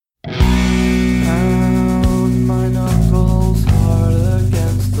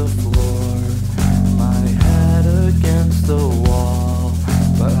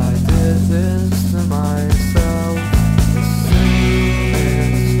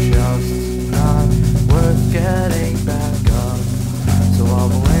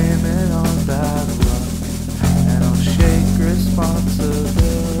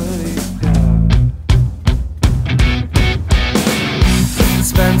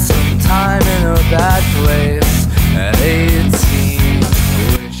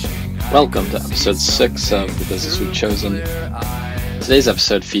Welcome to episode 6 of The Business We've Chosen. Today's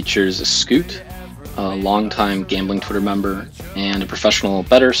episode features Scoot, a longtime gambling Twitter member, and a professional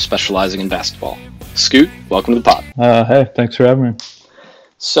bettor specializing in basketball. Scoot, welcome to the pod. Hey, thanks for having me.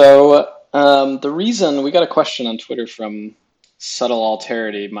 So, the reason we got a question on Twitter from Subtle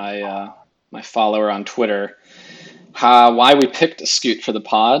Alterity, my follower on Twitter, why we picked Scoot for the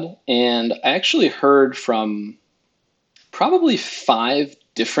pod, and I actually heard from probably 5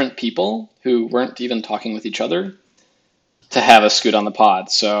 different people who weren't even talking with each other to have a Scoot on the pod.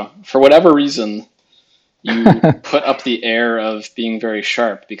 So for whatever reason, you put up the air of being very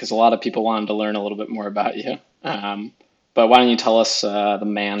sharp because a lot of people wanted to learn a little bit more about you. But why don't you tell us the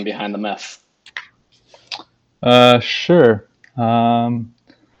man behind the myth? Sure. I don't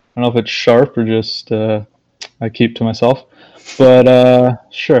know if it's sharp or just I keep to myself, but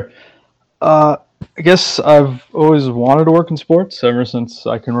sure. I guess I've always wanted to work in sports ever since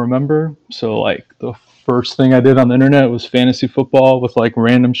I can remember. So like the first thing I did on the internet was fantasy football with like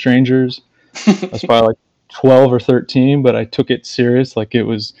random strangers. I was probably like 12 or 13, but I took it serious. Like it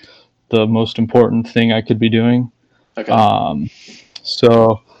was the most important thing I could be doing. Okay.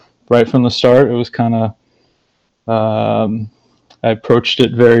 So right from the start, it was kind of, I approached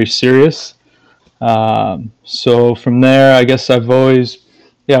it very serious. So from there, I guess I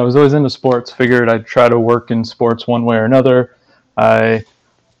was always into sports. Figured I'd try to work in sports one way or another. I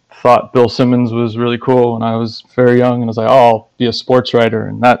thought Bill Simmons was really cool when I was very young, and I was like, "Oh, I'll be a sports writer,"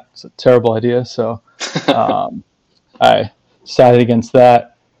 and that's a terrible idea. So I decided against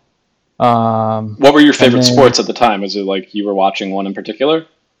that. What were your favorite sports at the time? Was it like you were watching one in particular?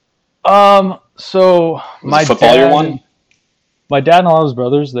 So Was it football your one? my dad and all of his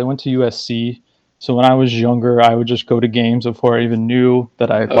brothers, they went to USC. So when I was younger, I would just go to games before I even knew that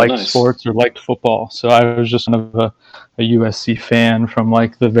I liked Nice. sports or liked football. So I was just kind of a USC fan from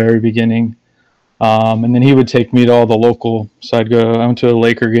like the very beginning. And then he would take me to all the local. So I went to a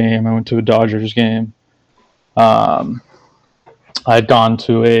Laker game. I went to a Dodgers game. I'd gone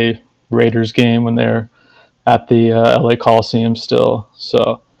to a Raiders game when they're at the LA Coliseum still.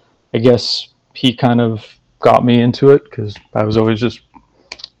 So I guess he kind of got me into it because I was always just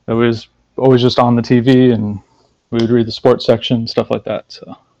on the TV, and we would read the sports section, stuff like that.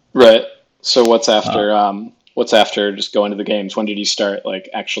 So Right. So what's after just going to the games? When did you start like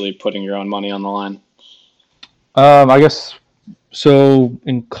actually putting your own money on the line? I guess so.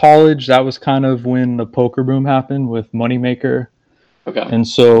 In college, that was kind of when the poker boom happened with Moneymaker, Okay. and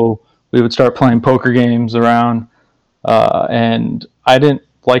so we would start playing poker games around. And I didn't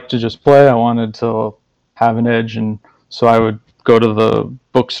like to just play; I wanted to have an edge, and so I would go to the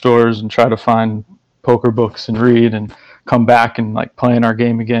bookstores and try to find poker books and read and come back and like playing our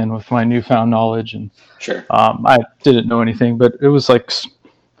game again with my newfound knowledge. And Sure. I didn't know anything, but it was like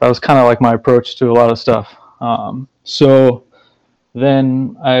that was kind of like my approach to a lot of stuff. So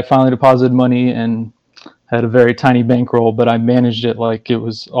then I finally deposited money and had a very tiny bankroll, but I managed it like it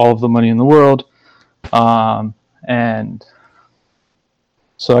was all of the money in the world. And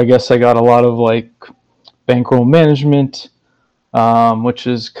so I guess I got a lot of like bankroll management, which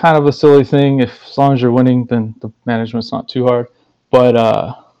is kind of a silly thing. As long as you're winning, then the management's not too hard. But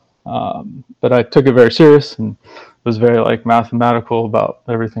I took it very serious and was very like mathematical about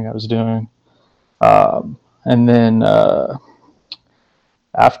everything I was doing. And then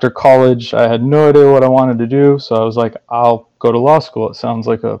after college, I had no idea what I wanted to do, so I was like, I'll go to law school. It sounds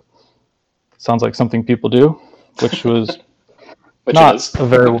like something people do, which was Which not is. a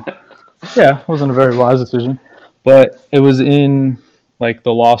very it wasn't a very wise decision. But it was in like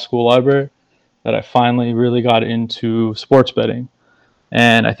the law school library that I finally really got into sports betting.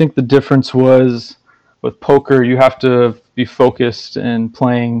 And I think the difference was with poker, you have to be focused and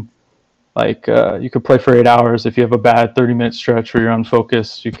playing like you could play for 8 hours. If you have a bad 30-minute stretch where you're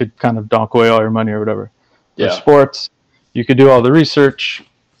unfocused, you could kind of donk away all your money or whatever. Yeah. With sports, you could do all the research.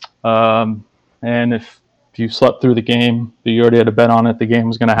 And if you slept through the game, you already had a bet on it, the game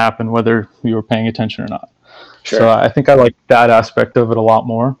was going to happen whether you were paying attention or not. Sure. So I think I like that aspect of it a lot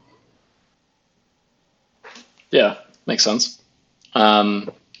more. Yeah, makes sense. And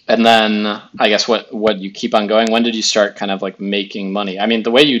then I guess what you keep on going. When did you start kind of like making money? I mean,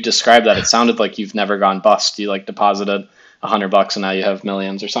 the way you described that, it sounded like you've never gone bust. You like deposited $100 and now you have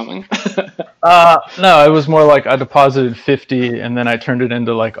millions or something. No, it was more like I deposited 50 and then I turned it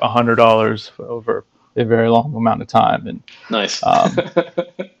into like $100 over a very long amount of time, and Nice.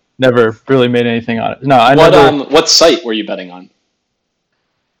 never really made anything on it. No, What site were you betting on?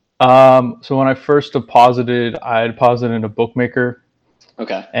 So when I first deposited, I deposited in a bookmaker.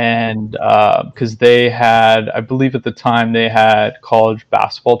 Okay. And because they had, I believe at the time they had college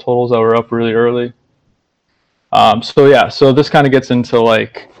basketball totals that were up really early. So yeah, so this kind of gets into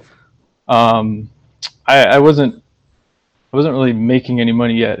like um, I wasn't really making any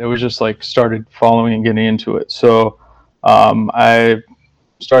money yet. It was just like started following and getting into it. So I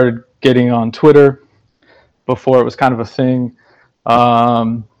started getting on Twitter before it was kind of a thing.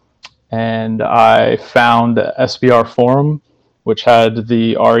 Um, and I found the SBR forum, which had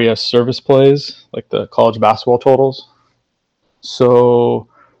the RES service plays, like the college basketball totals. So,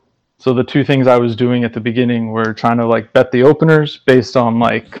 so the two things I was doing at the beginning were trying to like bet the openers based on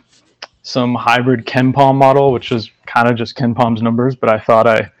like some hybrid KenPom model, which is kind of just KenPom's numbers, but I thought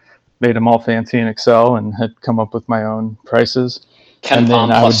I made them all fancy in Excel and had come up with my own prices. Ken And then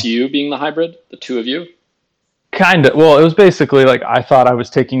Palm I plus would you being the hybrid, the two of you. kind of, well, it was basically like I thought I was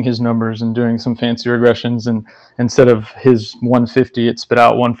taking his numbers and doing some fancy regressions, and instead of his 150, it spit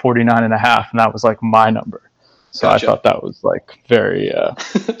out 149 and a half, and that was like my number. So I Gotcha. thought that was like very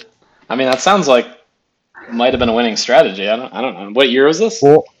I mean, that sounds like might have been a winning strategy. I don't know. What year was this?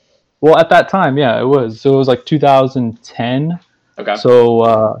 well. Well, at that time, yeah, it was. So it was like 2010. Okay.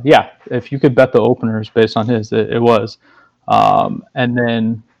 So yeah, if you could bet the openers based on his, it was. And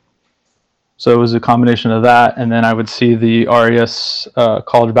then so it was a combination of that, and then I would see the RES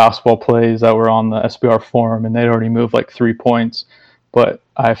college basketball plays that were on the SBR forum, and they'd already moved like 3 points, but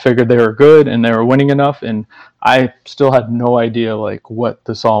I figured they were good and they were winning enough, and I still had no idea like what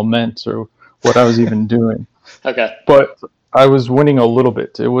this all meant or what I was even doing, Okay. but I was winning a little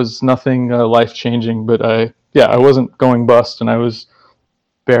bit. It was nothing life changing, but I wasn't going bust, and I was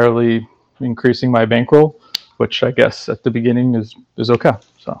barely increasing my bankroll, which I guess at the beginning is okay.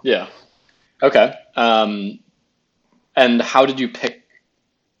 So. Yeah. Okay. And how did you pick?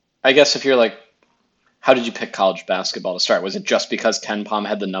 I guess if you're like, how did you pick college basketball to start? Was it just because Ken Palm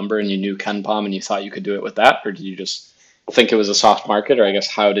had the number and you knew Ken Palm and you thought you could do it with that, or did you just think it was a soft market? Or I guess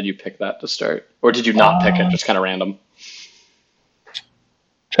how did you pick that to start, or did you not pick it, Um, just kind of random?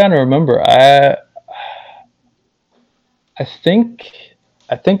 Trying to remember. I think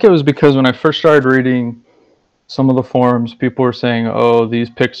I think it was because when I first started reading some of the forums, people were saying, "Oh, these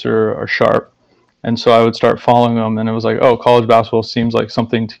picks are sharp," and so I would start following them, and it was like, "Oh, college basketball seems like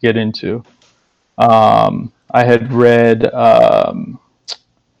something to get into." I had read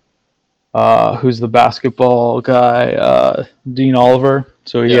who's the basketball guy, Dean Oliver.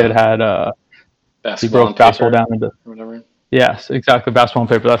 So he Yeah, he basketball on broke basketball paper down into. or whatever. Yes, exactly. Basketball on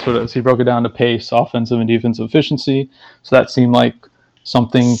paper. That's what it is. He broke it down to pace, offensive and defensive efficiency. So that seemed like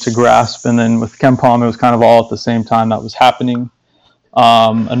something to grasp. And then with KenPom, it was kind of all at the same time that was happening.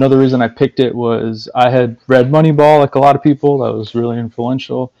 Another reason I picked it was I had read Moneyball, like a lot of people. That was really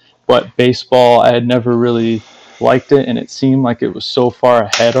influential. But baseball, I had never really liked it, and it seemed like it was so far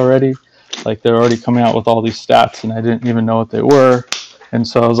ahead already. Like they're already coming out with all these stats, and I didn't even know what they were. And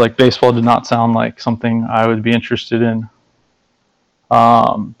so I was like, baseball did not sound like something I would be interested in.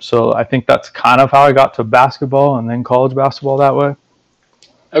 So I think that's kind of how I got to basketball and then college basketball that way.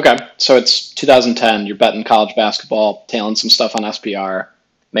 Okay, so it's 2010. You're betting college basketball, tailing some stuff on SPR,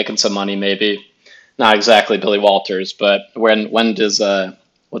 making some money maybe. Not exactly Billy Walters, but when does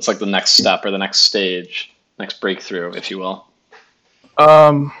what's like the next step or the next stage, next breakthrough, if you will?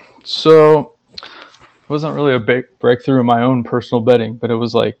 Um, so it wasn't really a big breakthrough in my own personal betting, but it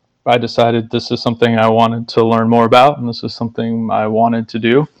was like I decided this is something I wanted to learn more about, and this is something I wanted to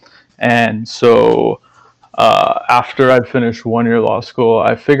do. And so after I'd finished 1 year law school,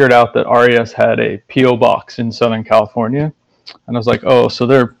 I figured out that RES had a PO box in Southern California, and I was like, oh, so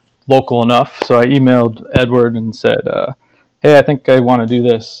they're local enough. So I emailed Edward and said, hey, I think I want to do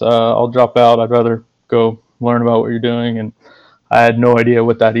this. I'll drop out. I'd rather go learn about what you're doing. And I had no idea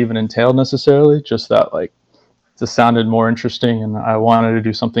what that even entailed necessarily, just that like it just sounded more interesting and I wanted to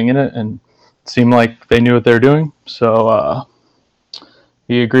do something in it, and it seemed like they knew what they were doing. So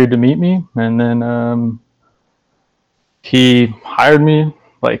he agreed to meet me, and then he hired me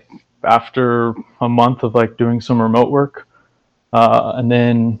like after a month of like doing some remote work. And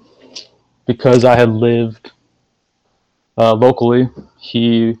then because I had lived locally,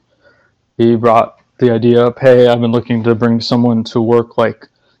 he he brought the idea up. Hey, I've been looking to bring someone to work like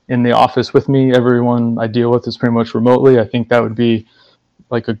in the office with me. Everyone I deal with is pretty much remotely. I think that would be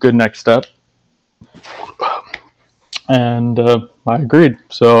like a good next step. And I agreed.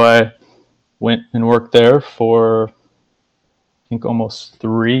 So I went and worked there for I think almost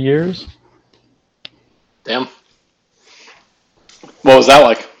 3 years. Damn, what was that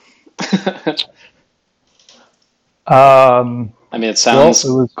like? Um, I mean, it well, it sounds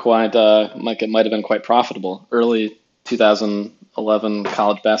was quite like it might have been quite profitable early 2000. 11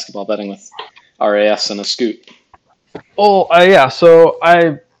 college basketball betting with RAS and a scoot. Oh, yeah. So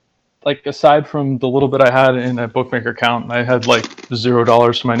I like aside from the little bit I had in a bookmaker account, I had like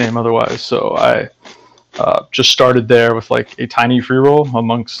 $0 to my name otherwise. So I just started there with like a tiny free roll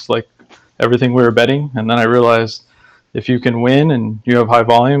amongst like everything we were betting, and then I realized if you can win and you have high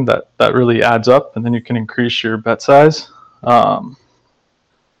volume, that really adds up, and then you can increase your bet size.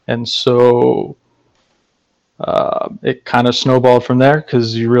 And so it kind of snowballed from there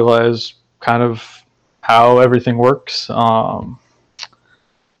because you realize kind of how everything works.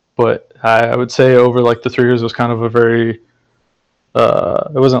 But I would say over like the 3 years, it was kind of a very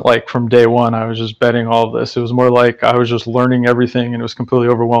it wasn't like from day one I was just betting all of this. It was more like I was just learning everything, and it was completely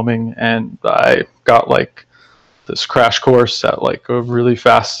overwhelming. And I got like this crash course at like a really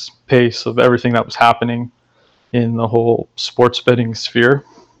fast pace of everything that was happening in the whole sports betting sphere.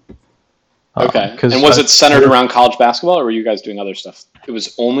 Okay. And was it centered around college basketball, or were you guys doing other stuff? It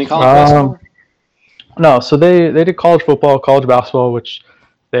was only college basketball? No, so they did college football, college basketball, which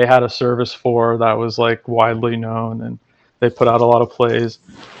they had a service for that was like widely known, and they put out a lot of plays.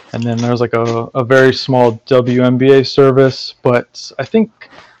 And then there was like a very small WNBA service, but I think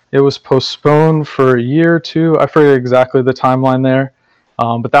it was postponed for a year or two. I forget exactly the timeline there,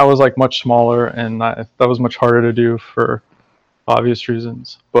 but that was like much smaller, and that was much harder to do for obvious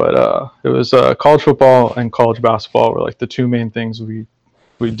reasons. But it was college football and college basketball were like the two main things we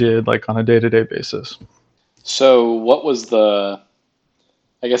did like on a day-to-day basis. So what was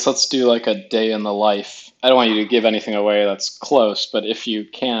I guess let's do like a day in the life. I don't want you to give anything away that's close, but if you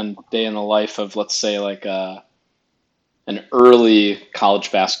can, day in the life of, let's say, like an early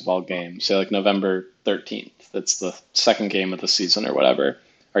college basketball game, say like November 13th. That's the second game of the season or whatever.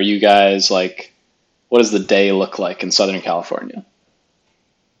 Are you guys like, what does the day look like in Southern California?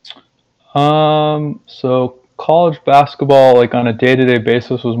 So college basketball, like on a day-to-day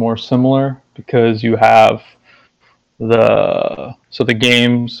basis, was more similar because you have the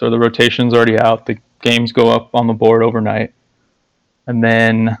games or the rotations already out. The games go up on the board overnight, and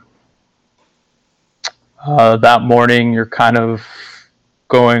then that morning you're kind of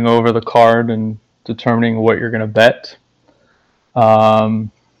going over the card and determining what you're going to bet,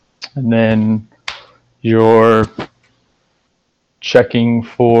 and then you're checking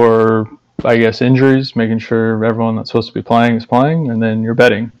for, I guess, injuries, making sure everyone that's supposed to be playing is playing, and then you're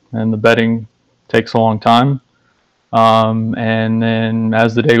betting. And the betting takes a long time. And then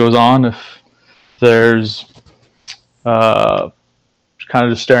as the day goes on, if there's kind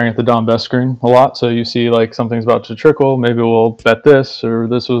of just staring at the Dom Best screen a lot, so you see like something's about to trickle, maybe we'll bet this, or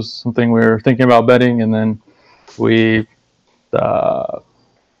this was something we were thinking about betting, and then we how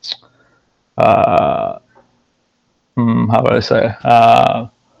would I say? I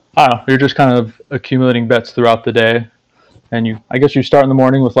don't know. You're just kind of accumulating bets throughout the day, and I guess you start in the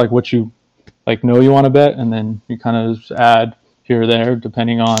morning with like what you like know you want to bet, and then you kind of add here or there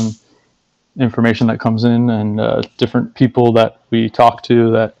depending on information that comes in and different people that we talked to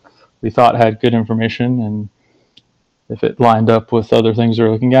that we thought had good information, and if it lined up with other things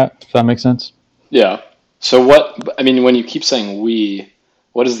we're looking at, if that makes sense. Yeah. So when you keep saying we,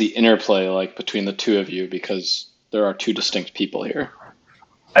 what is the interplay like between the two of you? Because there are two distinct people here.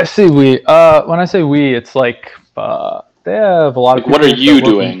 I see we. When I say we, it's like they have a lot of people. What are you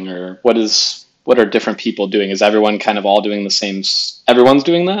doing, or what are different people doing? Is everyone kind of all doing the same? Everyone's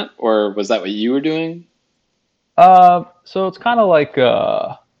doing that, or was that what you were doing? So it's kind of like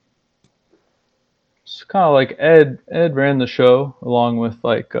Ed ran the show along with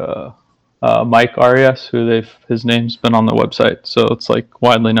like Mike Arias, who his name's been on the website, so it's like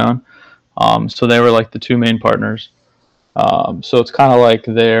widely known. So they were like the two main partners. So it's kind of like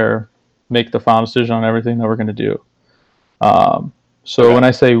they make the final decision on everything that we're going to do. So okay. When I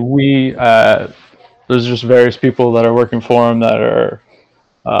say we, there's just various people that are working for them that are.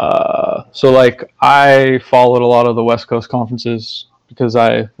 So like I followed a lot of the West Coast conferences because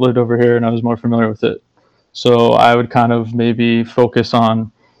I lived over here and I was more familiar with it. So I would kind of maybe focus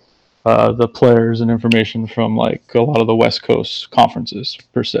on the players and information from like a lot of the West Coast conferences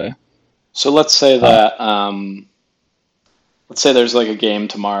per se. So let's say that let's say there's like a game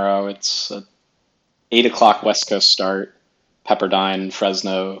tomorrow. It's a 8:00 West Coast start. Pepperdine,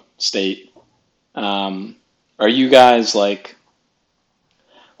 Fresno State. Are you guys like?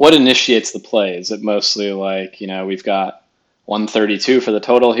 What initiates the play? Is it mostly like, we've got 132 for the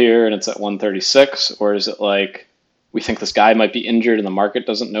total here and it's at 136, or is it like we think this guy might be injured and the market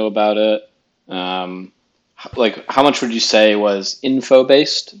doesn't know about it? Like how much would you say was info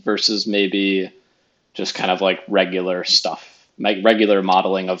based versus maybe just kind of like regular stuff? like regular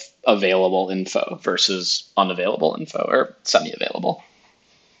modeling of available info versus unavailable info or semi-available?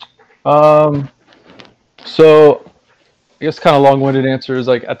 Um, so I guess kind of long-winded answer is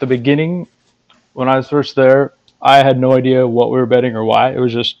like at the beginning when I was first there, I had no idea what we were betting or why. It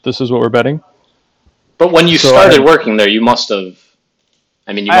was just this is what we're betting. But when you So I started had working there, you must have.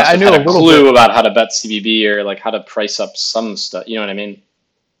 I mean, you must I have knew had a a little bit. clue about how to bet CBB or like how to price up some stuff. You know what I mean?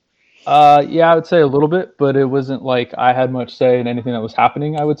 Yeah, I would say a little bit, but it wasn't like I had much say in anything that was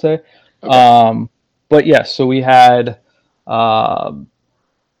happening, I would say. Okay. Um, but yes, so we had um,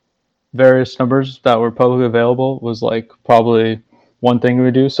 various numbers that were publicly available was like probably one thing we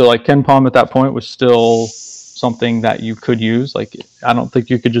would do. So like Ken Palm at that point was still something that you could use. Like I don't think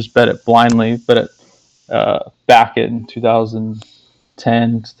you could just bet it blindly, but back in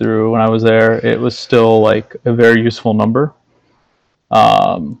 2010 through when I was there, it was still like a very useful number.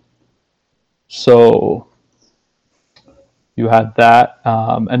 Um, so you had that,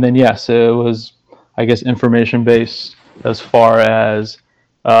 and then yes, it was, I guess, information based as far as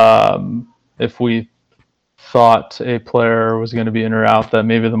if we thought a player was going to be in or out that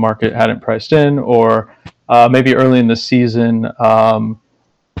maybe the market hadn't priced in, or maybe early in the season,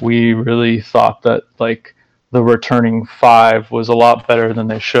 we really thought that like the returning five was a lot better than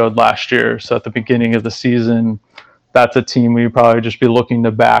they showed last year. So at the beginning of the season, that's a team we'd probably just be looking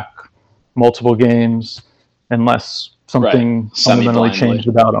to back multiple games unless Right. something fundamentally Semi-blindly. changed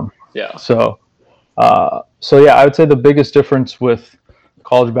about them. Yeah. So yeah, I would say the biggest difference with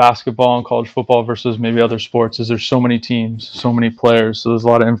college basketball and college football versus maybe other sports is there's so many teams, so many players, so there's a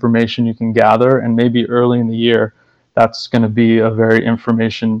lot of information you can gather, and maybe early in the year, that's going to be a very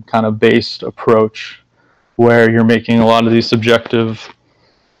information kind of based approach where you're making a lot of these subjective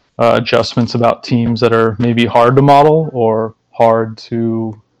adjustments about teams that are maybe hard to model or hard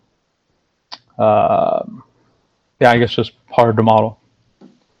to, uh, yeah, I guess just hard to model.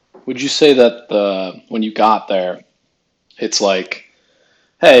 Would you say that when you got there, it's like,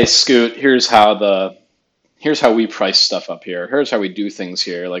 hey, Scoot, here's how we price stuff up here. Here's how we do things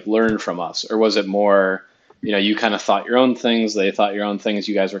here. Like, learn from us. Or was it more, you kind of thought your own things, they thought your own things,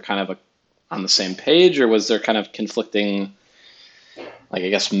 you guys were kind of on the same page, or was there kind of conflicting, like, I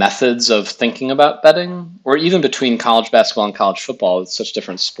guess, methods of thinking about betting? Or even between college basketball and college football, it's such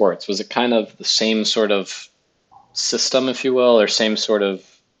different sports. Was it kind of the same sort of system, if you will, or same sort of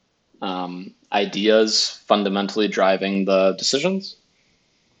ideas fundamentally driving the decisions?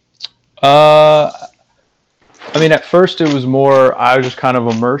 Uh, I mean, at first it was more, I was just kind of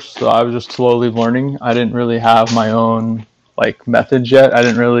immersed, so I was just slowly learning. I didn't really have my own like methods yet. I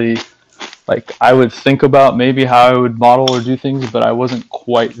didn't really like, I would think about maybe how I would model or do things, but I wasn't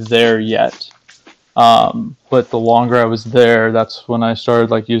quite there yet. But the longer I was there, that's when I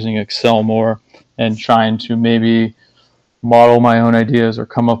started like using Excel more and trying to maybe model my own ideas or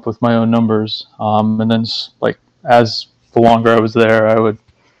come up with my own numbers. And then like as the longer I was there, I would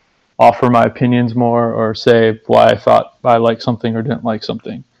offer my opinions more or say why I thought I liked something or didn't like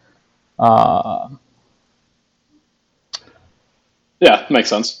something. Uh, Yeah, makes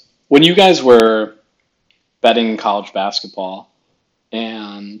sense. When you guys were betting college basketball,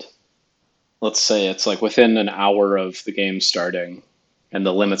 and let's say it's like within an hour of the game starting, and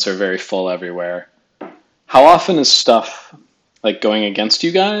the limits are very full everywhere, how often is stuff like going against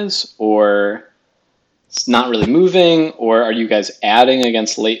you guys, or it's not really moving, or are you guys adding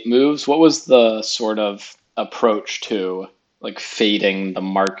against late moves? What was the sort of approach to like fading the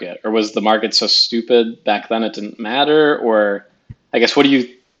market? Or was the market so stupid back then it didn't matter? Or I guess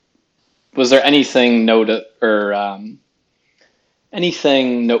was there anything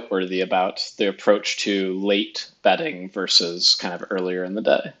anything noteworthy about the approach to late betting versus kind of earlier in the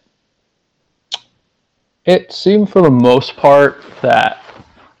day? it seemed for the most part that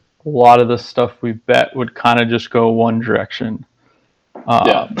a lot of the stuff we bet would kind of just go one direction.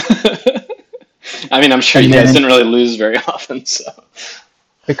 Yeah. Um, I mean, I'm sure and you guys then didn't really lose very often, so.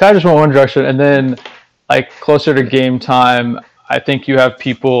 it kind of just went one direction. And then, like, closer to game time, I think you have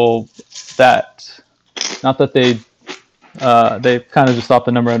people that, not that they kind of just thought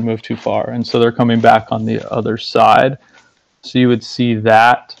the number had moved too far. And so they're coming back on the other side. So you would see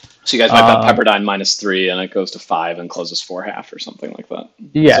that. So you guys might bet Um, Pepperdine -3 and it goes to 5 and closes 4.5 or something like that. So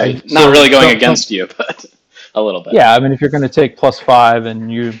yeah. not So really going against you, but a little bit. yeah, I mean, if you're going to take +5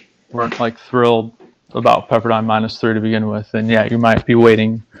 and you weren't like thrilled about Pepperdine -3 to begin with, then yeah, you might be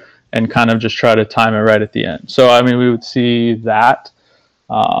waiting and kind of just try to time it right at the end. So I mean, we would see that.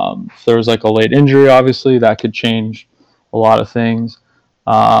 If there was like a late injury, obviously that could change a lot of things.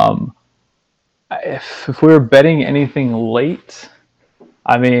 Um, if we were betting anything late,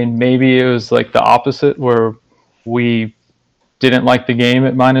 I mean, maybe it was like the opposite where we didn't like the game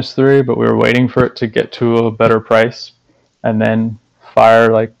at -3, but we were waiting for it to get to a better price, and then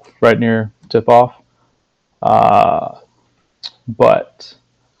fire like right near tip off. But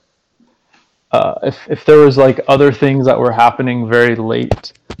if there was like other things that were happening very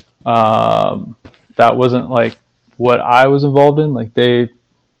late, that wasn't like what I was involved in. Like it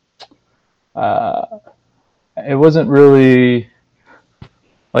wasn't really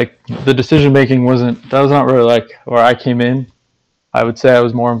like the decision making wasn't. That was not really like where I came in. I would say I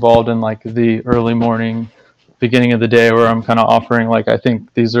was more involved in like the early morning, beginning of the day, where I'm kind of offering like, I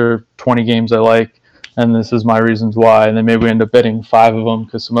think these are 20 games I like, and this is my reasons why. And then maybe we end up betting 5 of them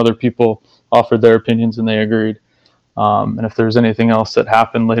because some other people offered their opinions and they agreed. And if there's anything else that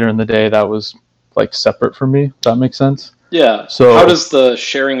happened later in the day, that was like separate from me. If that makes sense. Yeah. How So, does the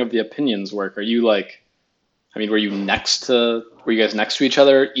sharing of the opinions work? Are you like, I mean, were you guys next to each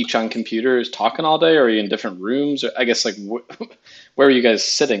other, each on computers talking all day, or are you in different rooms? Or I guess like, where are you guys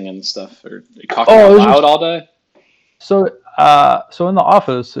sitting and stuff? Or are you talking oh, out it was loud just all day? so in the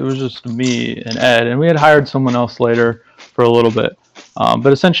office, it was just me and Ed, and we had hired someone else later for a little bit.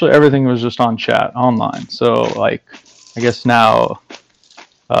 But essentially, everything was just on chat online. So, like, I guess now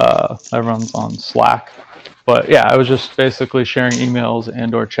everyone's on Slack. But yeah, I was just basically sharing emails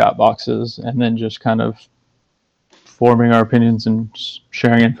and/or chat boxes, and then just kind of forming our opinions and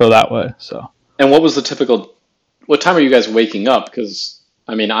sharing info that way. So. And what was the typical, what time are you guys waking up? Because,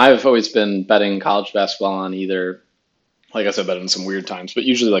 I mean, I've always been betting college basketball on either, like I said, bet in some weird times, but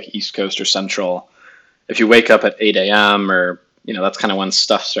usually like East Coast or Central. If you wake up at 8 a.m. or, that's kind of when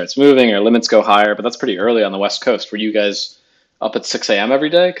stuff starts moving or limits go higher, but that's pretty early on the West Coast. Were you guys up at 6 a.m. every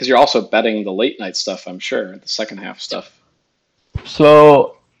day? Because you're also betting the late night stuff, I'm sure, the second half stuff.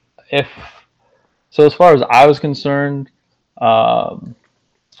 So if as far as I was concerned, um,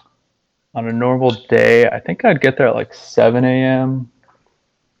 on a normal day, I think I'd get there at like 7 a.m.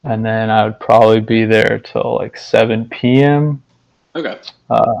 and then I would probably be there till like 7 p.m. Okay.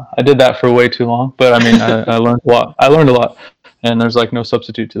 I did that for way too long, but I mean, I learned a lot. I learned a lot, and there's like no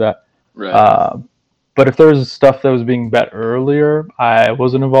substitute to that. Right. Uh, but if there was stuff that was being bet earlier, I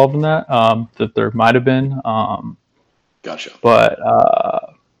wasn't involved in that. That there might have been, Gotcha. but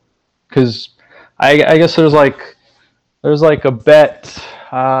because I guess there's like a bet.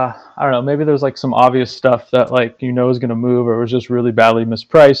 I don't know. Maybe there's like some obvious stuff that like is going to move, or it was just really badly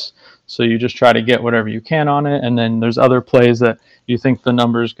mispriced. So you just try to get whatever you can on it, and then there's other plays that you think the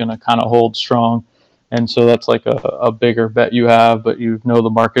number is going to kind of hold strong, and so that's like a bigger bet you have, but the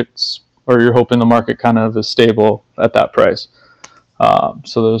markets, or you're hoping the market kind of is stable at that price.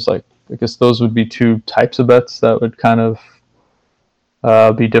 So there's like, I guess those would be two types of bets that would kind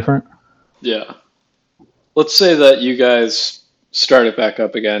of be different. Yeah. Let's say that you guys start it back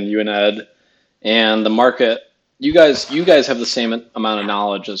up again, you and Ed, and the market, you guys have the same amount of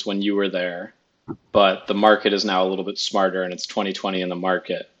knowledge as when you were there, but the market is now a little bit smarter and it's 2020 in the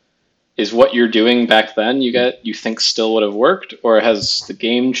market. Is what you're doing back then you think still would have worked, or has the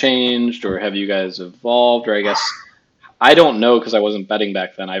game changed, or have you guys evolved? Or I guess I don't know because I wasn't betting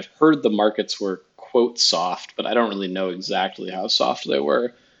back then. I've heard the markets were quote soft, but I don't really know exactly how soft they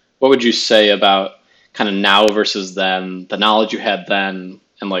were. What would you say about kind of now versus then, the knowledge you had then,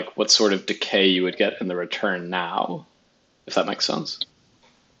 and like what sort of decay you would get in the return now, if that makes sense?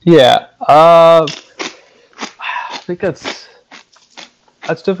 Yeah, I think that's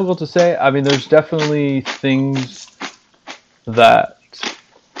difficult to say. I mean, there's definitely things that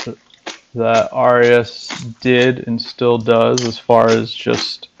RAS did and still does, as far as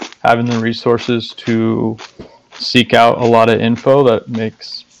just having the resources to seek out a lot of info that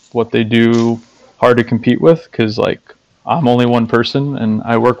makes what they do hard to compete with. Because like, I'm only one person and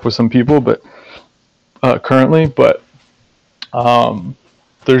I work with some people, but currently, but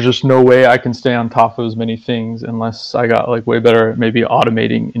there's just no way I can stay on top of as many things unless I got like way better at maybe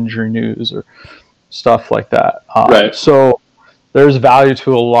automating injury news or stuff like that. Right. So there's value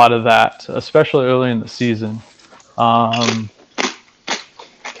to a lot of that, especially early in the season. Um,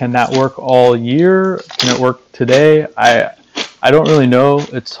 can that work all year? Can it work today? I don't really know.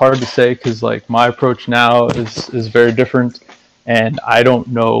 It's hard to say because like my approach now is very different, and I don't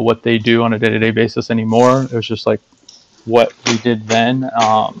know what they do on a day-to-day basis anymore. It was just like what we did then,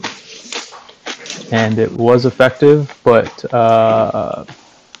 and it was effective, but I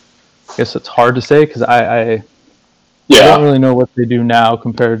guess it's hard to say because I don't Yeah. really know what they do now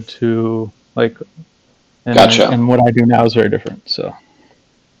compared to like, Gotcha. and what I do now is very different. So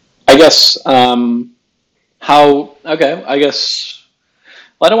I guess how okay. I guess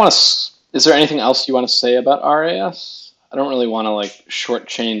well, I don't want to. Is there anything else you want to say about RAS? I don't really want to like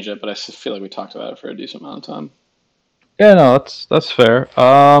shortchange it, but I feel like we talked about it for a decent amount of time. Yeah, no, that's fair.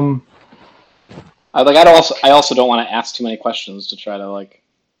 I also don't want to ask too many questions to try to like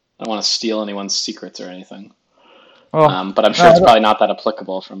I don't want to steal anyone's secrets or anything. Well, But I'm no, sure it's probably not that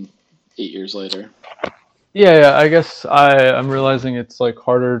applicable from 8 years later. yeah. I guess I'm realizing it's like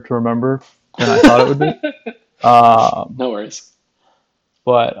harder to remember than I thought it would be. Um, No worries.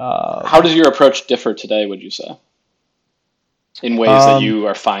 but How does your approach differ today, would you say, in ways that um, you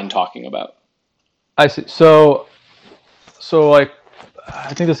are fine talking about? I see. So like,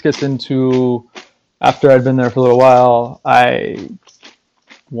 I think this gets into after I'd been there for a little while. I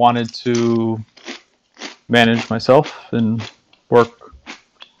wanted to manage myself and work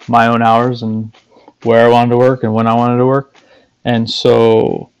my own hours and where I wanted to work and when I wanted to work. And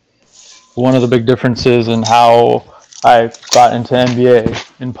so one of the big differences in how I got into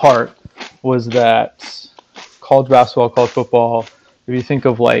NBA in part was that college basketball, college football, if you think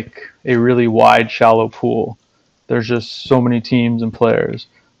of like a really wide, shallow pool, there's just so many teams and players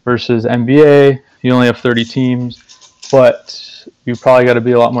versus NBA, you only have 30 teams, but you probably got to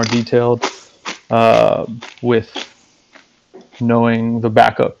be a lot more detailed with knowing the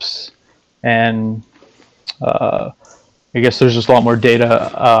backups and I guess there's just a lot more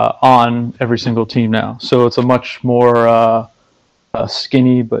data on every single team now. So it's a much more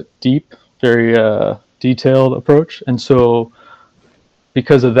skinny but deep, very detailed approach. And so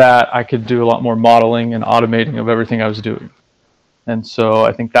because of that, I could do a lot more modeling and automating of everything I was doing. And so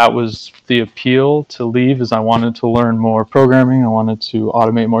I think that was the appeal to leave is I wanted to learn more programming. I wanted to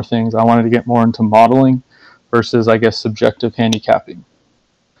automate more things. I wanted to get more into modeling versus, I guess, subjective handicapping.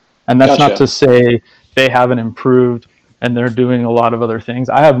 And that's not Gotcha. to say they haven't improved and they're doing a lot of other things.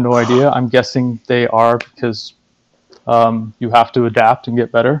 I have no idea. I'm guessing they are because you have to adapt and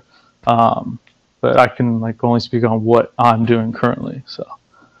get better. Um, but I can like only speak on what I'm doing currently. So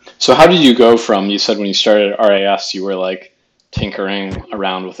So how did you go from, you said when you started at RAS, you were like tinkering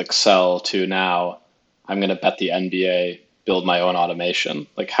around with Excel to now I'm going to bet the NBA, build my own automation.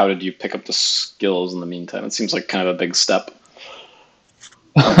 Like how did you pick up the skills in the meantime? It seems like kind of a big step.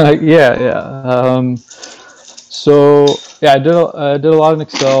 yeah. So I did a lot in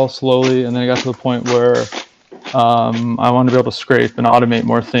Excel slowly, and then I got to the point where I wanted to be able to scrape and automate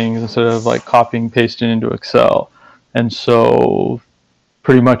more things instead of like copying pasting into Excel. And so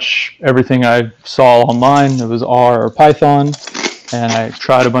pretty much everything I saw online, it was R or Python, and I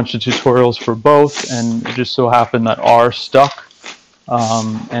tried a bunch of tutorials for both, and it just so happened that R stuck.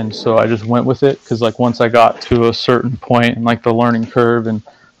 And so I just went with it because like once I got to a certain point in like the learning curve, and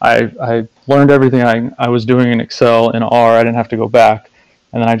I learned everything I was doing in Excel in R, I didn't have to go back,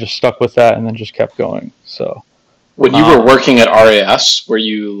 and then I just stuck with that and then just kept going. So When you were um, working at RAS, were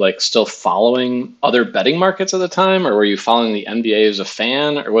you like still following other betting markets at the time, or were you following the NBA as a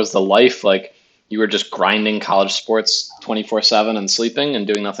fan, or was the life like you were just grinding college sports 24/7 and sleeping and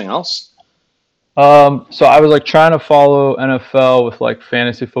doing nothing else? so I was like trying to follow NFL with like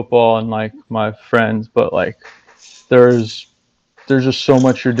fantasy football and like my friends, but like there's there's just so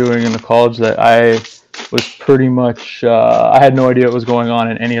much you're doing in the college that I was pretty much I had no idea what was going on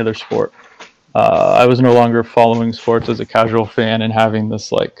in any other sport. I was no longer following sports as a casual fan and having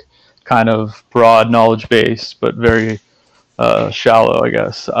this like kind of broad knowledge base, but very shallow, I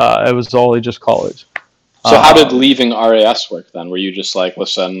guess. It was all just college. So how did Um, leaving RAS work then? Were you just like,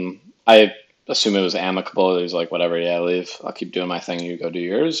 listen, I assume it was amicable. It was like, whatever, yeah, leave. I'll keep doing my thing. You go do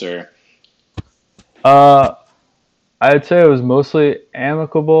yours, or uh, I'd say it was mostly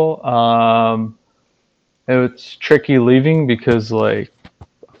amicable. It was tricky leaving because like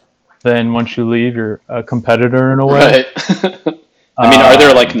then once you leave, you're a competitor in a way. right? I mean, are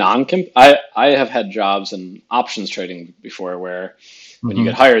there like Um, non-comp? I have had jobs in options trading before where when you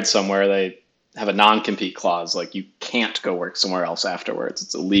get mhm. hired somewhere, they have a non-compete clause, like you can't go work somewhere else afterwards.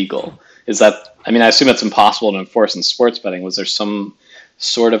 It's illegal. Is that? I mean, I assume it's impossible to enforce in sports betting. Was there some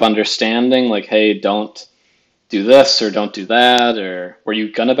sort of understanding, like, hey, don't do this or don't do that, or were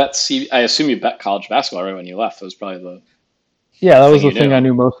you gonna bet I assume you bet college basketball right when you left. That was probably Yeah, the that thing was the you thing I knew.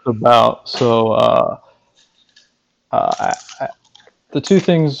 knew most about. So the two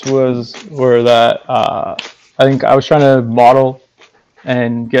things were that I think I was trying to model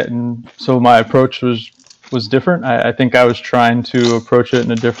and getting so my approach was different. I think I was trying to approach it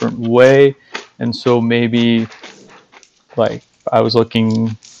in a different way, and so maybe like I was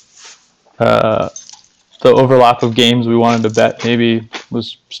looking uh, the overlap of games we wanted to bet maybe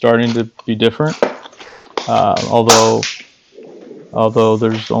was starting to be different. Although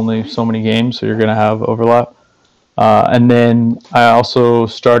there's only so many games, so you're going to have overlap. And then I also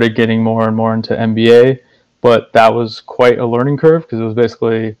started getting more and more into NBA, but that was quite a learning curve because it was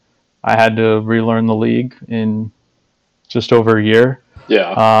basically I had to relearn the league in just over a year.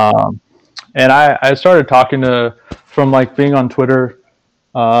 Yeah. And I started talking from like being on Twitter,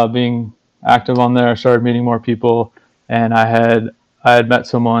 being active on there. I started meeting more people, and I had met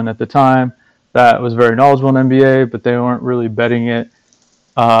someone at the time that was very knowledgeable in NBA, but they weren't really betting it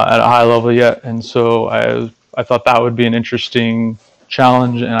at a high level yet. And so I thought that would be an interesting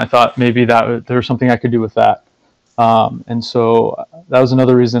challenge, and I thought maybe there was something I could do with that. And so that was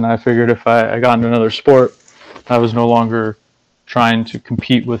another reason I figured if I got into another sport, I was no longer trying to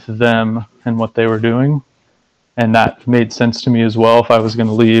compete with them and what they were doing. And that made sense to me as well. If I was going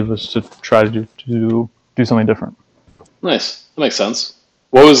to leave, was to try to do something different. Nice. That makes sense.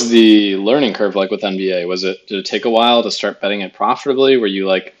 What was the learning curve like with NBA? Did it take a while to start betting it profitably? Were you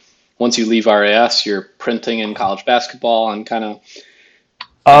like, once you leave RAS, you're printing in college basketball and kind of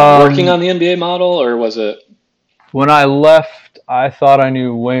working on the NBA model, or was it? When I left, I thought I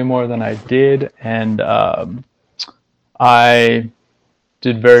knew way more than I did, and I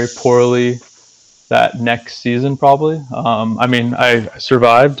did very poorly that next season, probably. I mean, I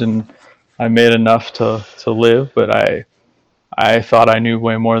survived and I made enough to live, but I thought I knew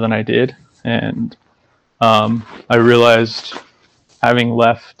way more than I did, and I realized, having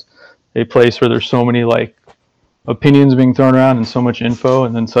left a place where there's so many like opinions being thrown around and so much info,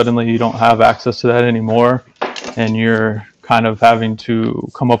 and then suddenly you don't have access to that anymore, and you're kind of having to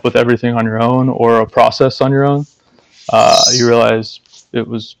come up with everything on your own or a process on your own. You realize it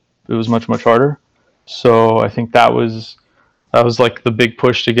was much harder. So I think that was like the big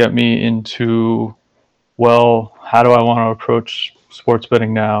push to get me into, well, how do I want to approach sports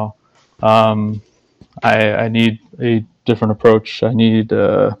betting now? I need a different approach. And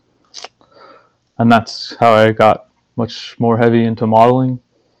that's how I got much more heavy into modeling,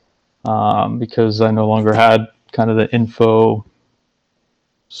 because I no longer had kind of the info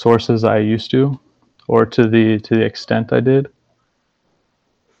sources I used to, or to the extent I did.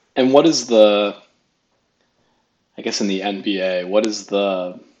 And what is I guess in the NBA, what is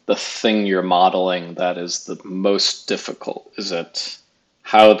the thing you're modeling that is the most difficult? Is it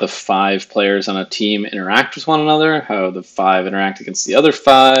how the 5 players on a team interact with one another? How the 5 interact against the other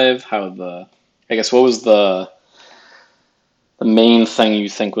 5? I guess what was the main thing you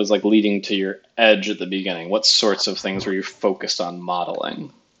think was like leading to your edge at the beginning? What sorts of things were you focused on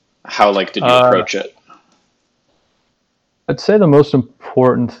modeling? How did you approach it? I'd say the most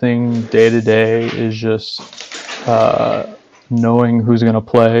important thing day to day is just knowing who's going to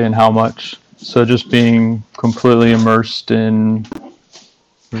play and how much. So just being completely immersed in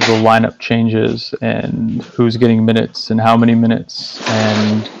the lineup changes and who's getting minutes and how many minutes,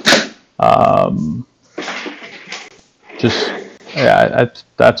 and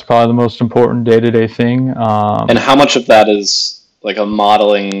that's probably the most important day-to-day thing. And how much of that is like a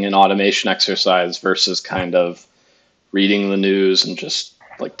modeling and automation exercise versus kind of reading the news and just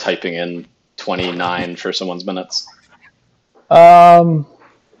like typing in 29 for someone's minutes?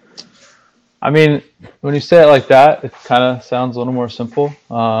 I mean, when you say it like that, it kind of sounds a little more simple.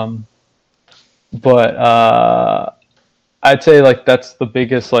 But I'd say like that's the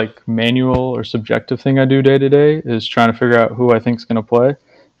biggest like manual or subjective thing I do day to day, is trying to figure out who I think is going to play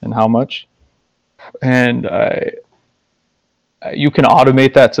and how much. And you can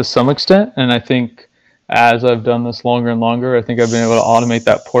automate that to some extent, and I think as I've done this longer and longer, I think I've been able to automate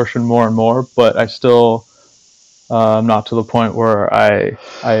that portion more and more, but I still I'm not to the point where I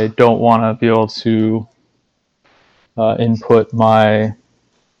don't want to be able to input my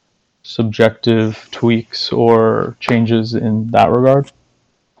subjective tweaks or changes in that regard.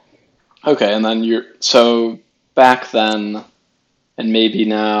 Okay, and then so back then and maybe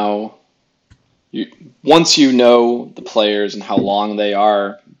now, once you know the players and how long they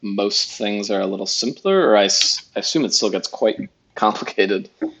are, most things are a little simpler, or I assume it still gets quite complicated,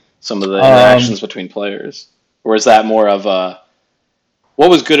 some of the interactions between players. Or is that more of what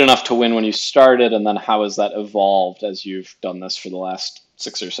was good enough to win when you started, and then how has that evolved as you've done this for the last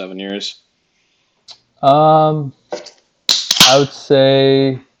 6 or 7 years? I would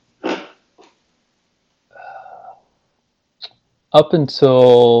say up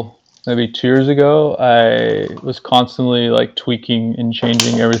until maybe 2 years ago, I was constantly like tweaking and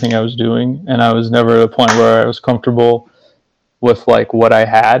changing everything I was doing, and I was never at a point where I was comfortable with like what I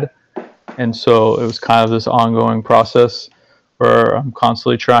had. And so it was kind of this ongoing process where I'm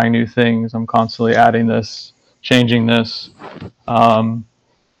constantly trying new things. I'm constantly adding this, changing this,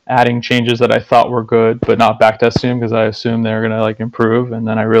 adding changes that I thought were good, but not backtesting them because I assumed they were going to like improve. And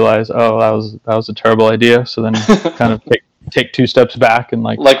then I realized, oh, that was a terrible idea. So then kind of take 2 steps back and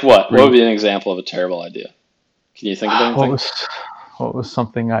like what? What would be an example of a terrible idea? Can you think of anything? What was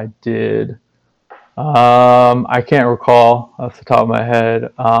something I did? I can't recall off the top of my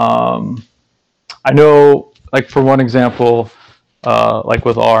head. I know, like for one example, like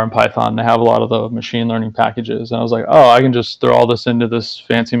with R and Python, they have a lot of the machine learning packages, and I was like, oh, I can just throw all this into this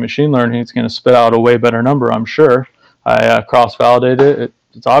fancy machine learning. It's going to spit out a way better number, I'm sure. I cross-validated it.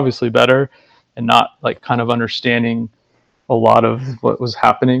 It's obviously better, and not like kind of understanding a lot of what was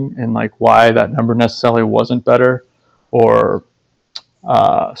happening and like why that number necessarily wasn't better, or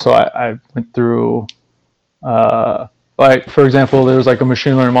so I went through. Like for example, there was like a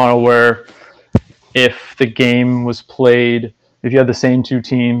machine learning model where if the game was played, if you had the same two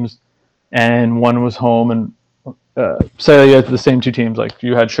teams and one was home, and say you had the same two teams, like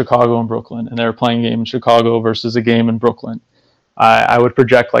you had Chicago and Brooklyn, and they were playing a game in Chicago versus a game in Brooklyn, I would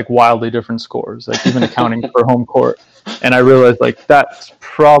project like wildly different scores, like even accounting for home court. And I realized like that's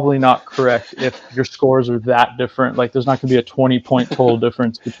probably not correct if your scores are that different. Like there's not going to be a 20-point total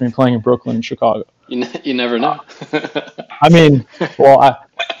difference between playing in Brooklyn and Chicago. You never know. I mean, well, I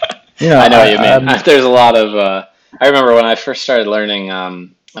know what you mean. There's a lot of. I remember when I first started learning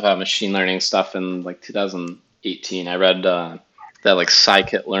about machine learning stuff in like 2018. I read that like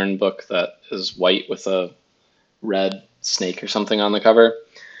scikit-learn book that is white with a red snake or something on the cover,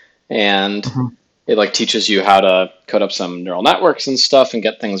 and it like teaches you how to code up some neural networks and stuff and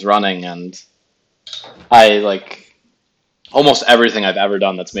get things running. And I like almost everything I've ever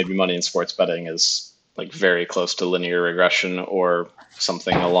done that's made me money in sports betting is like very close to linear regression or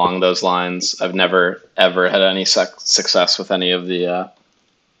something along those lines. I've never ever had any success with any of the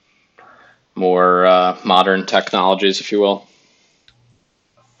more modern technologies, if you will.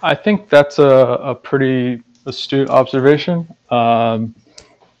 I think that's a pretty astute observation,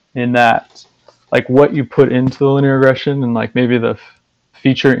 in that like what you put into the linear regression and like maybe the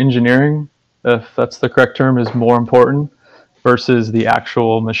feature engineering, if that's the correct term, is more important versus the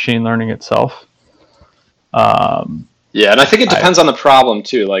actual machine learning itself. Yeah, and I think it depends on the problem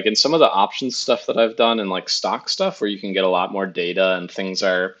too. Like in some of the options stuff that I've done and like stock stuff where you can get a lot more data and things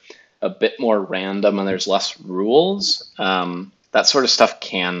are a bit more random and there's less rules, that sort of stuff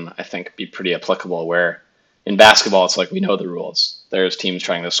can, I think, be pretty applicable. Where in basketball, it's like we know the rules. There's teams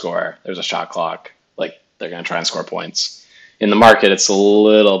trying to score. There's a shot clock. Like they're going to try and score points. In the market, it's a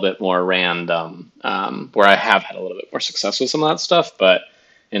little bit more random, where I have had a little bit more success with some of that stuff. But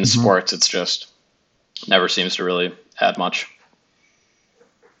in sports, it's just never seems to really add much.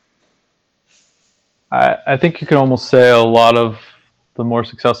 I think you can almost say a lot of the more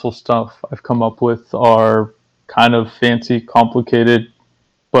successful stuff I've come up with are kind of fancy, complicated,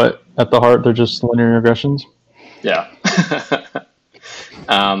 but at the heart, they're just linear regressions. Yeah.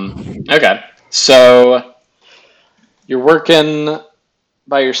 Okay. So you're working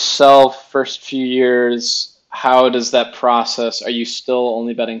by yourself first few years. How does that process? Are you still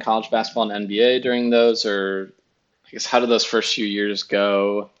only betting college basketball and NBA during those, or I guess how did those first few years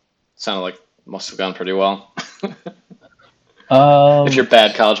go? Sounded like must have gone pretty well. If your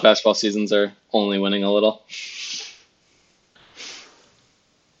bad college basketball seasons are only winning a little.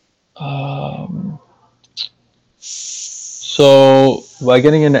 So by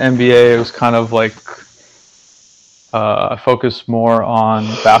getting into NBA, it was kind of like I focused more on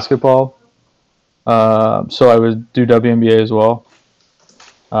basketball. So I would do WNBA as well.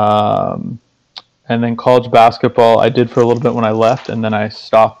 And then college basketball, I did for a little bit when I left, and then I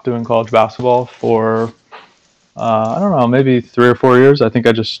stopped doing college basketball for, I don't know, maybe 3 or 4 years. I think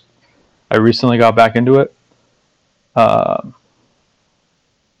I recently got back into it.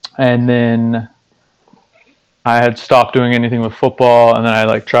 And then I had stopped doing anything with football, and then I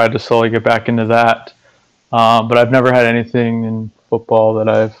like tried to slowly get back into that. But I've never had anything in football that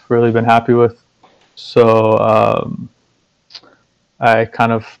I've really been happy with. So I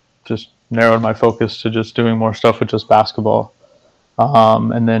kind of just narrowed my focus to just doing more stuff with just basketball.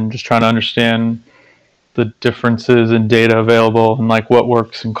 And then just trying to understand the differences in data available and like what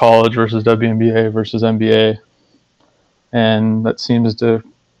works in college versus WNBA versus NBA. And that seems to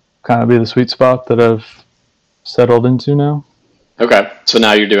kind of be the sweet spot that I've settled into now. Okay. So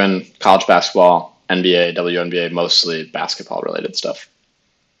now you're doing college basketball, NBA, WNBA, mostly basketball related stuff.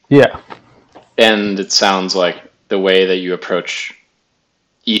 Yeah. And it sounds like the way that you approach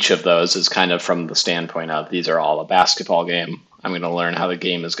each of those is kind of from the standpoint of these are all a basketball game. I'm going to learn how the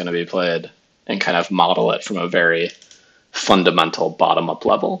game is going to be played and kind of model it from a very fundamental bottom-up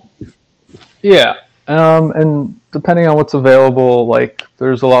level. Yeah. And depending on what's available, like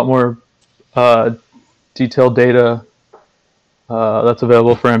there's a lot more detailed data that's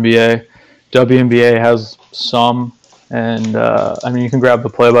available for NBA. WNBA has some, and I mean you can grab the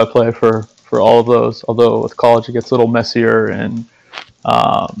play-by-play for all of those. Although with college it gets a little messier, and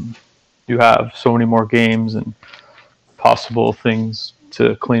you have so many more games and possible things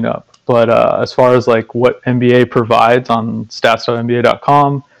to clean up. But as far as like what NBA provides on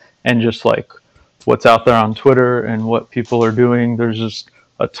stats.nba.com and just like what's out there on Twitter and what people are doing, there's just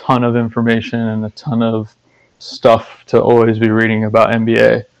a ton of information and a ton of stuff to always be reading about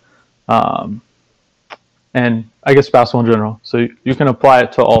NBA. And I guess basketball in general. So you can apply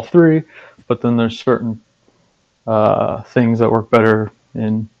it to all three, but then there's certain things that work better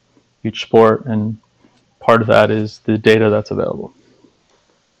in each sport, and part of that is the data that's available.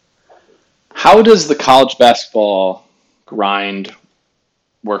 How does the college basketball grind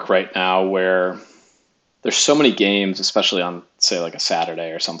work right now where there's so many games, especially on, say, like a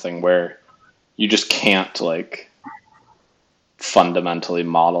Saturday or something, where you just can't, like, fundamentally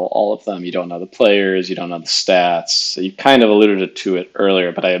model all of them. You don't know the players, you don't know the stats. So you kind of alluded to it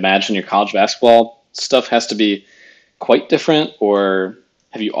earlier, but I imagine your college basketball stuff has to be quite different, or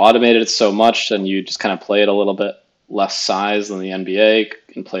have you automated it so much and you just kind of play it a little bit less size than the NBA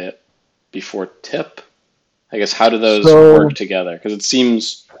and play it before tip? I guess how do those work together? Because it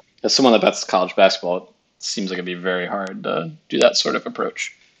seems, as someone that bets college basketball, it seems like it'd be very hard to do that sort of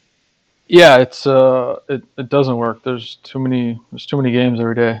approach. Yeah, it doesn't work. There's too many games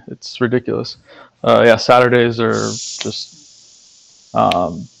every day. It's ridiculous. Saturdays are just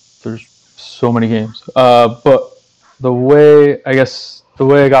there's so many games. But the way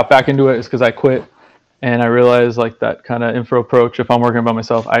I got back into it is because I quit, and I realized like that kind of info approach. If I'm working by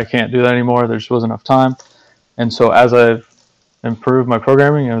myself, I can't do that anymore. There just wasn't enough time, and so as I've improved my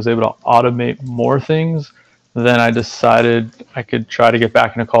programming, I was able to automate more things. Then I decided I could try to get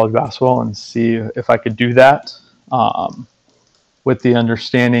back into college basketball and see if I could do that, with the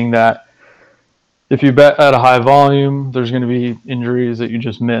understanding that if you bet at a high volume, there's going to be injuries that you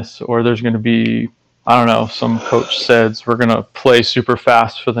just miss, or there's going to be, I don't know, some coach says we're going to play super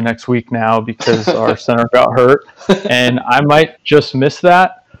fast for the next week now because our center got hurt, and I might just miss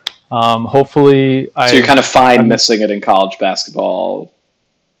that. Hopefully, so you're kind of fine missing it in college basketball,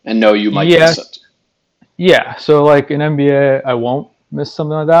 and know you might miss it. Yeah, so like in NBA, I won't miss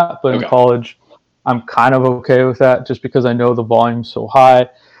something like that, but in college, I'm kind of okay with that just because I know the volume's so high.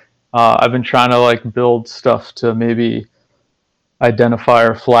 I've been trying to like build stuff to maybe identify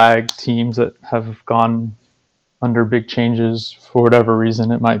or flag teams that have gone under big changes for whatever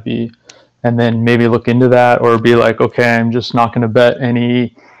reason it might be, and then maybe look into that, or be like, okay, I'm just not going to bet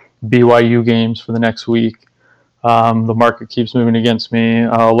any BYU games for the next week. The market keeps moving against me.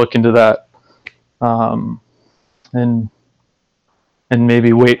 I'll look into that. And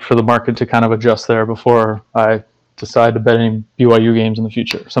maybe wait for the market to kind of adjust there before I decide to bet any BYU games in the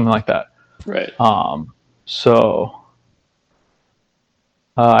future, something like that. Right.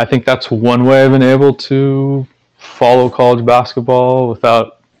 I think that's one way I've been able to follow college basketball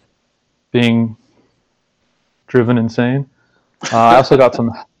without being driven insane. I also got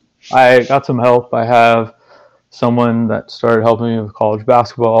some help. I have someone that started helping me with college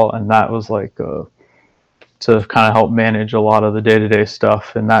basketball, and that was like to kind of help manage a lot of the day-to-day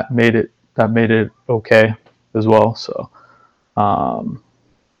stuff, and that made it okay as well. So,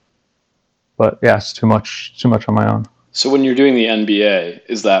 but yeah, it's too much on my own. So when you're doing the NBA,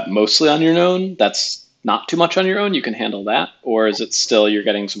 is that mostly on your own? That's not too much on your own? You can handle that? Or is it still you're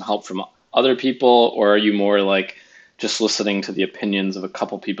getting some help from other people? Or are you more like just listening to the opinions of a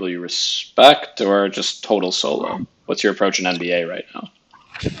couple people you respect, or just total solo? What's your approach in NBA right now?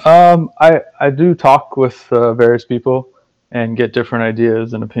 I do talk with various people and get different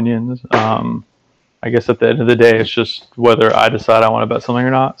ideas and opinions. I guess at the end of the day, it's just whether I decide I want to bet something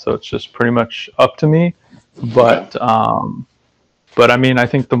or not. So it's just pretty much up to me. But I mean, I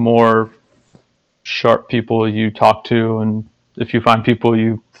think the more sharp people you talk to, and if you find people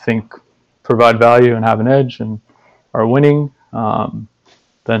you think provide value and have an edge and are winning,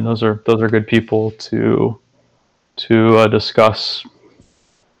 then those are good people to discuss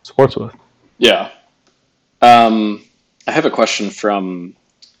sports with. Yeah. I have a question from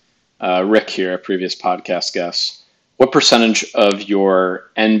Rick here, a previous podcast guest. What percentage of your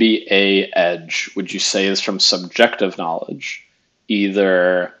NBA edge would you say is from subjective knowledge?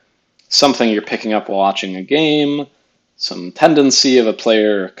 Either something you're picking up while watching a game, some tendency of a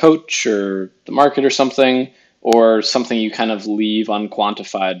player or coach or the market or something, or something you kind of leave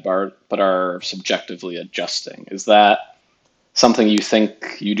unquantified but are subjectively adjusting? Is that something you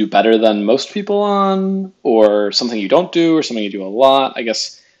think you do better than most people on, or something you don't do, or something you do a lot? I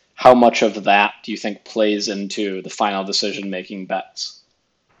guess, how much of that do you think plays into the final decision-making bets?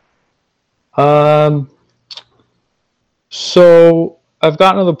 So I've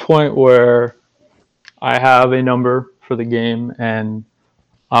gotten to the point where I have a number for the game, and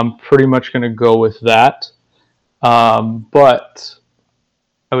I'm pretty much going to go with that. But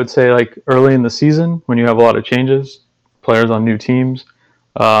I would say like early in the season when you have a lot of changes, players on new teams,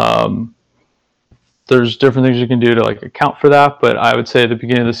 um, there's different things you can do to like account for that. But I would say at the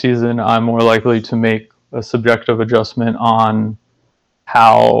beginning of the season, I'm more likely to make a subjective adjustment on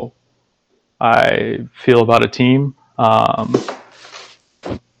how I feel about a team.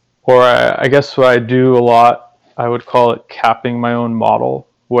 Or I guess what I do a lot, I would call it capping my own model,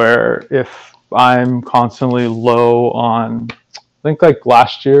 where if I'm constantly low on, I think like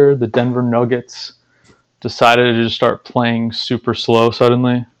last year, the Denver Nuggets decided to just start playing super slow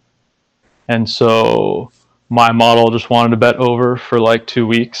suddenly. And so my model just wanted to bet over for like 2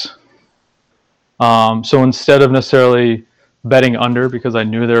 weeks. So instead of necessarily betting under because I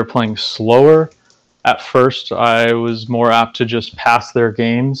knew they were playing slower, at first I was more apt to just pass their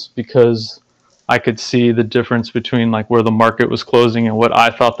games because I could see the difference between like where the market was closing and what I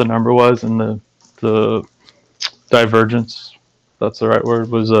thought the number was, and the divergence, that's the right word,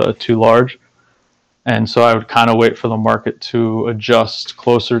 was too large. And so I would kind of wait for the market to adjust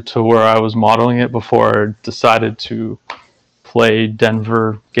closer to where I was modeling it before I decided to play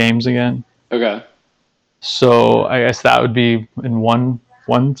Denver games again. Okay. So I guess that would be in one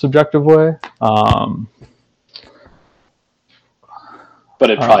subjective way. But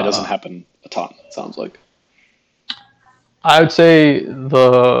it probably doesn't happen a ton, it sounds like. I would say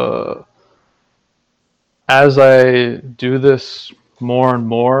as I do this more and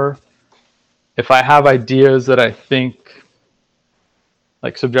more, if I have ideas that I think,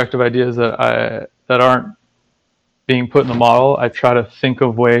 like subjective ideas that aren't being put in the model, I try to think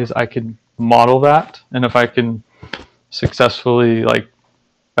of ways I can model that, and if I can successfully like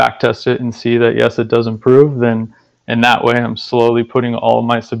backtest it and see that yes, it does improve, then in that way I'm slowly putting all of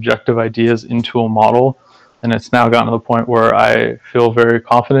my subjective ideas into a model, and it's now gotten to the point where I feel very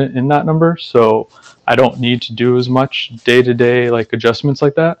confident in that number, so I don't need to do as much day-to-day like adjustments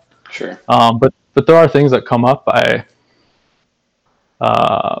like that. Sure. But there are things that come up.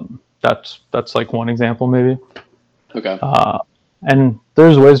 That's like one example maybe. Okay. And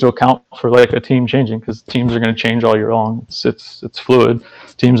there's ways to account for like a team changing, because teams are going to change all year long. It's fluid.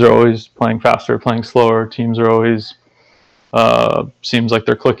 Teams are always playing faster, playing slower. Teams are always seems like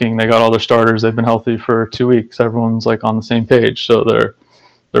they're clicking. They got all their starters. They've been healthy for 2 weeks. Everyone's like on the same page, so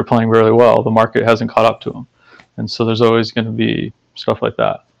they're playing really well. The market hasn't caught up to them, and so there's always going to be stuff like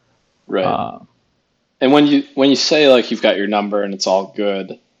that. Right. And when you say like you've got your number and it's all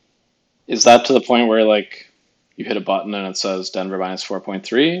good, is that to the point where like you hit a button and it says Denver minus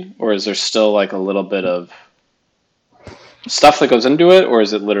 4.3, or is there still like a little bit of stuff that goes into it, or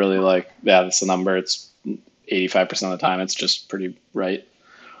is it literally like, yeah, that's the number, it's 85% of the time it's just pretty right?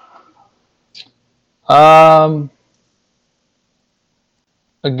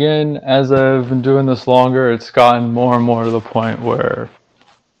 Again, as I've been doing this longer, it's gotten more and more to the point where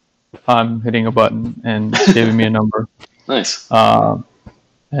I'm hitting a button and it's giving me a number. Nice.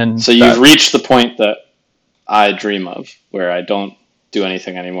 And so you've reached the point that I dream of, where I don't do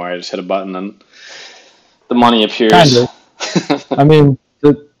anything anymore. I just hit a button and the money appears. Kind of. I mean,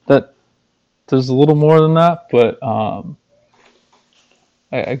 that there's a little more than that, but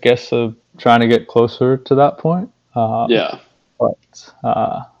I guess trying to get closer to that point. Yeah. But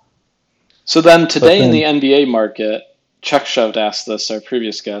so then today in the NBA market, Chuck Shoved asked this, our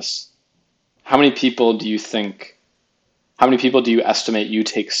previous guest, how many people do you estimate you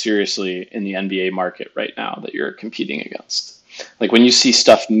take seriously in the NBA market right now that you're competing against? Like when you see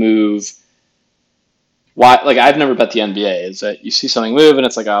stuff move, why? Like I've never bet the NBA. Is that you see something move and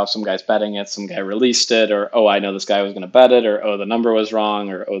it's like, oh, some guy's betting it, some guy released it, or oh, I know this guy was going to bet it, or oh, the number was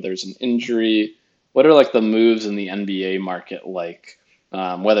wrong, or oh, there's an injury. What are like the moves in the NBA market like?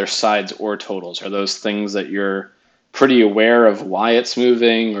 Whether sides or totals, are those things that you're pretty aware of why it's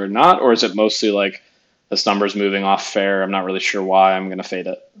moving or not, or is it mostly like this number's moving off fair, I'm not really sure why, I'm going to fade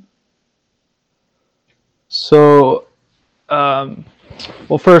it? So,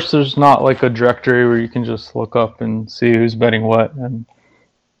 well, first, there's not like a directory where you can just look up and see who's betting what, and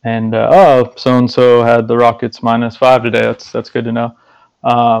oh, so and so had the Rockets -5 today. That's good to know.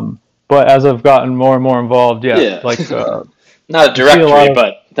 But as I've gotten more and more involved, like not a directory,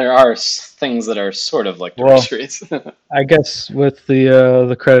 but there are things that are sort of like directories. Well, I guess with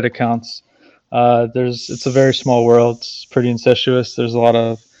the credit accounts, it's a very small world. It's pretty incestuous. There's a lot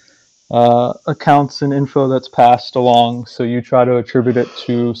of accounts and info that's passed along, so you try to attribute it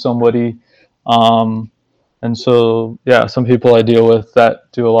to somebody. And so, yeah, some people I deal with that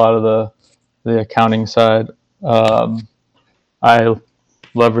do a lot of the accounting side. I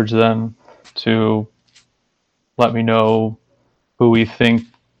leverage them to let me know who we think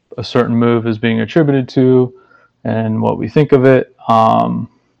a certain move is being attributed to and what we think of it.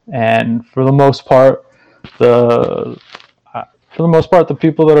 And for the most part, the the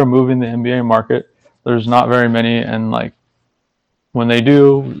people that are moving the NBA market, there's not very many, and like when they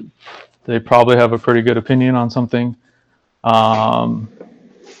do, they probably have a pretty good opinion on something.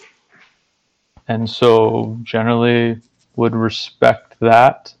 And so generally would respect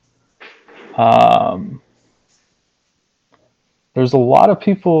that. There's a lot of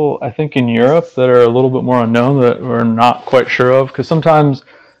people, I think, in Europe that are a little bit more unknown that we're not quite sure of, because sometimes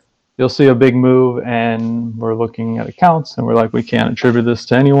you'll see a big move and we're looking at accounts and we're like, we can't attribute this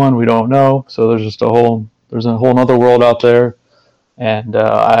to anyone, we don't know. So there's a whole other world out there, and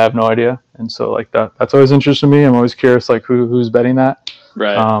I have no idea. And so like that's always interesting to me. I'm always curious like who's betting that.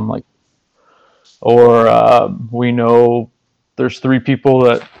 Right. We know there's three people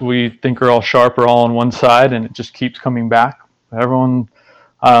that we think are all sharp or all on one side, and it just keeps coming back. Everyone,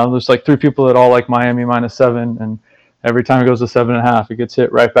 there's like three people that all like Miami -7, and every time it goes to 7.5, it gets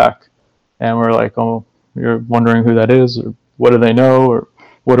hit right back. And we're like, oh, you're wondering who that is, or what do they know, or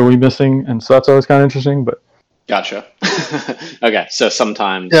what are we missing? And so that's always kind of interesting. But Gotcha. Okay, so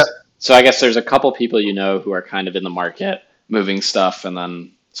sometimes, yeah, so I guess there's a couple people who are kind of in the market moving stuff, and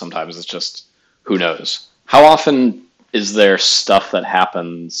then sometimes it's just who knows. How often is there stuff that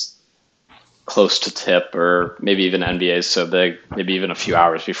happens close to tip, or maybe even NBA is so big, maybe even a few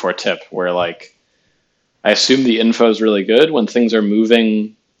hours before tip, where like I assume the info is really good when things are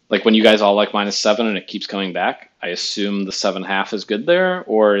moving, like when you guys all like -7 and it keeps coming back, I assume the 7.5 is good there,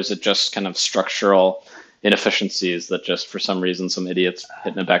 or is it just kind of structural inefficiencies that just for some reason some idiots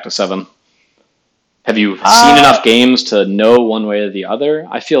hitting it back to 7? Have you seen enough games to know one way or the other?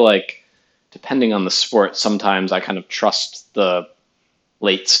 I feel like depending on the sport, sometimes I kind of trust the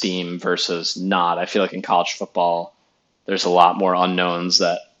late steam versus not. I feel like in college football, there's a lot more unknowns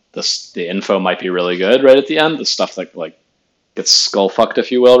that the info might be really good right at the end. The stuff that like gets skull fucked,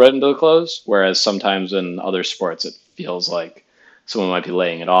 if you will, right into the close. Whereas sometimes in other sports, it feels like someone might be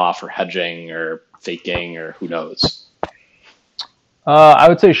laying it off or hedging or faking or who knows. I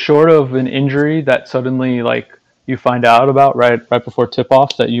would say short of an injury that suddenly like you find out about right before tip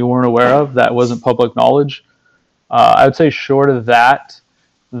off that you weren't aware of, that wasn't public knowledge. I would say short of that,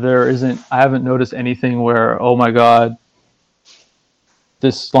 I haven't noticed anything where, oh my God,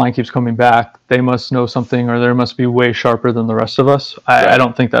 this line keeps coming back, they must know something, or they must be way sharper than the rest of us. I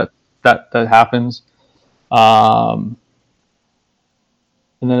don't think that happens. And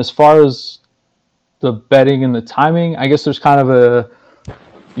then as far as the betting and the timing, I guess there's kind of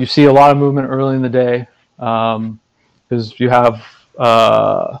you see a lot of movement early in the day, because you have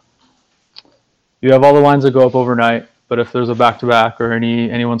all the lines that go up overnight. But if there's a back-to-back or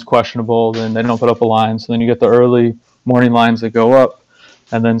anyone's questionable, then they don't put up a line. So then you get the early morning lines that go up,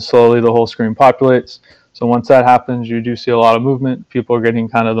 and then slowly the whole screen populates. So once that happens, you do see a lot of movement. People are getting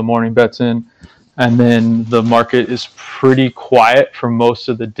kind of the morning bets in, and then the market is pretty quiet for most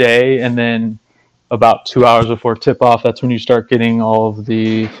of the day. And then about 2 hours before tip-off, that's when you start getting all of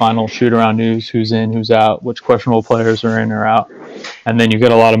the final shoot-around news, who's in, who's out, which questionable players are in or out. And then you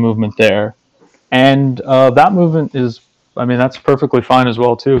get a lot of movement there. And that movement that's perfectly fine as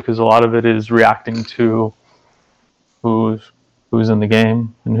well, too, because a lot of it is reacting to who's in the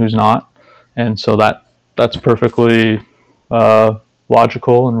game and who's not. And so that's perfectly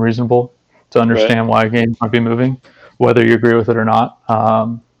logical and reasonable to understand why a game might be moving, whether you agree with it or not.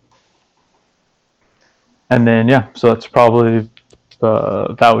 And then, so that's probably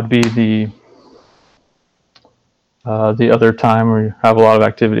that would be the other time where you have a lot of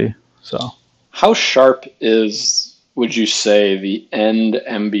activity. So, how sharp would you say the end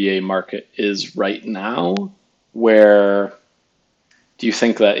NBA market is right now? Where do you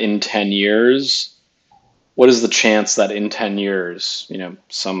think that in 10 years, what is the chance that in 10 years,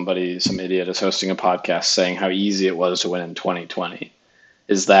 some idiot is hosting a podcast saying how easy it was to win in 2020?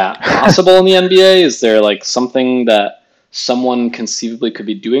 Is that possible in the NBA? Is there like something that someone conceivably could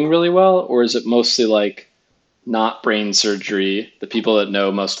be doing really well? Or is it mostly like not brain surgery? The people that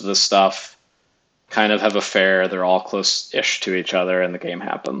know most of this stuff kind of have a fair, they're all close-ish to each other and the game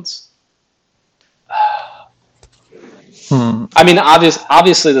happens. I mean,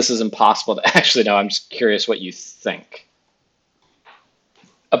 obviously this is impossible to actually know. I'm just curious what you think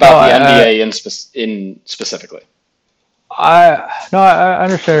about the NBA in specifically. I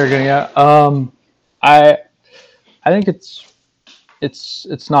understand what you're getting at. I think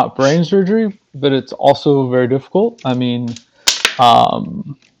it's not brain surgery, but it's also very difficult. I mean,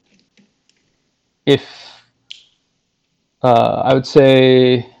 if I would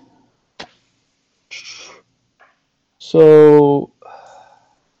say so,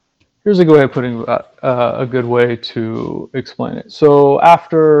 here's a good way of putting a good way to explain it. So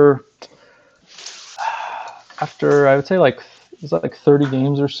after I would say like it's like 30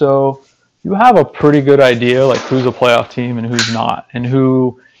 games or so, you have a pretty good idea like who's a playoff team and who's not, and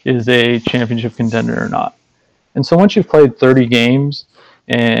who is a championship contender or not. And so once you've played 30 games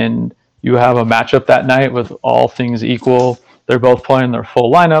and you have a matchup that night with all things equal, they're both playing their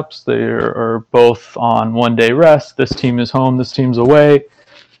full lineups, they are both on 1 day rest, this team is home, this team's away.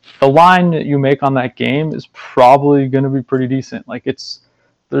 The line that you make on that game is probably going to be pretty decent. Like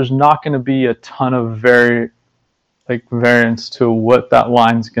there's not going to be a ton of variance to what that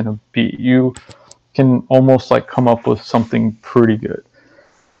line's going to be. You can almost like come up with something pretty good.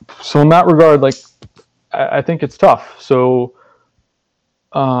 So in that regard, like I think it's tough. So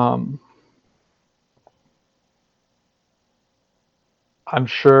I'm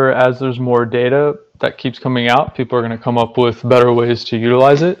sure as there's more data that keeps coming out, people are going to come up with better ways to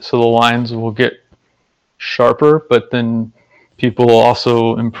utilize it. So the lines will get sharper, but then people will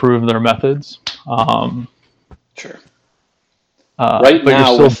also improve their methods. Sure. Right but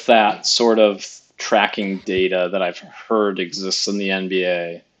now, you're with that sort of tracking data that I've heard exists in the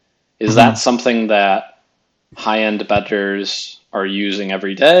NBA, is that something that high-end bettors are using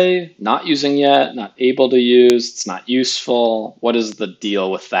every day, not using yet, not able to use, it's not useful? What is the deal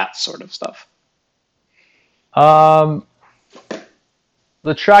with that sort of stuff?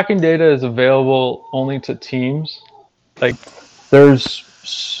 The tracking data is available only to teams. Like there's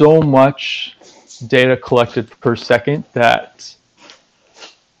so much data collected per second that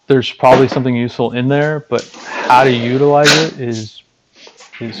there's probably something useful in there, but how to utilize it is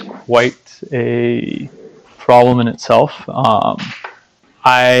quite a problem in itself.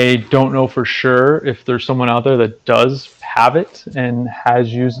 I don't know for sure if there's someone out there that does have it and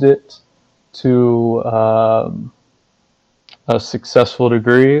has used it to a successful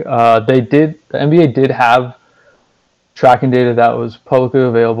degree. The NBA did have tracking data that was publicly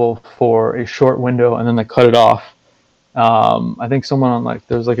available for a short window, and then they cut it off. I think someone on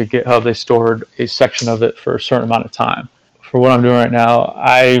there was like a GitHub, they stored a section of it for a certain amount of time. For what I'm doing right now,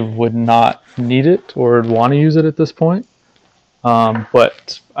 I would not need it or want to use it at this point.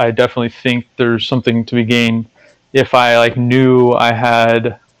 But I definitely think there's something to be gained if I knew I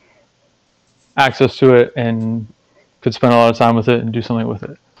had access to it and could spend a lot of time with it and do something with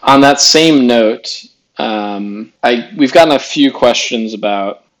it. On that same note, we've gotten a few questions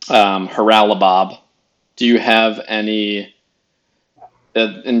about Haralabob. Do you have any,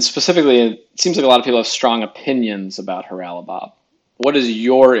 and specifically, it seems like a lot of people have strong opinions about Haralabob. What is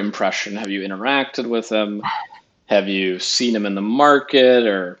your impression? Have you interacted with him? Have you seen him in the market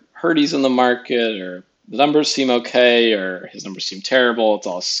or heard he's in the market, or the numbers seem okay or his numbers seem terrible, it's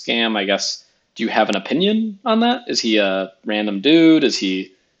all a scam, I guess? Do you have an opinion on that? Is he a random dude? Is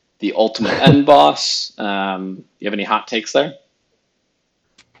he the ultimate end boss? Do you have any hot takes there?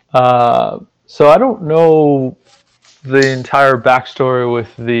 So I don't know the entire backstory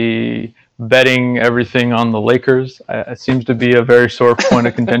with the betting everything on the Lakers. It seems to be a very sore point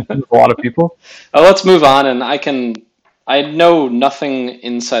of contention for a lot of people. Let's move on, and I know nothing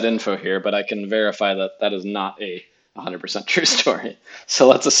inside info here, but I can verify that that is not a 100% true story. So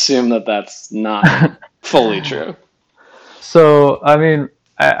let's assume that that's not fully true. So, I mean,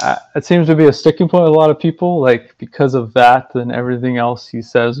 it seems to be a sticking point with a lot of people. Because of that, then everything else he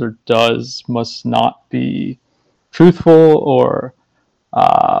says or does must not be truthful or...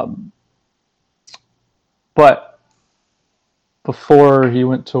 But before he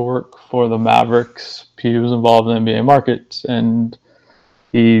went to work for the Mavericks, he was involved in the NBA market, and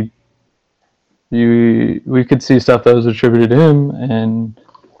we could see stuff that was attributed to him, and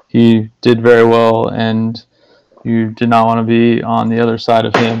he did very well, and you did not want to be on the other side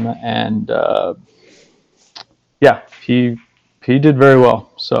of him, and he did very well.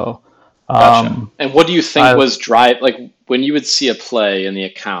 So, gotcha. And what do you think was when you would see a play in the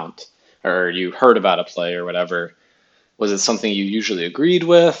account, or you heard about a play or whatever, was it something you usually agreed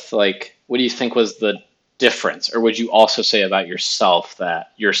with? What do you think was the difference? Or would you also say about yourself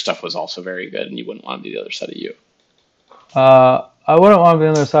that your stuff was also very good and you wouldn't want to be the other side of you? I wouldn't want to be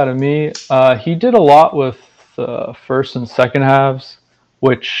on the other side of me. He did a lot with first and second halves,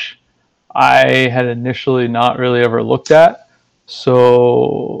 which I had initially not really ever looked at.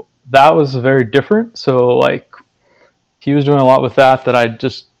 So that was very different. So he was doing a lot with that I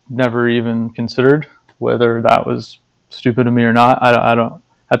just never even considered, whether that was stupid of me or not. I don't.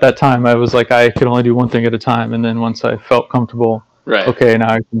 At that time, I was I could only do one thing at a time, and then once I felt comfortable, right, okay, now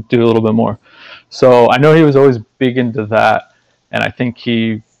I can do a little bit more. So I know he was always big into that, and I think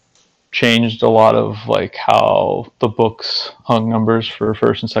he changed a lot of like how the books hung numbers for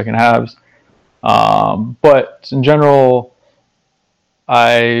first and second halves. But in general,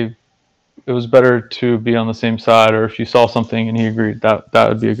 it was better to be on the same side, or if you saw something and he agreed, that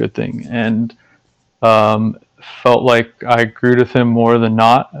would be a good thing. And felt like I agreed with him more than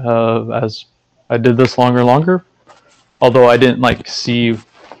not as I did this longer and longer. Although I didn't like see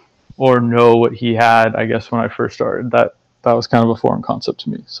or know what he had, I guess, when I first started. That was kind of a foreign concept to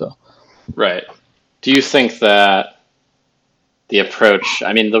me. So Right. Do you think that the approach,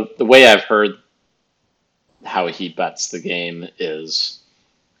 I mean, the way I've heard how he bets the game is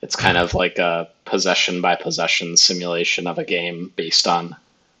it's kind of like a possession by possession simulation of a game based on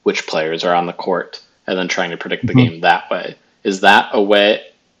which players are on the court and then trying to predict the game that way. Is that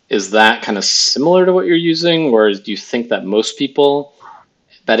kind of similar to what you're using, or do you think that most people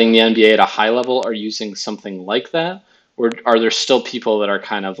betting the NBA at a high level are using something like that? Or are there still people that are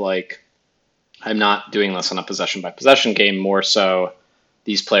kind of like, I'm not doing this on a possession by possession game, more so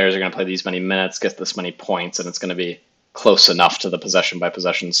these players are going to play these many minutes, get this many points, and it's going to be close enough to the possession by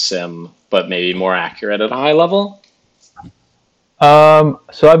possession sim, but maybe more accurate at a high level?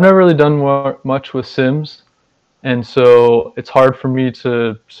 So I've never really done much with sims, and so it's hard for me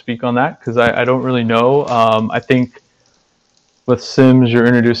to speak on that because I don't really know. I think with sims, you're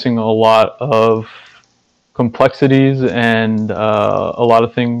introducing a lot of complexities and a lot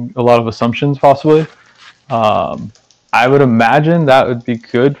of assumptions possibly. I would imagine that would be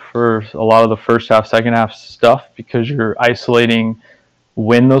good for a lot of the first half, second half stuff because you're isolating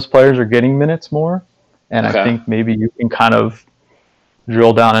when those players are getting minutes more. And Okay. I think maybe you can kind of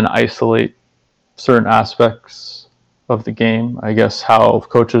drill down and isolate certain aspects of the game. I guess how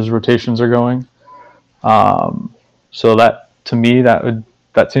coaches' rotations are going. So that to me that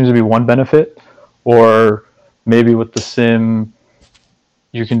seems to be one benefit. Or maybe with the sim,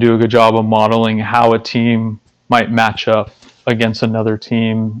 you can do a good job of modeling how a team might match up against another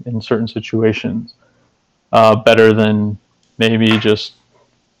team in certain situations better than maybe just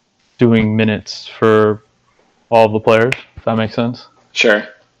doing minutes for all of the players, if that makes sense. Sure.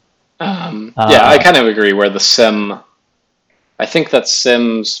 Yeah, I kind of agree where the sim, I think that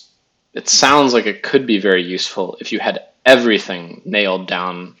sims, it sounds like it could be very useful if you had everything nailed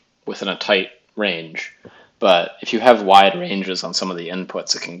down within a tight range. But if you have wide ranges on some of the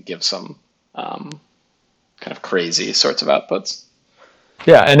inputs, it can give some kind of crazy sorts of outputs.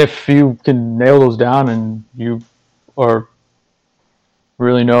 Yeah, and if you can nail those down and you or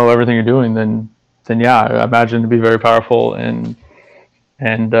really know everything you're doing, then yeah, I imagine it'd be very powerful. And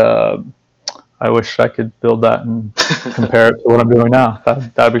I wish I could build that and compare it to what I'm doing now.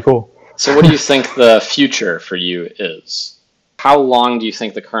 That'd be cool. So what do you think the future for you is? How long do you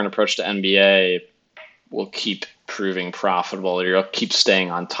think the current approach to NBA will keep proving profitable, or you'll keep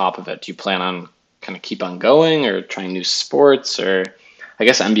staying on top of it? Do you plan on kind of keep on going or trying new sports? Or I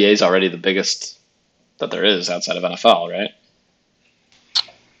guess NBA is already the biggest that there is outside of NFL, right?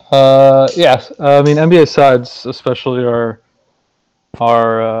 Yes. I mean, NBA sides especially are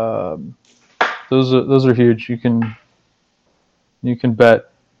those are huge. You can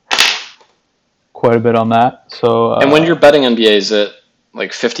bet quite a bit on that. So And when you're betting NBA, is it like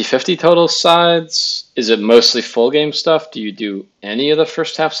 50-50 total sides? Is it mostly full game stuff? Do you do any of the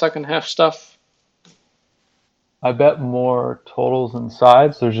first half, second half stuff? I bet more totals than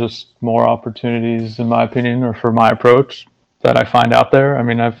sides. There's just more opportunities, in my opinion, or for my approach that I find out there. I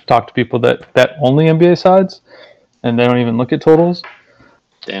mean, I've talked to people that bet only NBA sides, and they don't even look at totals.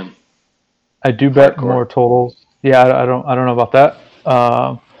 Damn. I do bet Hardcore. more totals. Yeah, I don't know about that.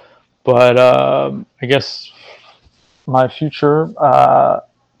 But I guess my future,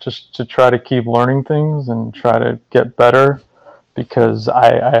 just to try to keep learning things and try to get better, because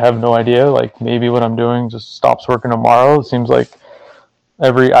I have no idea. Like maybe what I'm doing just stops working tomorrow. It seems like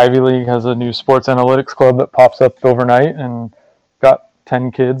every Ivy League has a new sports analytics club that pops up overnight, and got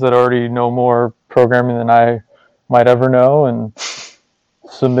 10 kids that already know more programming than I might ever know, and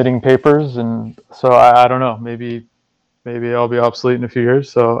submitting papers. And so I don't know. Maybe I'll be obsolete in a few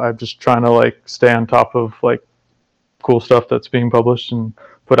years. So I'm just trying to like stay on top of like cool stuff that's being published and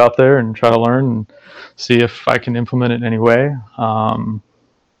put out there, and try to learn and see if I can implement it in any way.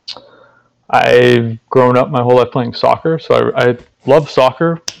 I've grown up my whole life playing soccer, so I love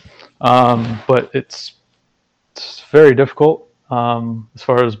soccer, but it's very difficult as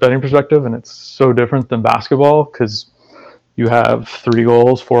far as betting perspective, and it's so different than basketball because you have 3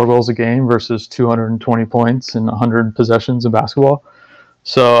 goals, 4 goals a game versus 220 points and 100 possessions in basketball.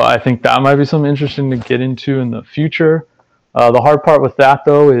 So I think that might be something interesting to get into in the future. The hard part with that,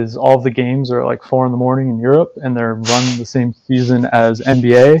 though, is all of the games are like 4 in the morning in Europe, and they're run the same season as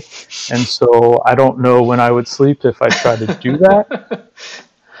NBA. And so I don't know when I would sleep if I tried to do that.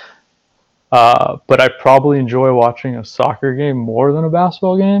 But I probably enjoy watching a soccer game more than a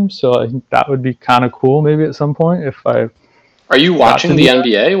basketball game. So I think that would be kind of cool maybe at some point if I Are you got to watching do the that.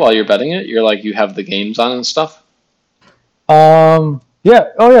 NBA while you're betting it? You're like, you have the games on and stuff? Yeah.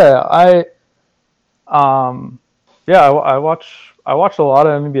 Oh, yeah. I watch a lot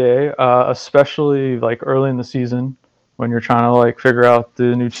of NBA, especially like early in the season when you're trying to like figure out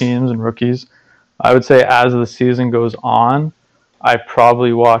the new teams and rookies. I would say as the season goes on, I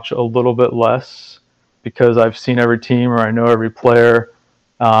probably watch a little bit less because I've seen every team or I know every player.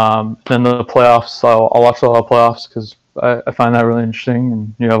 Then the playoffs, I'll watch a lot of playoffs because I find that really interesting,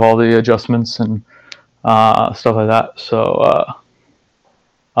 and you have all the adjustments and stuff like that.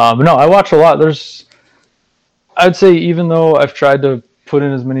 But no, I watch a lot. I'd say even though I've tried to put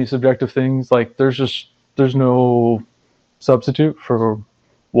in as many subjective things, like there's no substitute for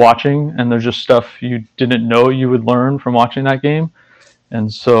watching, and there's just stuff you didn't know you would learn from watching that game,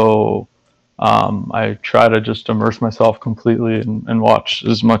 and so I try to just immerse myself completely and watch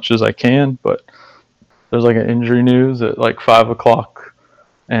as much as I can. But there's like an injury news at like 5 o'clock,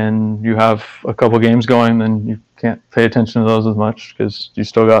 and you have a couple games going, then you can't pay attention to those as much because you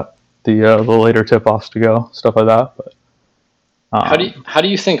still got the later tip-offs to go, stuff like that. But How do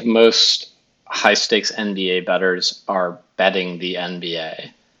you think most high stakes NBA bettors are betting the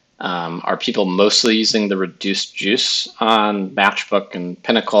NBA? Are people mostly using the reduced juice on Matchbook and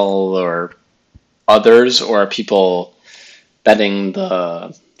Pinnacle or others, or are people betting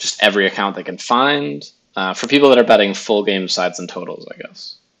the just every account they can find? For people that are betting full game sides and totals, I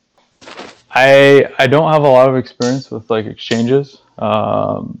guess. I don't have a lot of experience with like exchanges.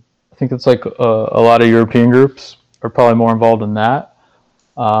 I think it's like a lot of European groups are probably more involved in that.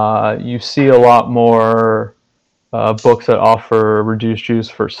 You see a lot more books that offer reduced juice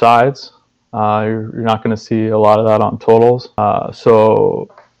for sides. You're not going to see a lot of that on totals.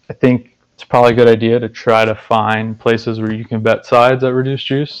 So I think it's probably a good idea to try to find places where you can bet sides at reduced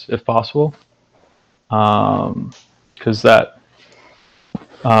juice if possible. Because that's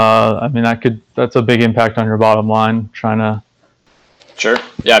a big impact on your bottom line trying to. Sure.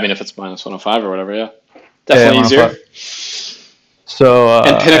 Yeah, I mean, if it's minus 105 or whatever, yeah. Definitely easier. So,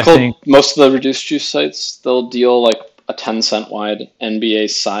 and Pinnacle, most of the reduced juice sites, they'll deal like a 10-cent wide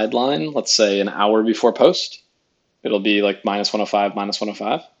NBA sideline, let's say an hour before post. It'll be like minus 105, minus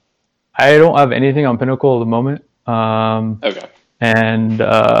 105. I don't have anything on Pinnacle at the moment. Okay. And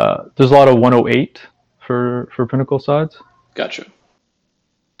there's a lot of 108 for Pinnacle sides. Gotcha.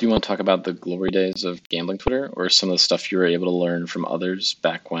 Do you want to talk about the glory days of gambling Twitter, or some of the stuff you were able to learn from others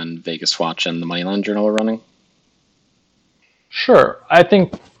back when Vegas Watch and the Moneyline Journal were running? Sure. I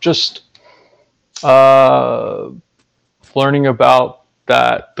think just learning about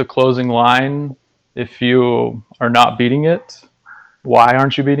the closing line, if you are not beating it, why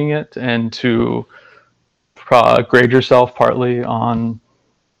aren't you beating it? And to grade yourself partly on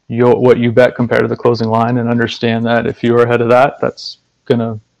what you bet compared to the closing line, and understand that if you are ahead of that, that's going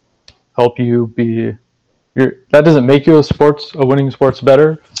to help you be. That doesn't make you a winning sports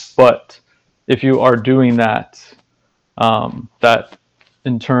better, but if you are doing that, that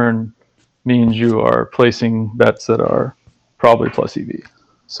in turn means you are placing bets that are probably plus EV.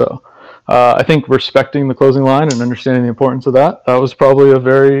 So I think respecting the closing line and understanding the importance of that was probably a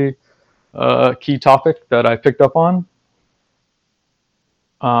very key topic that I picked up on.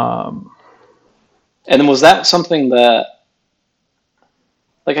 And was that something that,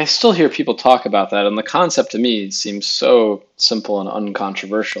 like, I still hear people talk about that, and the concept to me seems so simple and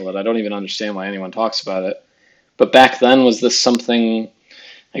uncontroversial that I don't even understand why anyone talks about it. But back then, was this something,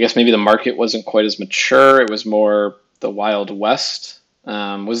 I guess maybe the market wasn't quite as mature, it was more the Wild West.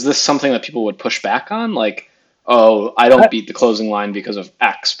 Was this something that people would push back on? Like, oh, I don't beat the closing line because of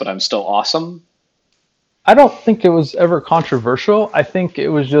X, but I'm still awesome? I don't think it was ever controversial. I think it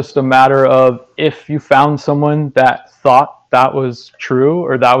was just a matter of if you found someone that thought that was true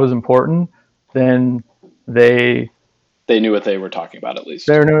or that was important, then they knew what they were talking about, at least.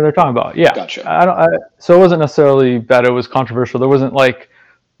 They knew what they're talking about. Yeah. Gotcha. So it wasn't necessarily that it was controversial. There wasn't like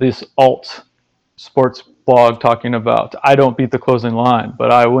this alt sports blog talking about, I don't beat the closing line,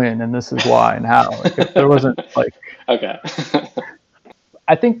 but I win, and this is why and how. Like, there wasn't like. Okay.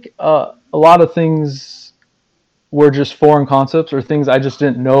 I think a lot of things were just foreign concepts or things I just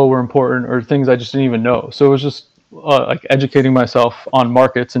didn't know were important or things I just didn't even know. So it was just like educating myself on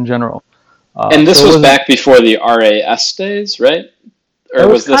markets in general. And this was back before the RAS days, right? Or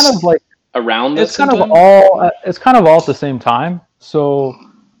was this kind of like around the It's same kind of time? all it's kind of all at the same time. So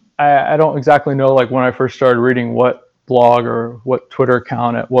I don't exactly know like when I first started reading what blog or what Twitter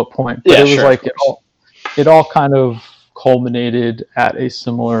account at what point, but Yeah, it was sure, of like course. it all kind of culminated at a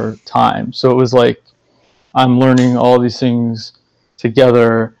similar time. So it was like I'm learning all these things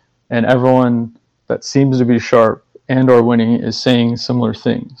together, and everyone that seems to be sharp and or winning is saying similar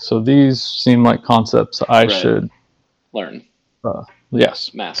things. So these seem like concepts I Right. should, Learn, uh,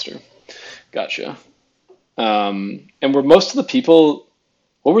 yes. master. Gotcha. And were most of the people,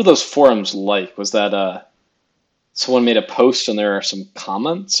 what were those forums like? Was that someone made a post and there are some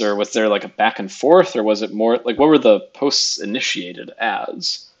comments, or was there like a back and forth, or was it more like what were the posts initiated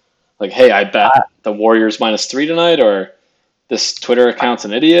as? Like, hey, I bet I, the Warriors -3 tonight, or this Twitter account's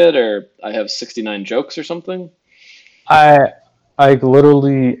an idiot, or I have 69 jokes or something. I, like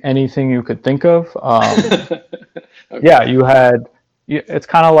literally anything you could think of. Okay, Yeah, it's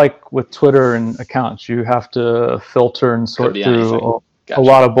kind of like with Twitter and accounts. You have to filter and could sort be anything. through a Gotcha.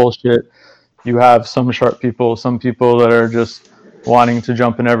 lot of bullshit. You have some people that are just wanting to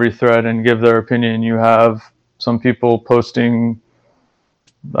jump in every thread and give their opinion. You have some people posting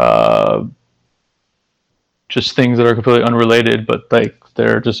uh, just things that are completely unrelated, but like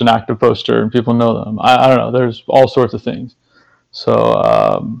they're just an active poster and people know them. I don't know. There's all sorts of things. So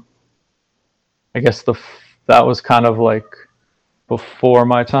I guess that was kind of like before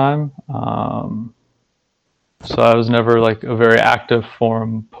my time. So I was never like a very active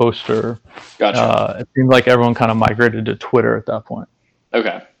forum poster. Gotcha. It seemed like everyone kind of migrated to Twitter at that point.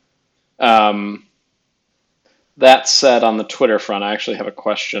 Okay. Um, that said, on the Twitter front, I actually have a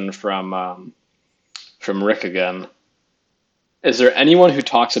question from Rick again. Is there anyone who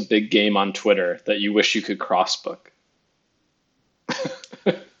talks a big game on Twitter that you wish you could crossbook?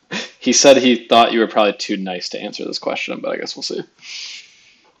 He said he thought you were probably too nice to answer this question, but I guess we'll see.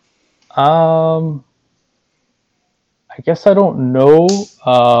 Um, I guess I don't know.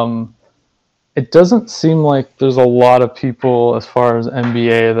 It doesn't seem like there's a lot of people as far as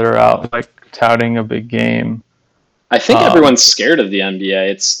NBA that are out like touting a big game. I think Um, everyone's scared of the NBA.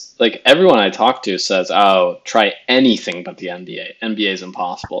 It's like everyone I talk to says, "Oh, try anything but the NBA. NBA is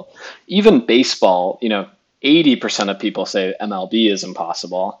impossible." Even baseball, 80% of people say MLB is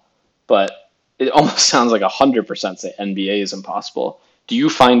impossible, but it almost sounds like 100% say NBA is impossible. Do you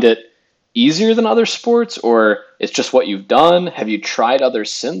find it easier than other sports, or it's just what you've done? Have you tried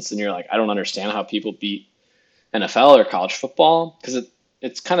others since, and you're like, I don't understand how people beat NFL or college football? Because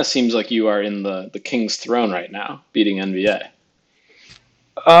it kind of seems like you are in the king's throne right now, beating NBA.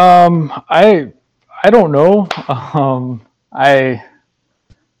 I don't know. I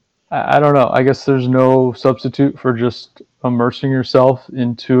I don't know. I guess there's no substitute for just immersing yourself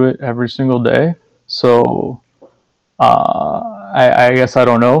into it every single day. So I guess I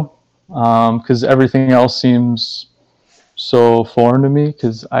don't know because everything else seems so foreign to me.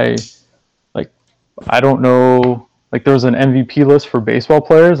 Because like I don't know. Like there was an MVP list for baseball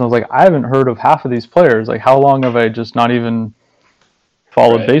players, and I was like, I haven't heard of half of these players. Like, how long have I just not even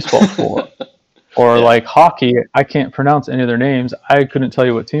followed Right. baseball for? Or Yeah. like hockey, I can't pronounce any of their names. I couldn't tell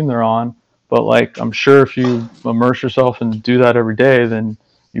you what team they're on, but like I'm sure if you immerse yourself and do that every day, then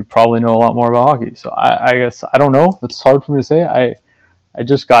you probably know a lot more about hockey. So I guess I don't know. It's hard for me to say. I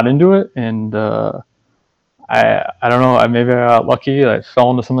just got into it, and I don't know. Maybe I got lucky. I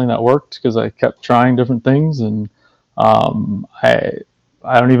fell into something that worked because I kept trying different things, and um, I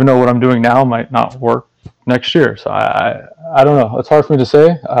I don't even know what I'm doing now might not work next year. So I don't know. It's hard for me to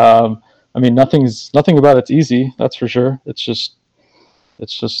say. I mean, nothing about it's easy. That's for sure. It's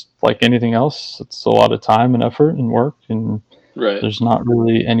just like anything else. It's a lot of time and effort and work, and Right. there's not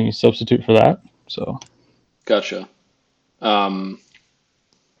really any substitute for that. So Gotcha. Um,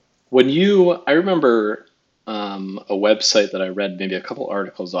 I remember a website that I read maybe a couple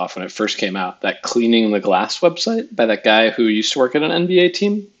articles off when it first came out, that Cleaning the Glass website by that guy who used to work at an NBA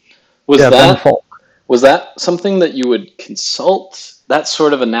team. Was yeah, Ben that Falk. was that something that you would consult? That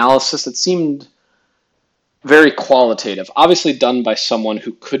sort of analysis, it seemed very qualitative. Obviously done by someone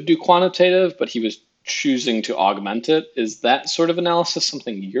who could do quantitative, but he was choosing to augment it. Is that sort of analysis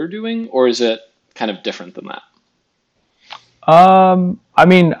something you're doing, or is it kind of different than that? I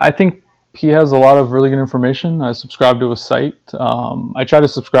mean, I think he has a lot of really good information. I subscribe to his site. I try to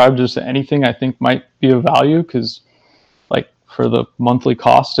subscribe just to anything I think might be of value because, like, for the monthly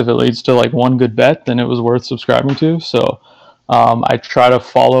cost, if it leads to like one good bet, then it was worth subscribing to. So I try to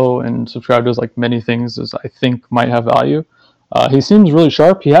follow and subscribe to as like many things as I think might have value. He seems really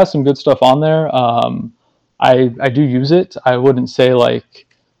sharp. He has some good stuff on there. I do use it. I wouldn't say like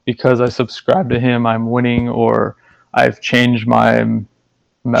because I subscribe to him, I'm winning or I've changed my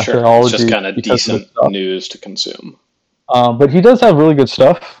Sure, it's just methodology kind of because of this decent stuff. news to consume. But he does have really good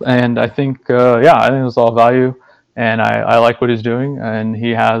stuff, and I think, I think it's all value, and I like what he's doing, and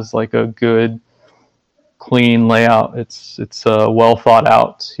he has like a good, clean layout. It's well thought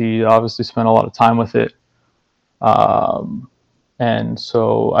out. He obviously spent a lot of time with it, um, and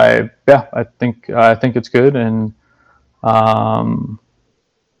so I think it's good, and um,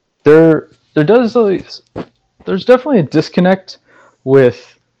 there does there's definitely a disconnect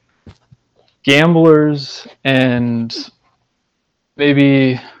with gamblers and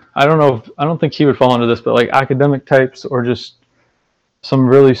maybe I don't think he would fall into this, but like academic types or just some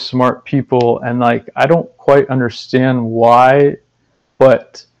really smart people, and like I don't quite understand why,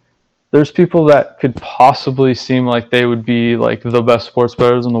 but there's people that could possibly seem like they would be like the best sports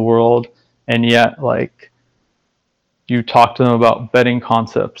bettors in the world, and yet like you talk to them about betting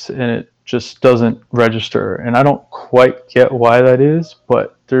concepts and it just doesn't register, and I don't quite get why that is,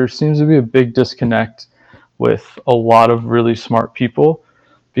 but there seems to be a big disconnect with a lot of really smart people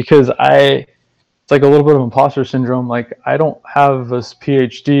because it's like a little bit of imposter syndrome. Like I don't have this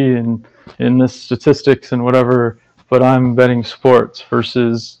PhD in this statistics and whatever, but I'm betting sports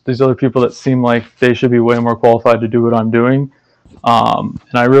versus these other people that seem like they should be way more qualified to do what I'm doing. And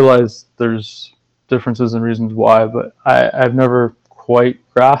I realize there's differences and reasons why, but I've never quite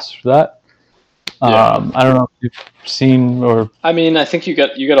grasped that. Yeah. I don't know if you've seen or I mean, I think you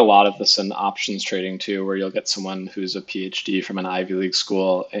get a lot of this in options trading too, where you'll get someone who's a PhD from an Ivy League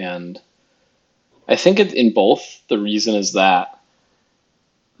school, and I think in both the reason is that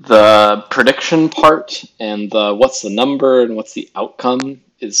the prediction part and the what's the number and what's the outcome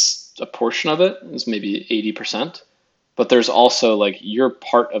is a portion of it, is maybe 80%. But there's also like you're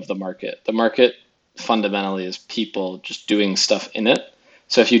part of the market. The market fundamentally is people just doing stuff in it.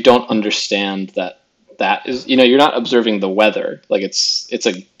 So if you don't understand that is, you're not observing the weather. Like it's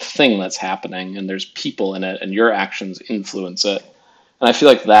a thing that's happening and there's people in it and your actions influence it. And I feel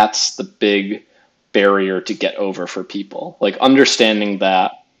like that's the big barrier to get over for people. Like understanding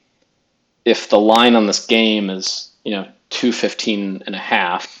that if the line on this game is, 215 and a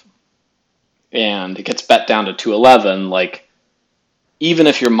half and it gets bet down to 211, like even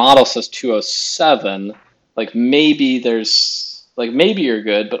if your model says 207, like maybe you're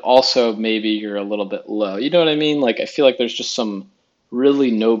good, but also maybe you're a little bit low. You know what I mean? Like I feel like there's just some really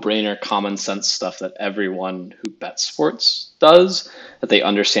no-brainer common sense stuff that everyone who bets sports does, that they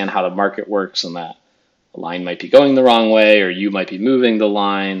understand how the market works and that the line might be going the wrong way or you might be moving the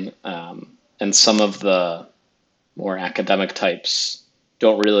line. And some of the more academic types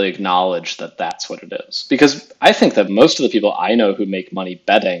don't really acknowledge that that's what it is. Because I think that most of the people I know who make money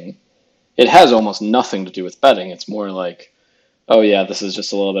betting, it has almost nothing to do with betting. It's more like, oh yeah, this is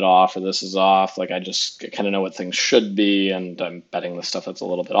just a little bit off or this is off. Like I just kind of know what things should be and I'm betting the stuff that's a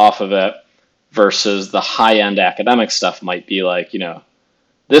little bit off of it. Versus the high-end academic stuff might be like,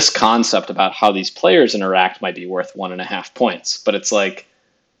 this concept about how these players interact might be worth 1.5 points. But it's like,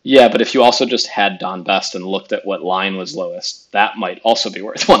 yeah, but if you also just had Don Best and looked at what line was lowest, that might also be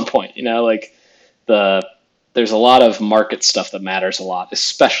worth 1 point. Like there's a lot of market stuff that matters a lot,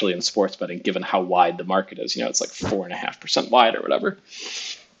 especially in sports betting, given how wide the market is. It's like 4.5% wide or whatever.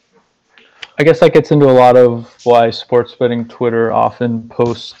 I guess that gets into a lot of why sports betting Twitter often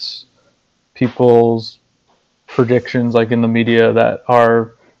posts people's predictions, like in the media, that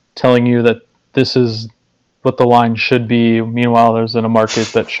are telling you that this is what the line should be. Meanwhile, there's in a market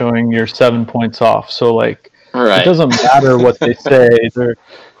that's showing you're 7 points off. So like, Right. It doesn't matter what they say. They're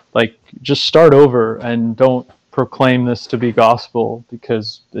like, just start over and don't proclaim this to be gospel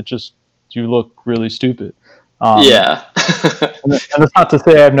because you look really stupid. Yeah. and it's not to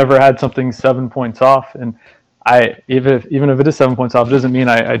say I've never had something 7 points off, and even if it is 7 points off, it doesn't mean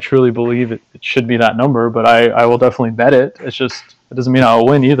I truly believe it should be that number. But I will definitely bet it. It doesn't mean I'll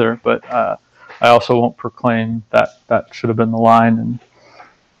win either. But I also won't proclaim that should have been the line, and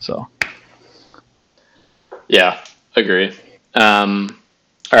so. Yeah, agree.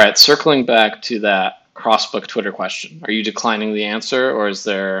 All right, circling back to that Crossbook Twitter question, are you declining the answer, or is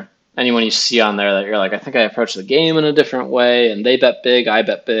there anyone you see on there that you're like, I think I approach the game in a different way, and they bet big, I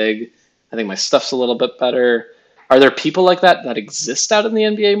bet big, I think my stuff's a little bit better? Are there people like that exist out in the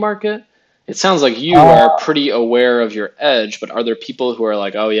NBA market? It sounds like you are pretty aware of your edge, but are there people who are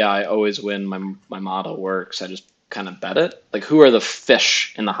like, oh yeah, I always win, my model works, I just kind of bet it? Like, who are the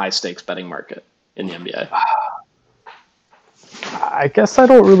fish in the high stakes betting market in the NBA? I guess I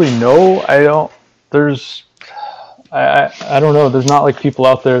don't really know. I don't know. There's not like people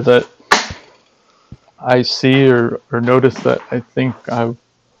out there that I see or notice that I think I'm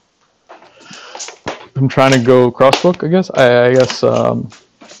trying to go crossbook, I guess. I guess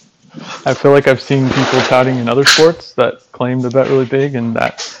I feel like I've seen people touting in other sports that claim to bet really big, and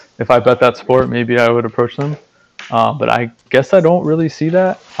that if I bet that sport, maybe I would approach them. But I guess I don't really see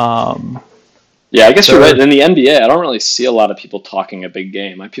that. Yeah, I guess you're right. There, In the NBA, I don't really see a lot of people talking a big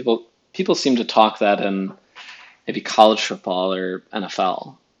game. People seem to talk that in maybe college football or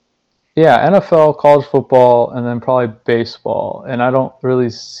NFL. yeah, NFL, college football, and then probably baseball, and I don't really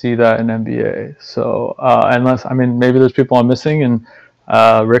see that in NBA. So unless, I mean, maybe there's people I'm missing, and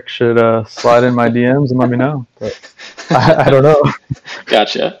Rick should slide in my DMs and let me know. But I don't know.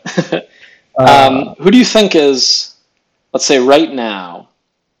 Gotcha. Uh, Who do you think is, let's say right now,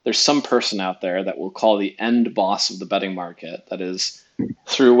 there's some person out there that we'll call the end boss of the betting market that is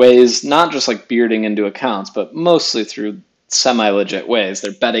through ways, not just like bearding into accounts, but mostly through semi-legit ways.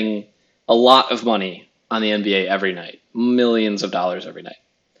 They're betting a lot of money on the NBA every night, millions of dollars every night.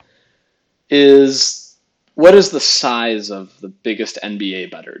 What is the size of the biggest NBA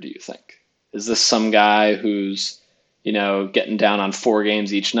bettor, do you think? Is this some guy who's, getting down on 4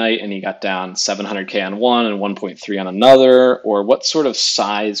 games each night and he got down 700K on one and 1.3 on another? Or what sort of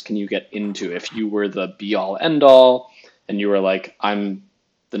size can you get into if you were the be all end all and you were like,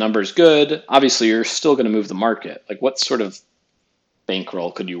 the number's good? Obviously, you're still going to move the market. Like, what sort of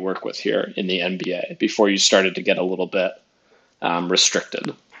bankroll could you work with here in the NBA before you started to get a little bit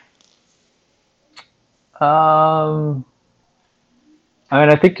restricted? um, I mean,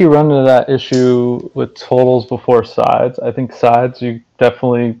 I think you run into that issue with totals before sides. I think sides you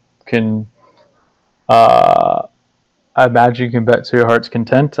definitely can. Uh, I imagine you can bet to your heart's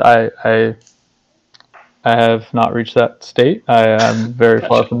content. I have not reached that state. I am very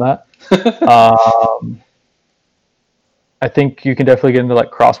far Gotcha. from that. Um, I think you can definitely get into like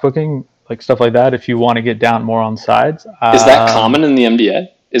cross booking, like stuff like that, if you want to get down more on sides. Is that common in the NBA?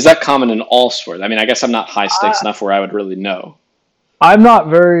 Is that common in all sports? I mean, I guess I'm not high stakes enough where I would really know. I'm not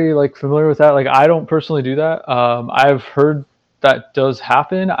very like familiar with that. Like, I don't personally do that. I've heard that does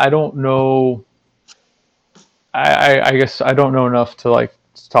happen. I don't know. I guess I don't know enough to like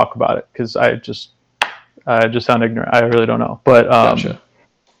talk about it because I just sound ignorant. I really don't know. But Gotcha.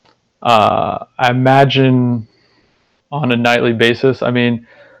 I imagine on a nightly basis. I mean,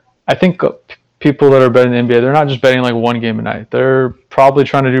 I think people that are betting the NBA, they're not just betting like one game a night. They're probably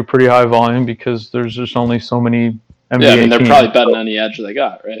trying to do pretty high volume because there's just only so many Yeah, I NBA mean, they're teams. probably betting any edge they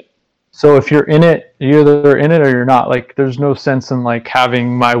got, right? So if you're in it, you're either in it or you're not. Like, there's no sense in like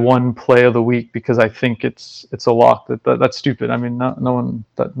having my one play of the week because I think it's a lock. That's stupid. I mean, no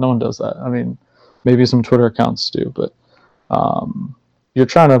one does that. I mean, maybe some Twitter accounts do, but you're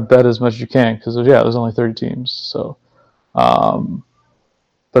trying to bet as much as you can because there's only 30 teams. So,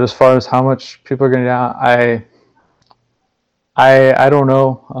 but as far as how much people are going to down, I don't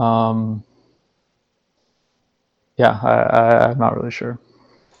know. Yeah, I'm not really sure.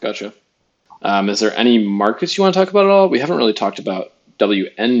 Gotcha. Is there any markets you want to talk about at all? We haven't really talked about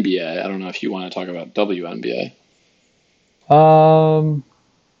WNBA. I don't know if you want to talk about WNBA Um,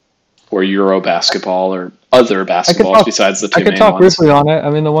 or Euro basketball or other basketballs besides the I two could main talk ones. briefly on it. I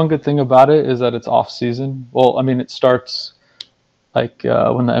mean, the one good thing about it is that it's off season. Well, I mean, it starts like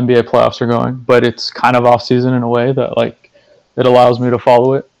when the NBA playoffs are going, but it's kind of off season in a way that like it allows me to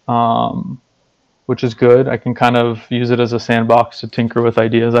follow it, which is good. I can kind of use it as a sandbox to tinker with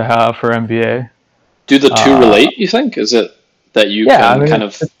ideas I have for NBA. Do the two Uh, relate, you think? Is it that you yeah, I can mean kind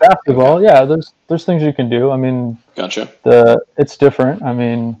of. it's Okay, basketball. Yeah, there's things you can do. I mean, gotcha. it's different. I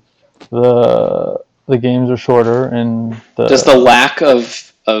mean, the games are shorter and Does the the lack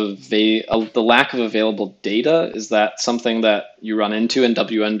the lack of available data, is that something that you run into in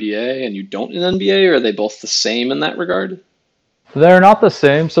WNBA and you don't in NBA, or are they both the same in that regard? they're not the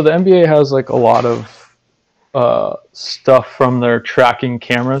same. So the NBA has like a lot of stuff from their tracking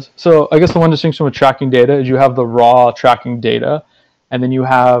cameras. So I guess the one distinction with tracking data is you have the raw tracking data, and then you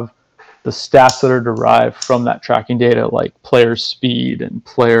have the stats that are derived from that tracking data, like player speed and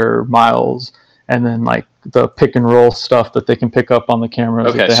player miles, and then like the pick and roll stuff that they can pick up on the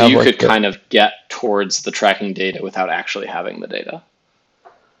cameras that Okay, they so have. you Like could kind of get towards the tracking data without actually having the data.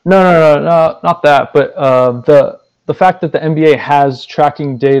 no, not that, but the fact that the NBA has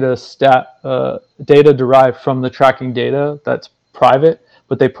tracking data derived from the tracking data that's private,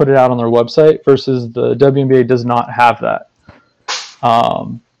 but they put it out on their website versus the WNBA does not have that.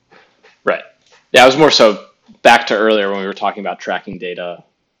 Um, Right. Yeah, I was more so back to earlier when we were talking about tracking data.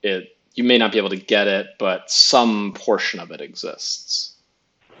 You may not be able to get it, but some portion of it exists.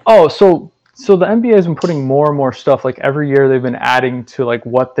 oh, so the NBA has been putting more and more stuff. Like every year, they've been adding to like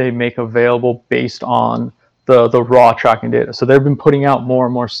what they make available based on the raw tracking data. So they've been putting out more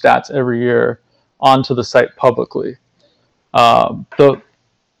and more stats every year onto the site publicly.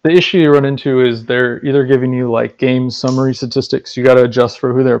 The the issue you run into is they're either giving you like game summary statistics. You got to adjust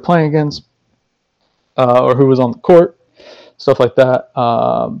for who they're playing against, or who was on the court, stuff like that.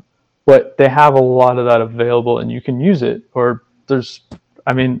 But they have a lot of that available, and you can use it. Or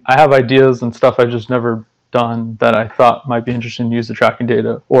I have ideas and stuff I've just never done that I thought might be interesting to use the tracking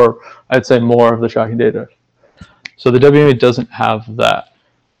data, or I'd say more of the tracking data. So the WNBA doesn't have that.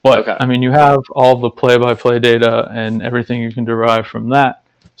 But, Okay. I mean, you have all the play-by-play data and everything you can derive from that.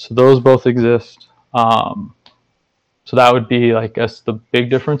 So those both exist. So that would be, I guess, the big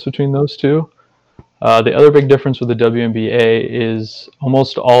difference between those two. The other big difference with the WNBA is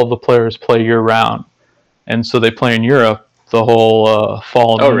almost all of the players play year-round. And so they play in Europe the whole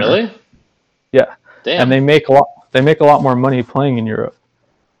fall and Oh, winter. really? Yeah. Damn. And they make a lot more money playing in Europe.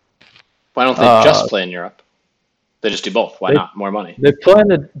 Why don't they just play in Europe? They just do both. Why not? More money. They play in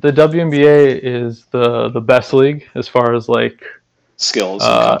the WNBA is the best league as far as skills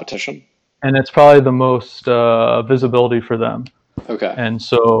and competition. And it's probably the most visibility for them. Okay. And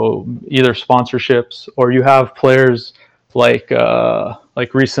so either sponsorships, or you have players like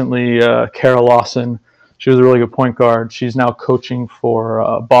recently Kara Lawson. She was a really good point guard. She's now coaching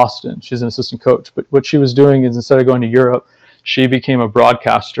for Boston. She's an assistant coach. But what she was doing is, instead of going to Europe, she became a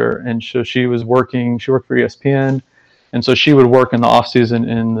broadcaster. And so she worked for ESPN. And so she would work in the off season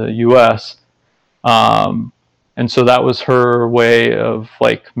in the US. And so that was her way of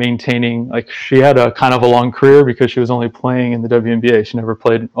maintaining, she had a kind of a long career because she was only playing in the WNBA. She never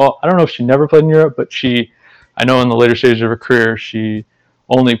played, well, I don't know if she never played in Europe, but I know in the later stages of her career, she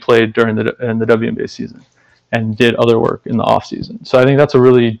only played in the WNBA season and did other work in the off season. So I think that's a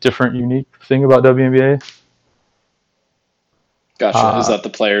really different, unique thing about WNBA. Gotcha. Is that the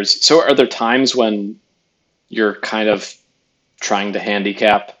players? So are there times when you're kind of trying to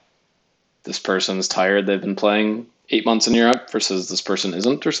handicap this person's tired, they've been playing 8 months in Europe versus this person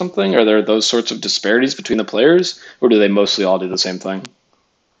isn't, or something? Are there those sorts of disparities between the players, or do they mostly all do the same thing?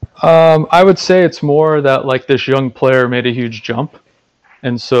 I would say it's more that this young player made a huge jump.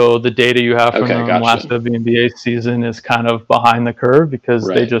 And so the data you have from them last WNBA season is kind of behind the curve because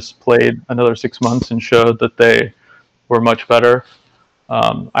they just played another 6 months and showed that they were much better.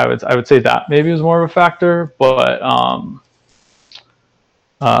 I would say that maybe was more of a factor, but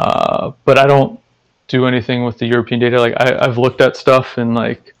I don't do anything with the European data. I've looked at stuff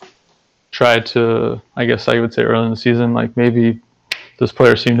and tried to, I guess I would say early in the season, maybe this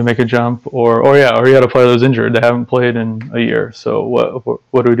player seemed to make a jump, or you had a player that was injured. They haven't played in a year. So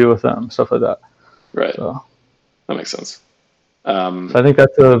what do we do with them? Stuff like that. Right. So, that makes sense. So I think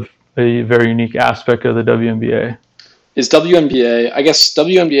that's a very unique aspect of the WNBA. Is WNBA, I guess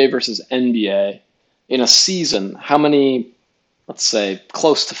WNBA versus NBA in a season, how many, let's say,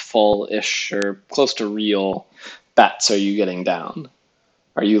 close to full-ish or close to real bets are you getting down?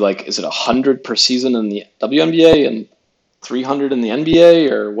 Are you is it 100 per season in the WNBA and 300 in the NBA,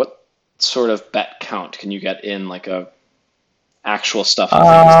 or what sort of bet count can you get in a actual stuff you think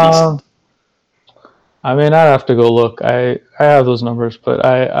is decent? I mean, I'd have to go look. I have those numbers, but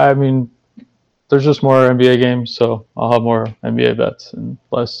I mean, there's just more NBA games, so I'll have more NBA bets and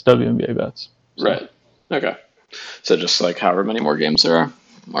less WNBA bets. So. Right. Okay. So just however many more games there are,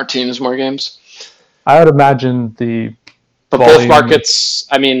 more teams, more games. I would imagine But both markets.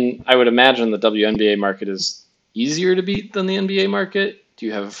 I mean, I would imagine the WNBA market is easier to beat than the NBA market. Do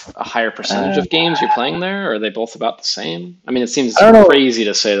you have a higher percentage of games you're playing there, or are they both about the same? I mean, it seems crazy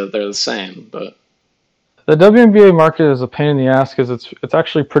to say that they're the same, but the WNBA market is a pain in the ass because it's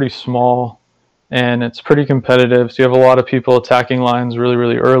actually pretty small and it's pretty competitive. So you have a lot of people attacking lines really,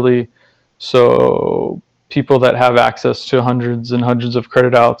 really early. So people that have access to hundreds and hundreds of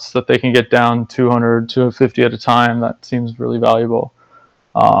credit outs that they can get down 200, 250 at a time, that seems really valuable.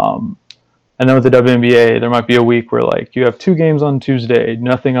 And then with the WNBA, there might be a week where you have 2 games on Tuesday,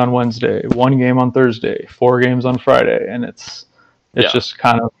 nothing on Wednesday, 1 game on Thursday, 4 games on Friday, and it's just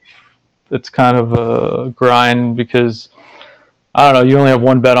kind of a grind because I don't know, you only have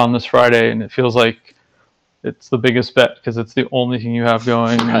one bet on this Friday, and it feels like it's the biggest bet because it's the only thing you have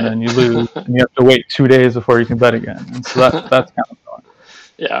going, and then you lose, and you have to wait 2 days before you can bet again. And so that's kind of fun.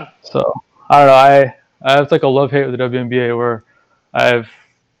 Yeah. So I don't know. I have a love-hate with the WNBA where I've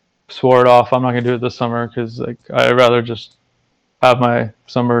swore it off. I'm not going to do it this summer because I'd rather just have my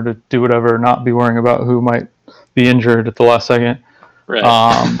summer to do whatever, not be worrying about who might be injured at the last second,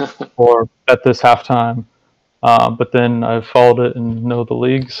 or at this halftime. But then I've followed it and know the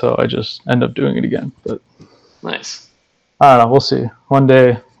league, so I just end up doing it again. But nice. I don't know. We'll see. One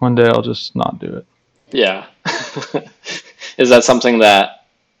day I'll just not do it. Yeah. Is that something that,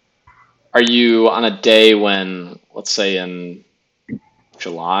 are you on a day when, let's say in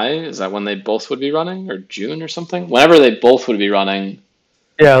July? Is that when they both would be running, or June or something? Whenever they both would be running,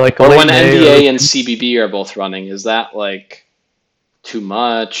 Yeah, like or late when May NBA and CBB are both running, is that like too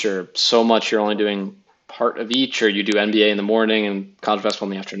much or so much you're only doing part of each, or you do NBA in the morning and college basketball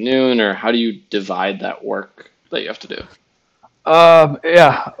in the afternoon, or how do you divide that work that you have to do?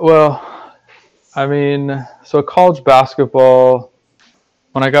 Yeah, well, I mean, so college basketball,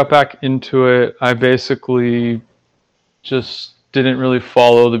 when I got back into it, I basically just didn't really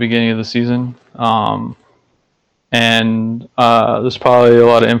follow the beginning of the season. And there's probably a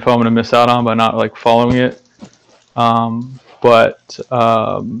lot of info I'm going to miss out on by not like following it. But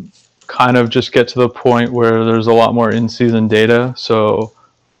kind of just get to the point where there's a lot more in-season data. So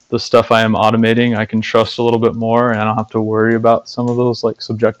the stuff I am automating, I can trust a little bit more, and I don't have to worry about some of those like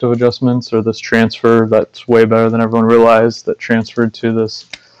subjective adjustments or this transfer that's way better than everyone realized that transferred to this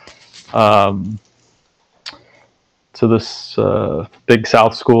um, big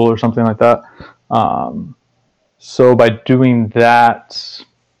South school or something like that. So by doing that,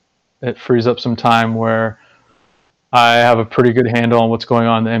 it frees up some time where I have a pretty good handle on what's going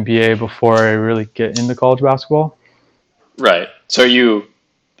on in the NBA before I really get into college basketball. Right. So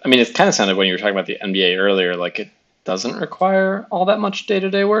I mean, it kind of sounded when you were talking about the NBA earlier, like it doesn't require all that much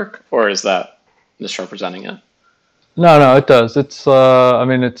day-to-day work, or is that misrepresenting it? No, it does. I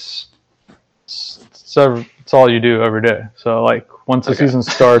mean, it's all you do every day. So like once the Okay. season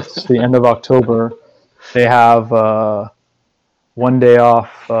starts, the end of October, they have one day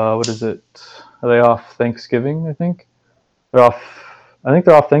off. What is it? Are they off Thanksgiving? I think they're off. I think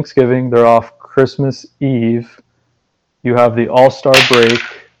they're off Thanksgiving. They're off Christmas Eve. You have the All-Star break,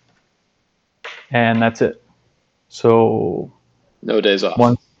 and that's it. So No days off.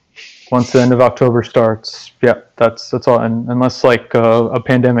 once once the end of October starts, yeah, that's all. And unless like a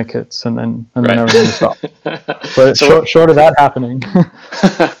pandemic hits, and then Right. everything stops. But So, short of that happening,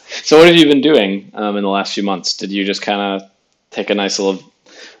 so what have you been doing in the last few months? Did you just kind of take a nice little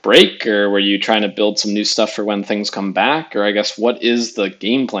break, or were you trying to build some new stuff for when things come back? Or I guess what is the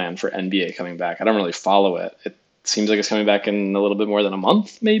game plan for NBA coming back? I don't really follow it. It seems like it's coming back in a little bit more than a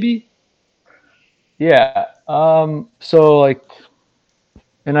month, maybe. yeah. So like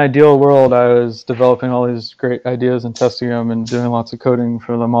in an ideal world, I was developing all these great ideas and testing them and doing lots of coding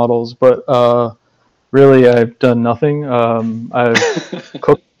for the models. But really, I've done nothing.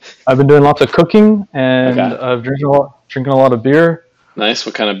 Cooked. I've been doing lots of cooking, and Okay. I've drinking a lot of beer. Nice.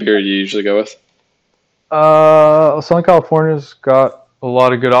 What kind of beer do you usually go with? Southern California's got a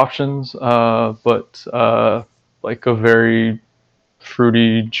lot of good options, but like a very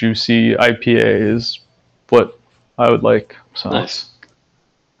fruity, juicy IPA is what I would like. So, Nice.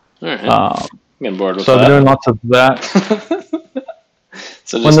 All right. um, I'm getting bored with so I've been doing that. lots of that.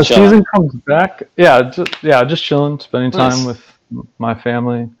 So When just the chilling. season comes back, just chilling, spending time Nice. with my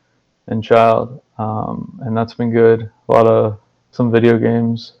family and child, and that's been good. A lot of some video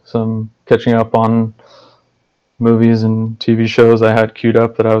games, some catching up on movies and TV shows I had queued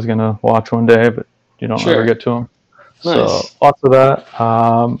up that I was gonna watch one day, but you don't ever Sure. get to them. So Nice. lots of that.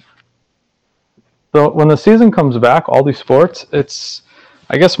 So when the season comes back, all these sports, it's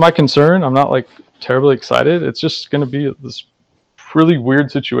I guess my concern. I'm not like terribly excited. It's just going to be this really weird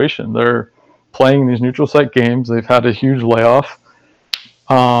situation. They're playing these neutral site games. They've had a huge layoff.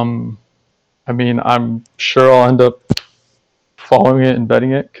 Um, I mean, I'm sure I'll end up following it and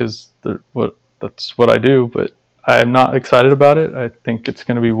betting it because that's what I do. But I'm not excited about it. I think it's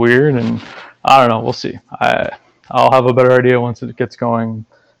going to be weird, and I don't know. We'll see. I'll have a better idea once it gets going,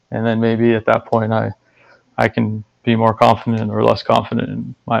 and then maybe at that point I can be more confident or less confident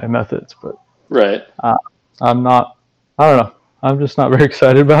in my methods. But Right. uh, I'm not. I don't know. I'm just not very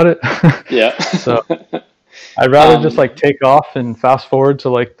excited about it. Yeah. So I'd rather just um, like take off and fast forward to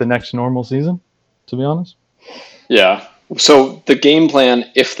like the next normal season. To be honest. yeah. So the game plan,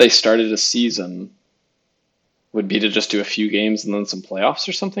 if they started a season, would be to just do a few games and then some playoffs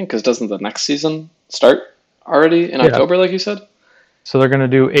or something? Because doesn't the next season start already in Yeah. October, like you said? So they're going to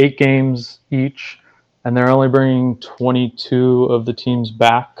do 8 games each, and they're only bringing 22 of the teams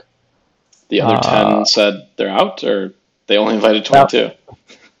back. The other Uh, 10 said they're out, or they only invited that 22?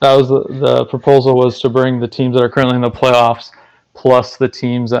 that was the proposal was to bring the teams that are currently in the playoffs plus the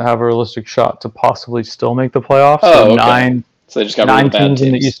teams that have a realistic shot to possibly still make the playoffs. So Oh, okay. nine So they just got rid of the nine bad teams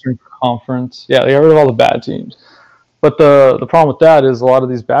in the teams. Eastern Conference. Yeah, they got rid of all the bad teams. But the problem with that is a lot of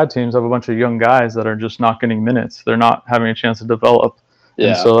these bad teams have a bunch of young guys that are just not getting minutes. They're not having a chance to develop, and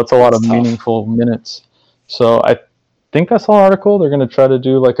Yeah, so that's a lot that's of tough. meaningful minutes. So I think I saw an article. They're going to try to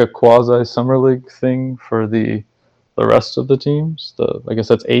do like a quasi summer league thing for the rest of the teams. I guess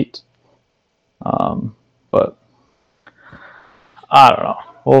that's 8. Um, but I don't know.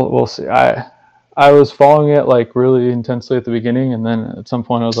 We'll see. I was following it like really intensely at the beginning, and then at some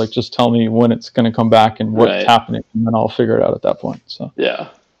point I was like, just tell me when it's going to come back and what's Right. happening, and then I'll figure it out at that point. So Yeah.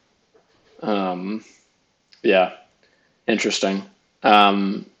 Um, yeah. Interesting.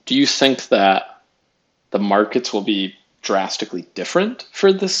 Do you think that the markets will be drastically different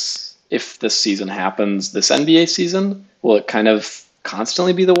for this if this season happens, this NBA season? Will it kind of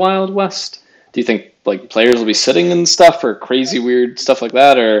constantly be the Wild West? Do you think like players will be sitting and stuff or crazy weird stuff like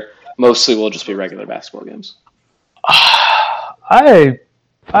that, or mostly will it just be regular basketball games? I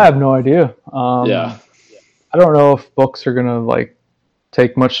have no idea. Yeah. I don't know if books are gonna like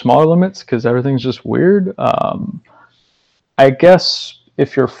take much smaller limits because everything's just weird. I guess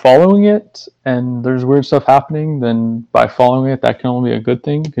if you're following it and there's weird stuff happening, then by following it, that can only be a good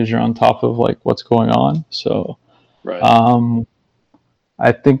thing because you're on top of like what's going on. So Right. um,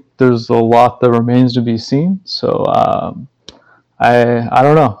 I think there's a lot that remains to be seen. So I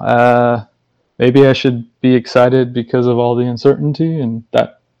don't know. Maybe I should be excited because of all the uncertainty, and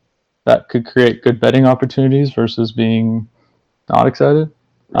that could create good betting opportunities versus being not excited.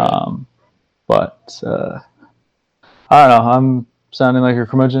 Right. But I don't know. I'm sounding like a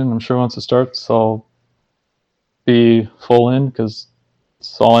curmudgeon. I'm sure once it starts, I'll be full in because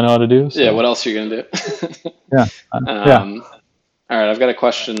it's all I know how to do. So. Yeah. What else are you gonna do? Yeah. Yeah. All right. I've got a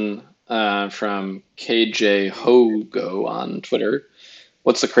question from KJ Hogo on Twitter.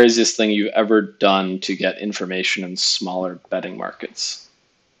 What's the craziest thing you've ever done to get information in smaller betting markets?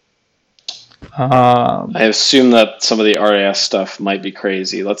 I assume that some of the RAS stuff might be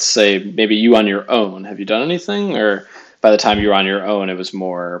crazy. Let's say maybe you on your own. Have you done anything? Or by the time you were on your own, it was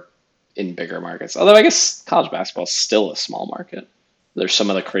more in bigger markets? Although I guess college basketball is still a small market. There's some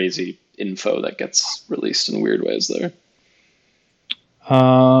of the crazy info that gets released in weird ways there.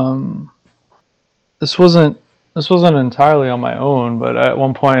 Um, this wasn't entirely on my own, but at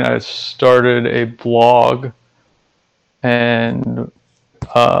one point I started a blog and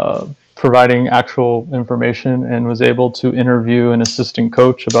providing actual information and was able to interview an assistant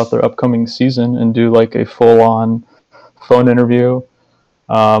coach about their upcoming season and do like a full-on phone interview.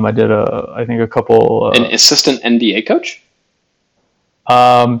 I did I think a couple. An assistant NBA coach?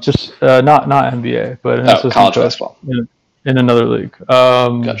 Just not NBA, but an assistant college coach basketball. in another league.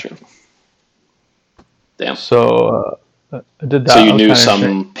 Gotcha. Damn. So I did that. So you knew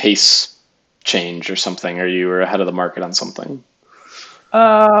some pace change or something, or you were ahead of the market on something?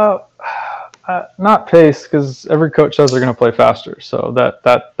 Not pace, because every coach says they're going to play faster, so that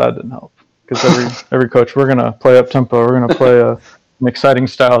didn't help. Because every coach, we're going to play up tempo, we're going to play an exciting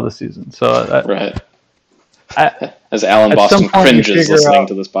style this season. So right. As Alan Boston cringes listening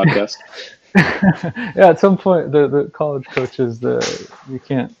to this podcast. Yeah, at some point, the college coaches, you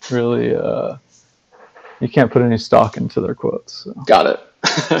can't really you can't put any stock into their quotes. So. Got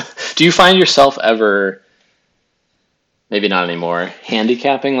it. Do you find yourself ever, maybe not anymore,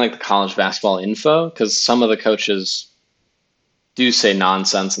 handicapping like the college basketball info? Because some of the coaches do say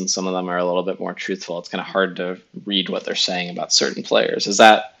nonsense and some of them are a little bit more truthful. It's kind of hard to read what they're saying about certain players. Is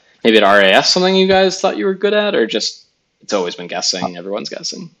that maybe at RAS something you guys thought you were good at, or just it's always been guessing, everyone's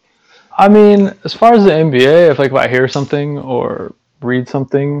guessing? I mean, as far as the NBA, if I hear something or read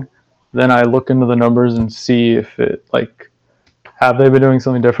something, then I look into the numbers and see if it have they been doing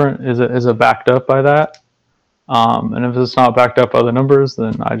something different? Is it backed up by that? And if it's not backed up by the numbers,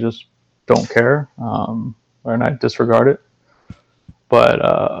 then I just don't care, and I disregard it.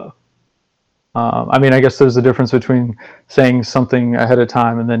 But I mean, I guess there's a difference between saying something ahead of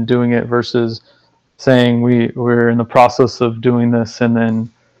time and then doing it versus saying we're in the process of doing this and then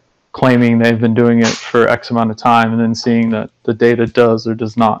claiming they've been doing it for X amount of time and then seeing that the data does or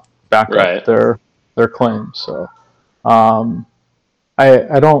does not back up their claims. So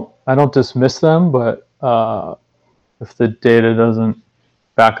I don't dismiss them, but if the data doesn't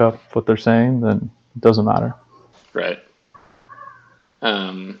back up what they're saying, then it doesn't matter. Right.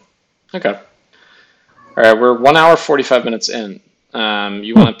 Okay. All right, we're 1 hour 45 minutes in.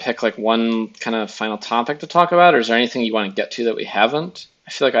 You want to pick one kind of final topic to talk about, or is there anything you want to get to that we haven't?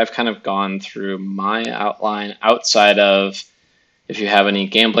 I feel like I've kind of gone through my outline outside of if you have any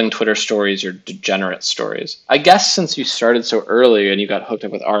gambling Twitter stories or degenerate stories. I guess since you started so early and you got hooked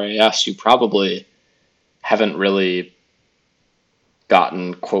up with RAS, you probably haven't really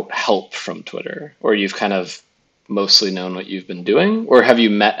gotten, quote, help from Twitter, or you've kind of mostly known what you've been doing, or have you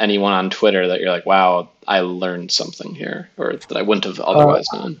met anyone on Twitter that you're like, wow, I learned something here, or that I wouldn't have otherwise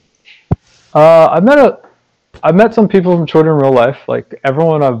known? I've met some people from Twitter in real life.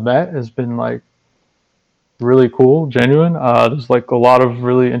 Everyone I've met has been really cool, genuine. There's a lot of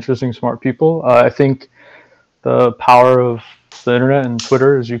really interesting, smart people. I think the power of the internet and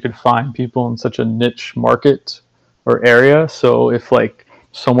Twitter is you could find people in such a niche market or area. So if like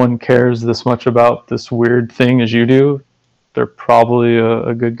someone cares this much about this weird thing as you do, they're probably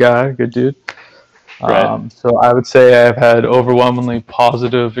a good guy, good dude. Right. So I would say I've had overwhelmingly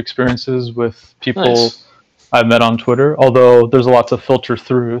positive experiences with people Nice. I've met on Twitter, although there's a lot to filter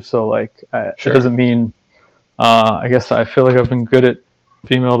through. So like, it Sure. doesn't mean, I guess I feel like I've been good at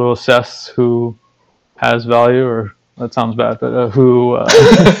being able to assess who has value, or that sounds bad, but Who has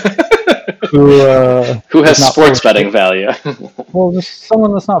is not full sports of betting shit. value? Well, just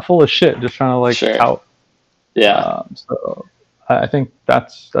someone that's not full of shit, just trying to like Sure. tout. Yeah. So I think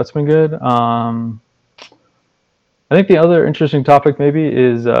that's been good. I think the other interesting topic maybe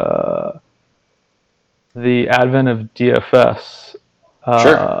is the advent of DFS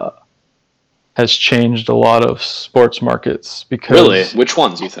Sure. has changed a lot of sports markets Really? because Which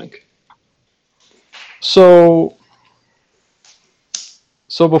ones you think? so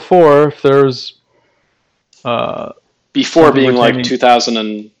before if there's Before some being like pertaining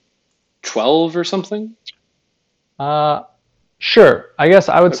 2012 or something? uh, sure, I guess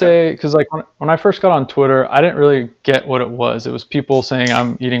I would Okay. say because like when I first got on Twitter, I didn't really get what it was. It was people saying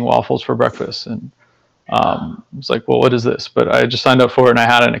I'm eating waffles for breakfast, and I was like, well, what is this? But I just signed up for it and I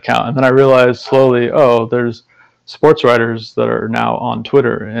had an account. And then I realized slowly, oh, there's sports writers that are now on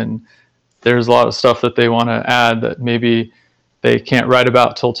Twitter. And there's a lot of stuff that they want to add that maybe they can't write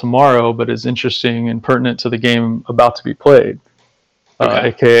about till tomorrow, but is interesting and pertinent to the game about to be played, Okay.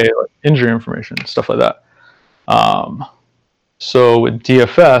 aka like injury information, stuff like that. Um, so with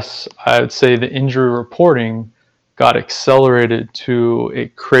DFS, I would say the injury reporting got accelerated to a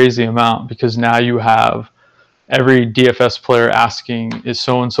crazy amount because now you have every DFS player asking, "Is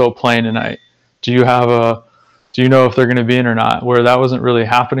so and so playing tonight? Do you have a? Do you know if they're going to be in or not?" Where that wasn't really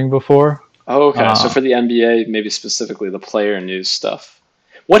happening before. Oh, okay. So Uh, for the NBA, maybe specifically the player news stuff.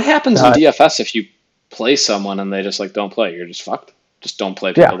 What happens in uh, DFS if you play someone and they just like don't play? You're just fucked. Just don't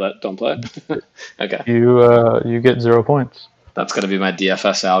play yeah, people that don't play. Okay. you get 0 points. That's gonna be my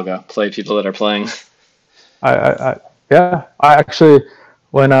DFS algo. Play people that are playing. I yeah. I actually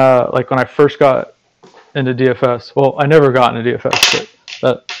when I first got into DFS, well, I never got into DFS,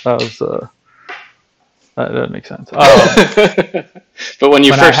 but that was that doesn't make sense. But when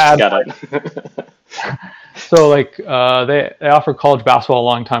you When I first had got like it. so like they offered college basketball a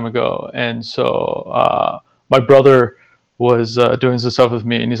long time ago, and so my brother was doing some stuff with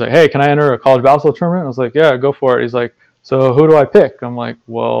me, and he's like, "Hey, can I enter a college basketball tournament?" I was like, "Yeah, go for it." He's like, "So who do I pick?" I'm like,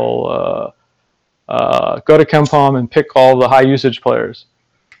 "Well, go to KenPom and pick all the high usage players."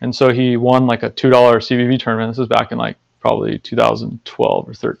 And so he won like a $2 CBV tournament. This is back in like probably 2012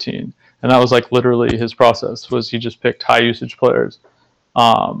 or 13, and that was like literally his process. Was he just picked high usage players.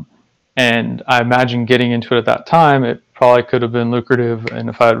 Um, and I imagine getting into it at that time, it probably could have been lucrative, and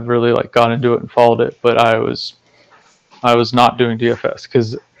if I had really like got into it and followed it, but I was not doing DFS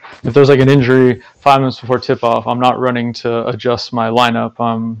because if there's like an injury 5 minutes before tip off, I'm not running to adjust my lineup.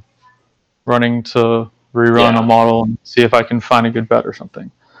 I'm running to rerun a Yeah. model and see if I can find a good bet or something.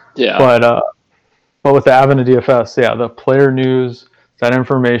 Yeah. But with the advent of DFS, yeah, the player news, that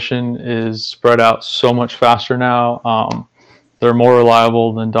information is spread out so much faster now. They're more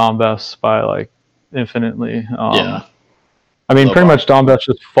reliable than Dom Best by like infinitely. Yeah. I mean, Low pretty bar. much Dom Best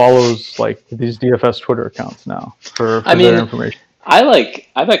just follows like these DFS Twitter accounts now I for their mean, information.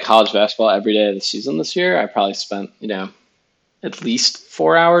 I bet college basketball every day of the season this year. I probably spent, at least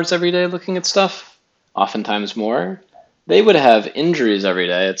 4 hours every day looking at stuff, oftentimes more. They would have injuries every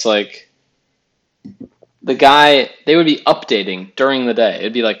day. It's like they would be updating during the day.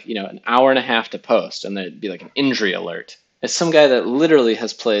 It'd be like, an hour and a half to post, and there'd be like an injury alert. It's some guy that literally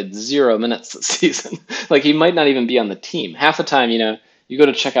has played 0 minutes this season. Like, he might not even be on the team. Half the time, you go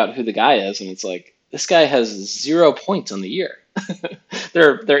to check out who the guy is, and it's like, this guy has 0 points on the year.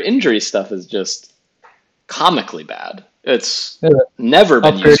 Their injury stuff is just comically bad. It's Yeah, never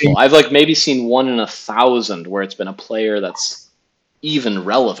been useful. upgrading. I've like maybe seen 1 in 1,000 where it's been a player that's even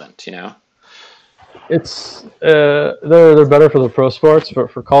relevant. It's they're better for the pro sports,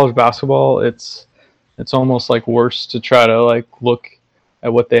 but for college basketball, it's almost like worse to try to like look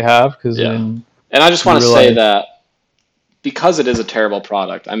at what they have because Yeah. then And I just you want to say realize, that because it is a terrible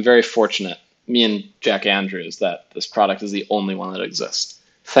product, I'm very fortunate, me and Jack Andrews, that this product is the only one that exists.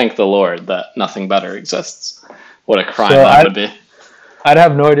 Thank the Lord that nothing better exists. What a crime so that would be. I'd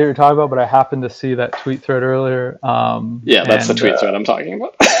have no idea what you're talking about, but I happened to see that tweet thread earlier. Yeah, that's the And tweet thread I'm talking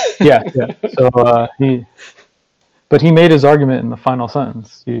about. yeah, yeah. So but he made his argument in the final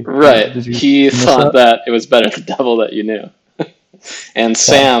sentence. Right. Did you He miss thought that? that it was better the devil that you knew. And Yeah.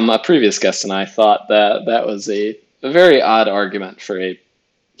 Sam, a previous guest, and I thought that that was a a very odd argument for a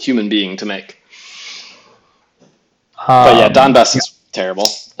human being to make. But yeah, Don Best is terrible.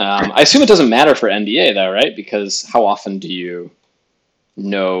 I assume it doesn't matter for NBA though, right? Because how often do you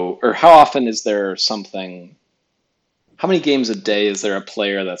know, or how often is there something? How many games a day is there a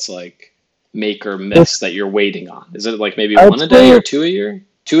player that's like make or miss that you're waiting on? Is it like maybe one a day or two a year?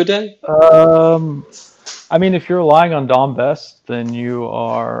 Two a day? I mean, if you're relying on Dom Best, then you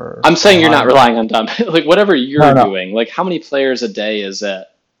are. I'm saying you're not relying on Dom. Like whatever you're doing, like how many players a day is it?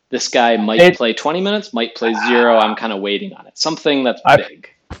 This guy might play 20 minutes, might play 0. I'm kind of waiting on it. Something that's big.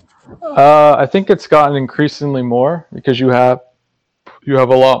 I think it's gotten increasingly more because you have a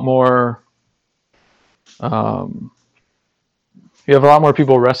lot more. You have a lot more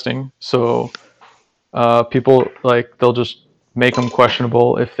people resting, so people like they'll just make them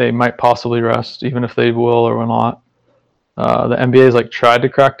questionable if they might possibly rest, even if they will or will not. The NBA's like tried to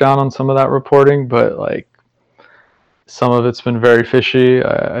crack down on some of that reporting, but like some of it's been very fishy.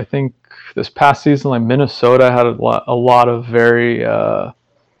 I think this past season, like Minnesota had a lot of very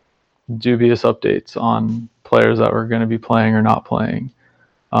dubious updates on players that were going to be playing or not playing.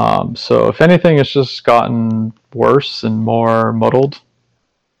 So if anything, it's just gotten worse and more muddled.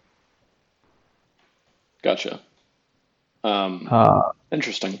 Gotcha.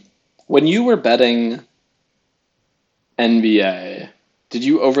 Interesting. When you were betting NBA, did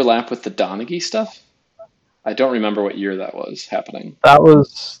you overlap with the Donaghy stuff? I don't remember what year that was happening. That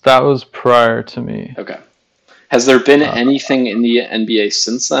was prior to me. Okay. Has there been anything in the NBA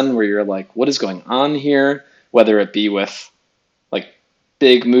since then where you're like, what is going on here? Whether it be with like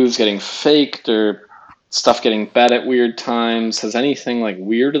big moves getting faked or stuff getting bet at weird times. Has anything like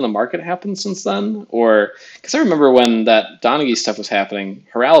weird in the market happened since then? Or because I remember when that Donaghy stuff was happening,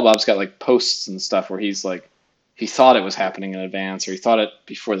 Haralabob's got like posts and stuff where he's like, he thought it was happening in advance or he thought it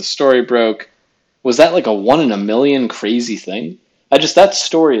before the story broke. Was that like a 1 in a million crazy thing? That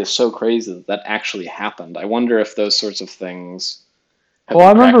story is so crazy that actually happened. I wonder if those sorts of things have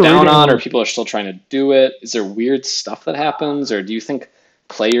been cracked down on, or people are still trying to do it. Is there weird stuff that happens, or do you think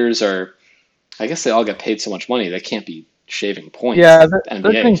players are? I guess they all get paid so much money they can't be shaving points. Yeah, they're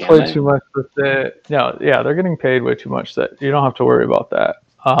getting paid too much. They're getting paid way too much that you don't have to worry about that.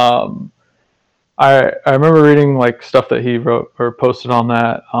 I remember reading like stuff that he wrote or posted on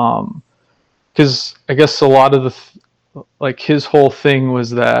that. Because I guess a lot of like his whole thing was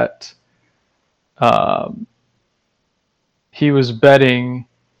that he was betting,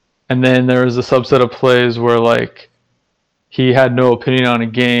 and then there was a subset of plays where like he had no opinion on a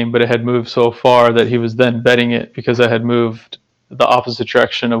game, but it had moved so far that he was then betting it because it had moved the opposite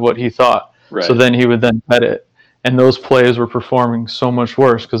direction of what he thought. Right. So then he would then bet it, and those plays were performing so much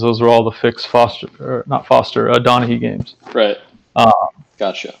worse because those were all the fixed Donaghy games. Right.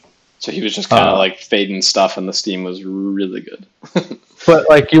 Gotcha. So he was just kind of like fading stuff, and the steam was really good. But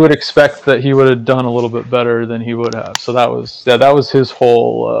like you would expect that he would have done a little bit better than he would have. So that was his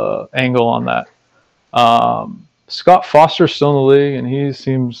whole angle on that. Scott Foster's still in the league, and he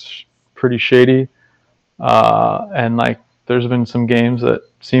seems pretty shady. And like there's been some games that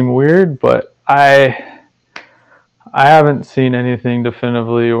seem weird, but I haven't seen anything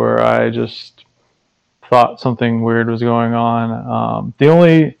definitively where I just thought something weird was going on. The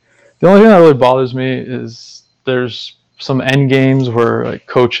only thing that really bothers me is there's some end games where like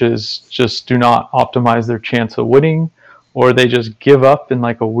coaches just do not optimize their chance of winning, or they just give up in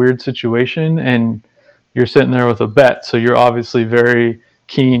like a weird situation, and you're sitting there with a bet, so you're obviously very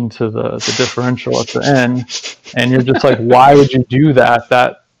keen to the differential at the end, and you're just like, why would you do that?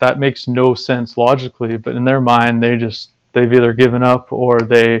 That makes no sense logically, but in their mind, they've either given up or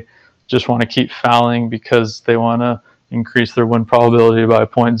they just want to keep fouling because they want to increase their win probability by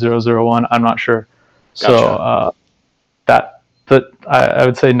 0.001. I'm not sure. Gotcha. So I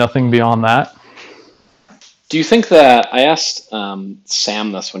would say nothing beyond that. Do you think that I asked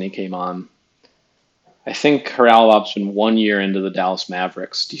Sam this when he came on? I think Haralabob's been 1 year into the Dallas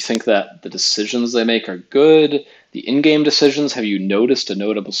Mavericks. Do you think that the decisions they make are good? The in-game decisions, have you noticed a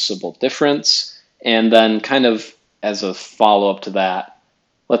noticeable difference? And then kind of as a follow-up to that,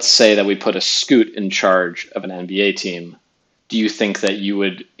 let's say that we put a Scoot in charge of an NBA team. Do you think that you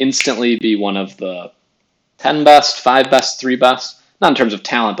would instantly be one of the 10 best, 5 best, 3 best? Not in terms of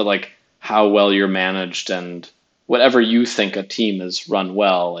talent, but like how well you're managed and whatever you think a team is run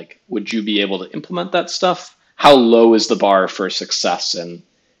well, like would you be able to implement that stuff? How low is the bar for success in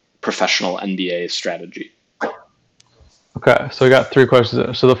professional NBA strategy? Okay, so we got 3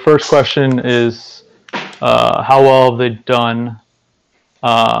 questions. So the first question is, how well have they done?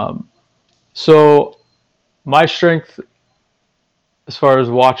 So my strength, as far as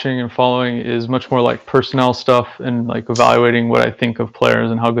watching and following is much more like personnel stuff and like evaluating what I think of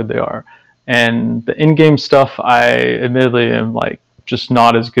players and how good they are. And the in-game stuff, I admittedly am like just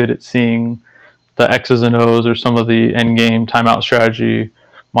not as good at seeing the X's and O's or some of the end-game timeout strategy,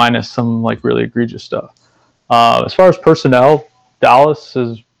 minus some like really egregious stuff. As far as personnel, Dallas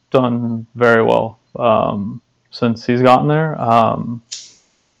has done very well since he's gotten there.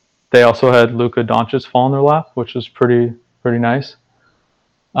 They also had Luka Doncic fall in their lap, which was pretty nice.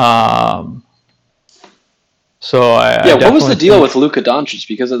 So yeah, what was the deal with Luka Doncic?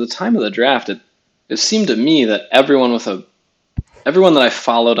 Because at the time of the draft, it seemed to me that everyone that I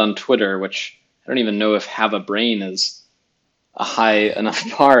followed on Twitter, which I don't even know if have a brain is a high enough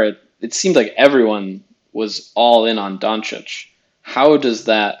bar, it seemed like everyone was all in on Doncic. How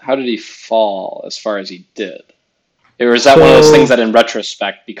did he fall as far as he did? Or is that one of those things that in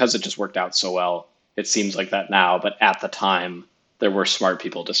retrospect, because it just worked out so well, it seems like that now, but at the time, there were smart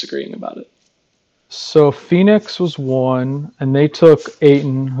people disagreeing about it? So Phoenix was one, and they took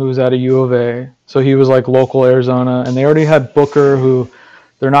Ayton, who's out of U of A. So he was like local Arizona, and they already had Booker, who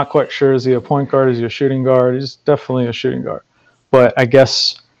they're not quite sure, is he a point guard, is he a shooting guard? He's definitely a shooting guard. But I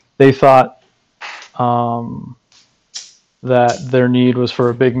guess they thought that their need was for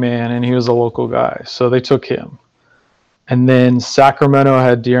a big man, and he was a local guy. So they took him. And then Sacramento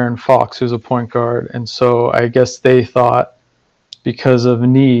had De'Aaron Fox, who's a point guard. And so I guess they thought because of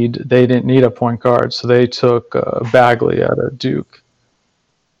need, they didn't need a point guard. So they took Bagley out of Duke.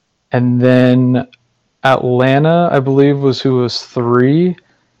 And then Atlanta, I believe, was who was 3.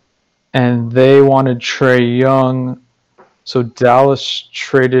 And they wanted Trae Young. So Dallas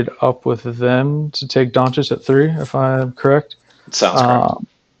traded up with them to take Doncic at 3, if I'm correct. Sounds correct.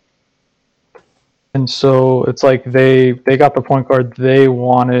 And so it's like they got the point guard they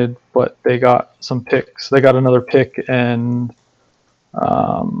wanted, but they got some picks. They got another pick, and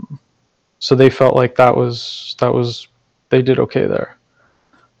so they felt like that was they did okay there.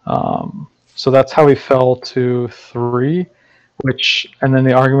 So that's how he fell to 3, and then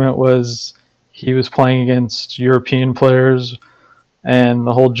the argument was he was playing against European players, and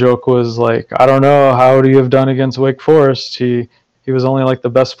the whole joke was like, I don't know, how would he have done against Wake Forest? He was only like the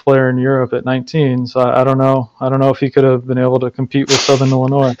best player in Europe at 19, so I don't know. I don't know if he could have been able to compete with Southern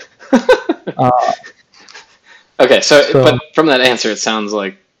Illinois. Okay, so but from that answer, it sounds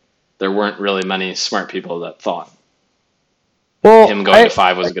like there weren't really many smart people that thought him going to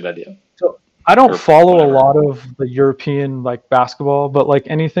 5 was a good idea. So I don't follow a lot of the European like basketball, but like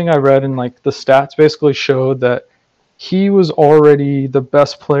anything I read in like the stats basically showed that he was already the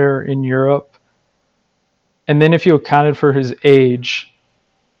best player in Europe. And then if you accounted for his age,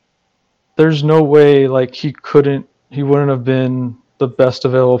 there's no way like he wouldn't have been the best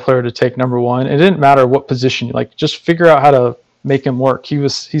available player to take number 1. It didn't matter what position, like just figure out how to make him work. He's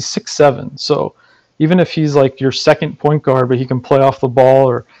 6'7", so even if he's like your second point guard, but he can play off the ball,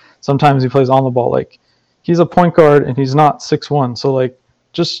 or sometimes he plays on the ball, like he's a point guard and he's not 6'1", so like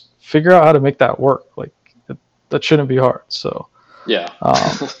just figure out how to make that work. Like that shouldn't be hard. So yeah.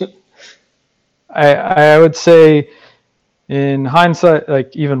 I would say in hindsight,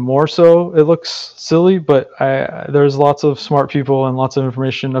 like even more so, it looks silly, but there's lots of smart people and lots of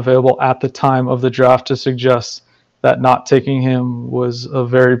information available at the time of the draft to suggest that not taking him was a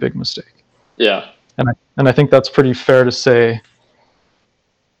very big mistake. Yeah. And I think that's pretty fair to say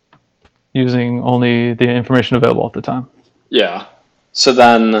using only the information available at the time. Yeah. So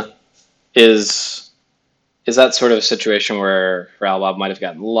then is that sort of a situation where Raul might have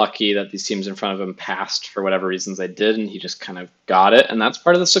gotten lucky that these teams in front of him passed for whatever reasons they did, and he just kind of got it, and that's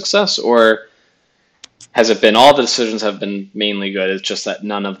part of the success? Or has it been all the decisions have been mainly good? It's just that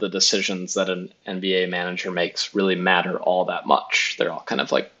none of the decisions that an NBA manager makes really matter all that much. They're all kind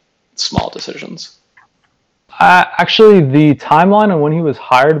of like small decisions. Actually, the timeline on when he was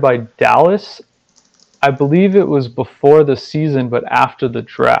hired by Dallas, I believe it was before the season, but after the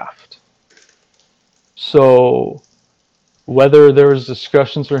draft. So whether there was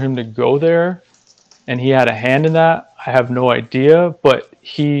discussions for him to go there and he had a hand in that, I have no idea, but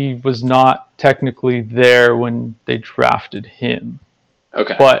he was not technically there when they drafted him.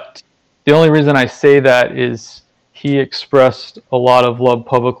 Okay. But the only reason I say that is he expressed a lot of love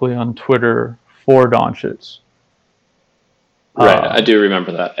publicly on Twitter for Doncic. Right, I do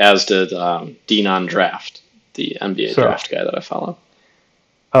remember that, as did Dean on Draft, the NBA draft guy that I follow.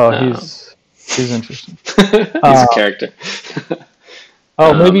 Oh, he's interesting. He's a character.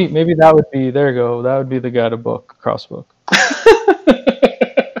 Maybe that would be, there you go, that would be the guy to book, Crossbook.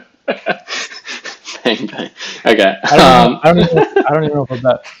 Bang, bang. Okay. I don't even know if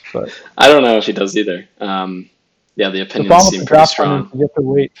that's, but I don't know if he does either. Yeah, the The opinions problem with seem the pretty draft one is strong. you have to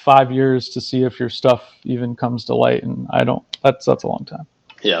wait 5 years to see if your stuff even comes to light, and I don't. That's a long time.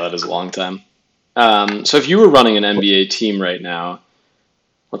 Yeah, that is a long time. So if you were running an NBA team right now,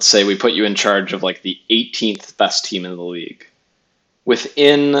 let's say we put you in charge of like the 18th best team in the league.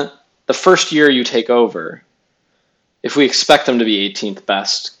 Within the first year you take over, if we expect them to be 18th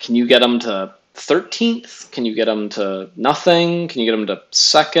best, can you get them to 13th? Can you get them to nothing? Can you get them to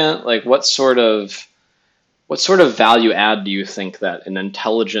second? Like what sort of value add do you think that an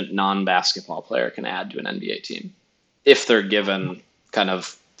intelligent non-basketball player can add to an NBA team if they're given kind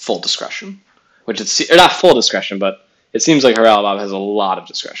of full discretion? Which it's or not full discretion, but it seems like Haralabob has a lot of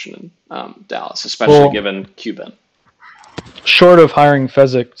discretion in Dallas, especially Well, given Cuban. short of hiring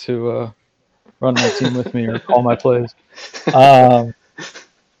Fezzik to run my team with me or call my plays, um,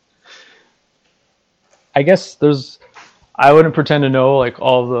 I guess I wouldn't pretend to know like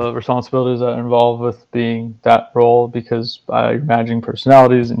all the responsibilities that are involved with being that role because I imagine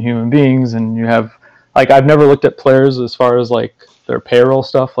personalities and human beings, and you have like I've never looked at players as far as like their payroll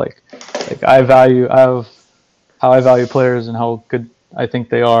stuff. Like I have how I value players and how good I think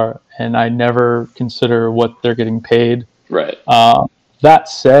they are, and I never consider what they're getting paid. Right. Uh, that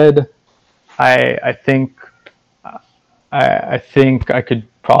said, I think I think I could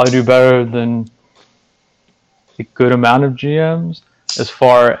probably do better than a good amount of GMs as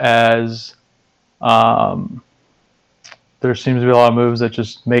far as um, there seems to be a lot of moves that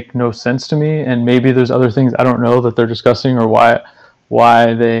just make no sense to me, and maybe there's other things I don't know that they're discussing or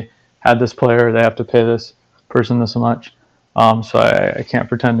why they had this player, they have to pay this person this much. So I can't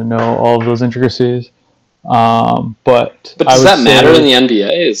pretend to know all of those intricacies. But But I does would that matter in say, the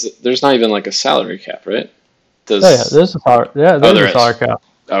NBA? There's not even like a salary cap, right? yeah, Does there's a salary, Oh, there's there a salary is. cap.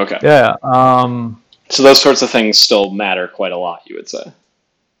 Okay. Yeah, So those sorts of things still matter quite a lot, you would say.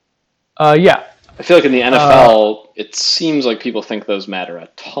 yeah. I feel like in the Uh, NFL, it seems like people think those matter a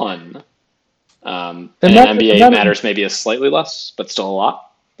ton. And and in that, and NBA, it that matters maybe a slightly less, but still a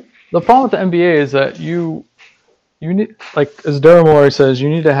lot. the problem with the NBA is that you need, like as Daryl Morey says, you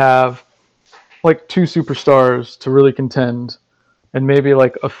need to have like two superstars to really contend, and maybe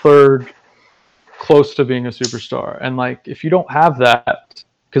like a third close to being a superstar. And like if you don't have that,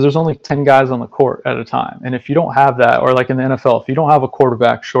 because there's only 10 guys on the court at a time, and if you don't have that, or like in the NFL, if you don't have a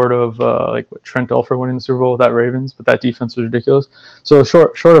quarterback short of like what, Trent Dilfer winning the Super Bowl with that Ravens, but that defense was ridiculous. So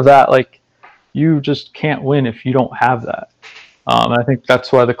short of that, like you just can't win if you don't have that. And I think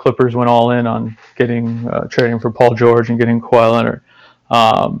that's why the Clippers went all in on getting trading for Paul George and getting Kawhi Leonard,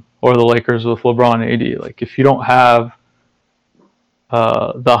 or the Lakers with LeBron and AD. Like if you don't have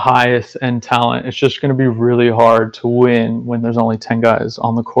the highest end talent, it's just going to be really hard to win when there's only 10 guys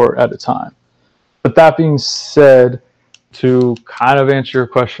on the court at a time. But that being said, to kind of answer your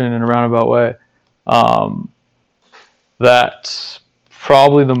question in a roundabout way, um, that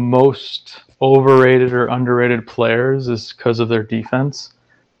probably the most overrated or underrated players is because of their defense.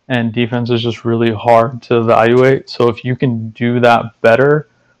 And defense is just really hard to evaluate. So if you can do that better,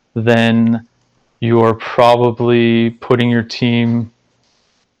 then you're probably putting your team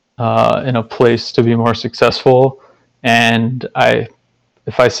in a place to be more successful. And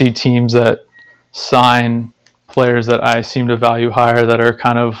if I see teams that sign players that I seem to value higher that are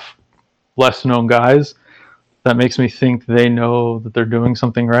kind of less known guys, that makes me think they know that they're doing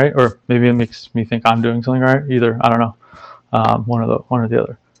something right, or maybe it makes me think I'm doing something right. Either I don't know, one or the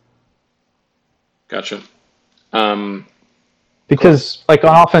other. Gotcha. Cool. Because like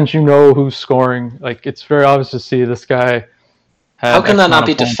on offense, you know who's scoring. Like it's very obvious to see this guy How had can X that not amount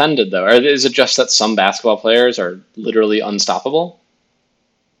be of points. defended, though? Or is it just that some basketball players are literally unstoppable?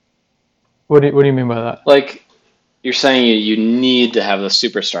 What do you mean by that? Like, you're saying you need to have the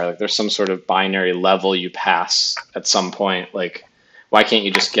superstar. Like, there's some sort of binary level you pass at some point. Like, why can't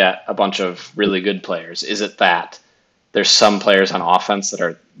you just get a bunch of really good players? Is it that there's some players on offense that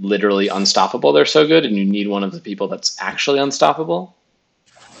are literally unstoppable? They're so good, and you need one of the people that's actually unstoppable?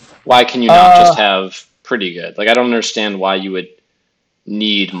 Why can you not just Uh, have pretty good? Like, I don't understand why you would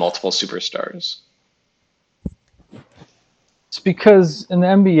need multiple superstars. it's because in the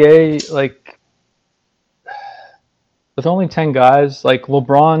NBA, like with only 10 guys, like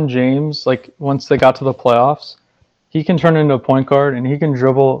LeBron James, like once they got to the playoffs, he can turn into a point guard and he can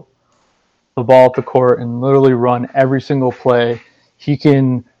dribble the ball at the court and literally run every single play. He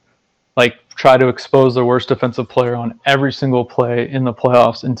can like try to expose the worst defensive player on every single play in the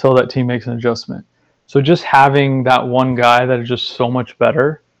playoffs until that team makes an adjustment. So just having that one guy that is just so much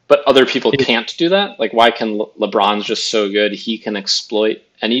better. But other people It, can't do that. Like, why can LeBron's just so good he can exploit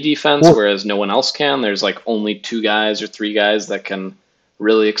any defense, well, whereas no one else can? There's like only two guys or three guys that can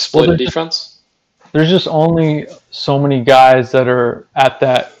really well, exploit a defense. there's just only so many guys that are at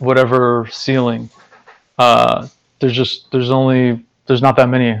that whatever ceiling. Uh, there's not that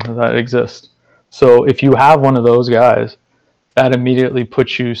many that exist. So if you have one of those guys, that immediately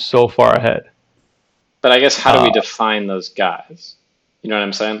puts you so far ahead. But I guess how do we Uh, define those guys? You know what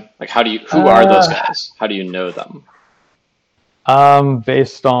I'm saying? Like, who are those uh, guys? How do you know them?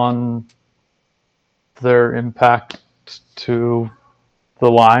 Based on their impact to the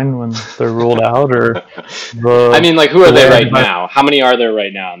line when they're ruled out, or I the mean, like, who are the they way right everybody. now? How many are there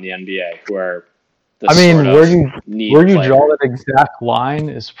right now in the NBA who are this I sort mean, of where need you draw player? that exact line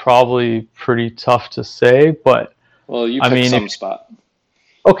is probably pretty tough to say, but Well, you I pick mean, if some spot.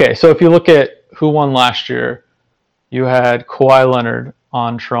 okay, so if you look at who won last year, you had Kawhi Leonard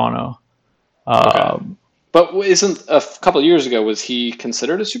on Toronto. Okay. Um, But isn't couple of years ago, was he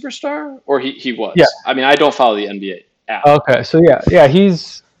considered a superstar? Or he yeah. was? I mean, I don't follow the NBA at all. Okay. So yeah.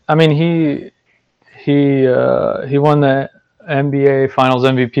 He's. I mean, he won the NBA Finals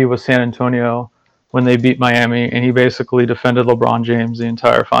MVP with San Antonio when they beat Miami, and he basically defended LeBron James the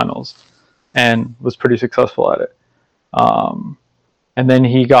entire finals and was pretty successful at it. Um, and then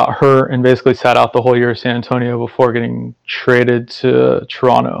he got hurt and basically sat out the whole year of San Antonio before getting traded to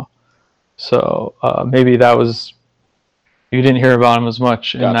Toronto. So maybe that was you didn't hear about him as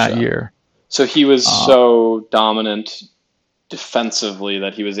much in that Gotcha. year. So he was Uh, so dominant defensively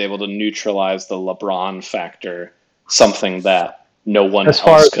that he was able to neutralize the LeBron factor, something that no one as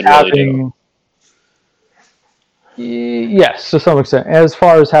far else as could really do. having, yes, to some extent, as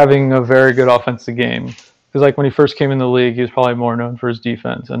far as having a very good offensive game, because like when he first came in the league, he was probably more known for his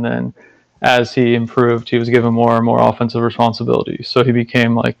defense, and then as he improved, he was given more and more offensive responsibilities. So he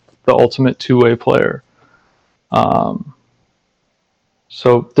became like the ultimate two-way player. Um,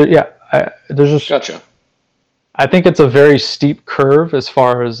 yeah, there's just Gotcha. I think it's a very steep curve as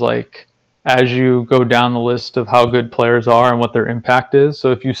far as like as you go down the list of how good players are and what their impact is.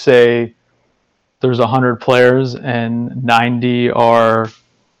 So if you say there's 100 players and 90 are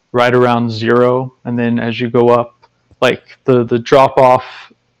right around zero, and then as you go up, like the drop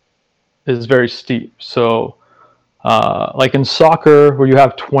off is very steep. So like in soccer where you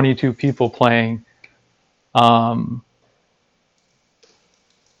have 22 people playing, um,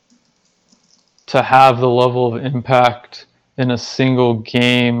 to have the level of impact in a single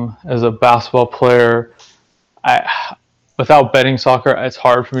game as a basketball player, I without betting soccer, it's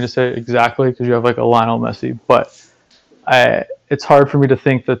hard for me to say exactly because you have like a Lionel Messi, but it's hard for me to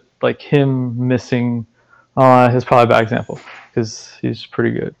think that like him missing is probably a bad example because he's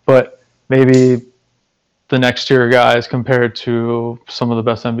pretty good, but maybe the next tier guys compared to some of the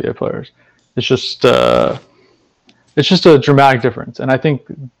best NBA players, it's just it's just a dramatic difference. And I think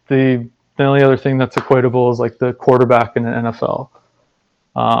the only other thing that's equatable is like the quarterback in the NFL,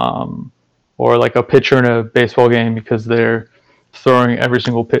 um, or like a pitcher in a baseball game because they're throwing every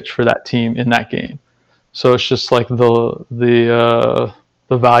single pitch for that team in that game. So it's just like the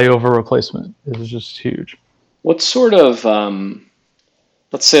value of a replacement is just huge. What sort of,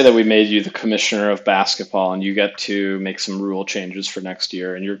 let's say that we made you the commissioner of basketball and you get to make some rule changes for next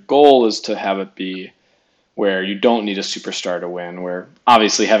year, and your goal is to have it be where you don't need a superstar to win, where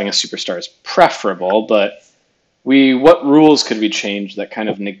obviously having a superstar is preferable, but what rules could we change that kind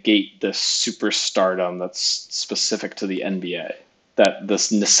of negate this superstardom that's specific to the NBA? That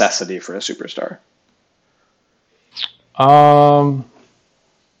this necessity for a superstar. Um,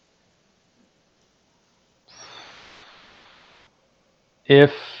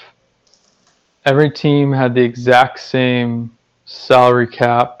 if every team had the exact same salary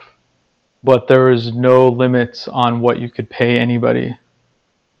cap, but there was no limits on what you could pay anybody,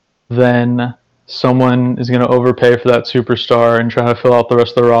 then someone is going to overpay for that superstar and try to fill out the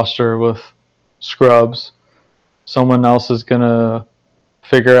rest of the roster with scrubs. Someone else is going to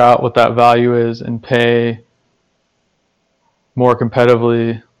figure out what that value is and pay more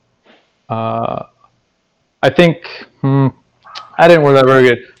competitively. Uh, I think I didn't work that very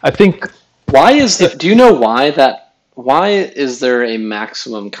good. I think Why is if that? Do you know why that? Why is there a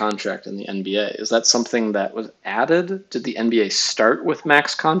maximum contract in the NBA? Is that something that was added? Did the NBA start with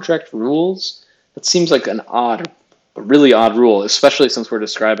max contract rules? That seems like a really odd rule, especially since we're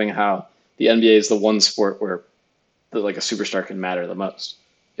describing how the NBA is the one sport where like a superstar can matter the most.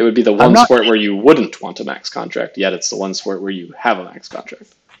 It would be the I'm one not sport where you wouldn't want a max contract, yet it's the one sport where you have a max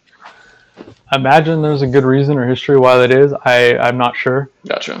contract. imagine there's a good reason or history why that is. I'm not sure,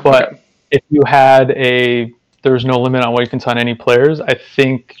 Gotcha. but Okay. if you had there's no limit on what you can sign any players. I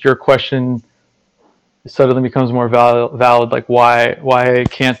think your question suddenly becomes more valid. Like why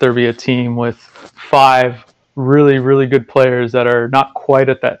can't there be a team with 5 really, really good players that are not quite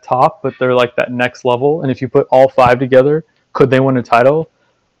at that top, but they're like that next level. And if you put all five together, could they win a title?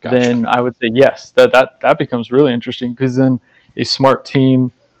 Gotcha. Then I would say yes. That becomes really interesting, because then a smart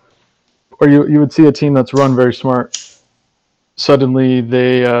team, or you would see a team that's run very smart. Suddenly,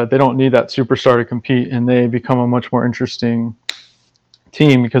 they don't need that superstar to compete, and they become a much more interesting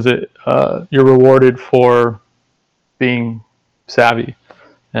team, because you're rewarded for being savvy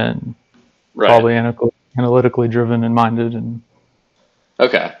and Right. probably analytically driven and minded. And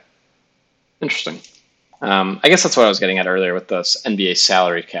Okay. Interesting. I guess that's what I was getting at earlier with this NBA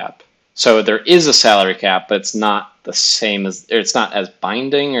salary cap. So there is a salary cap, but it's not the same as, or it's not as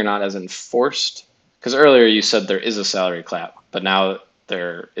binding or not as enforced. Because earlier you said there is a salary cap, but now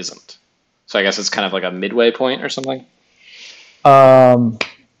there isn't. So I guess it's kind of like a midway point or something. um,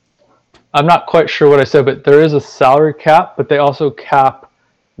 I'm not quite sure what I said, but there is a salary cap, but they also cap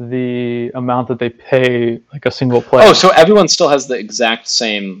the amount that they pay like a single player. Oh, so everyone still has the exact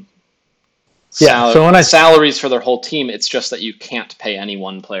same Yeah. So when salaries for their whole team. It's just that you can't pay any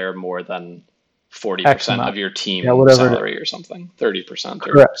one player more than 40% of your team salary or something, 30%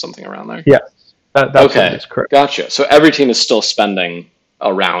 or something around there. Yes, that's okay. Correct. Gotcha. So every team is still spending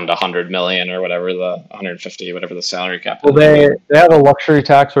around 100 million or whatever, the 150, whatever the salary cap is. Well, they have a luxury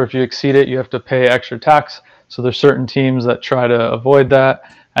tax where if you exceed it, you have to pay extra tax. So there's certain teams that try to avoid that.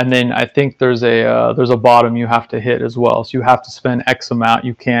 And then I think there's a bottom you have to hit as well. So you have to spend X amount.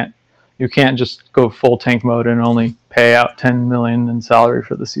 You can't just go full tank mode and only pay out 10 million in salary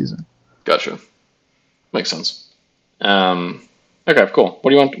for the season. Gotcha. Makes sense. Okay, cool.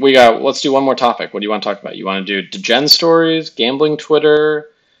 What do you want? Let's do one more topic. What do you want to talk about? You want to do degen stories, gambling Twitter?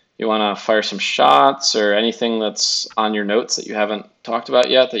 You want to fire some shots or anything that's on your notes that you haven't talked about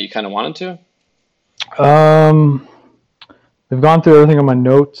yet that you kind of wanted to? I've gone through everything on my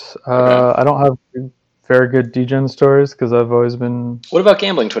notes. Okay. I don't have very good degen stories because I've always been... What about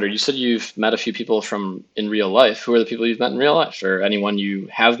gambling Twitter? You said you've met a few people from in real life. Who are the people you've met in real life? Or anyone you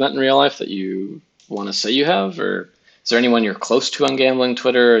have met in real life that you want to say you have? Or is there anyone you're close to on gambling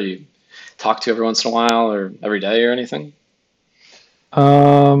Twitter, or you talk to every once in a while or every day or anything?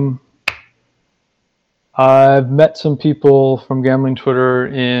 I've met some people from gambling Twitter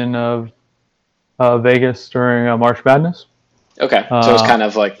in Vegas during March Madness. Okay, so it's kind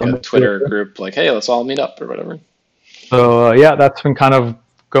of like a Twitter group, like, hey, let's all meet up or whatever. So yeah, that's been kind of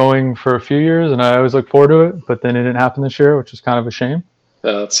going for a few years, and I always look forward to it. But then it didn't happen this year, which is kind of a shame.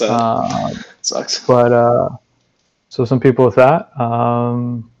 That sucks. But so some people with that.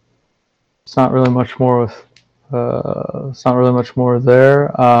 It's not really much more with. It's not really much more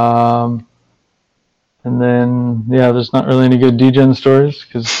there. And then, yeah, there's not really any good degen stories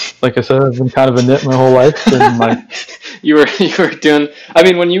because, like I said, I've been kind of a nit my whole life. And you were doing. I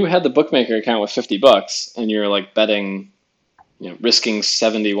mean, when you had the bookmaker account with $50 and you're like betting, risking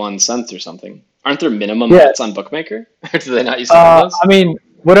 71 cents or something, aren't there minimum bets on bookmaker? Or do they not use those? I mean,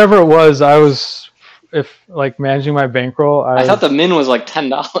 whatever it was, I was managing my bankroll. I thought the min was like $10.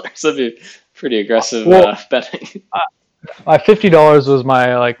 That'd be pretty aggressive betting. $50 was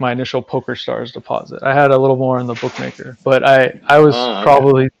my initial PokerStars deposit. I had a little more in the bookmaker, but I was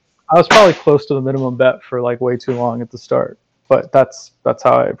probably close to the minimum bet for way too long at the start. But that's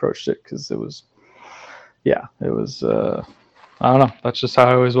how I approached it because it was I don't know. That's just how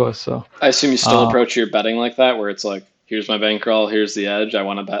I always was. So I assume you still approach your betting like that, where it's like, here's my bankroll, here's the edge. I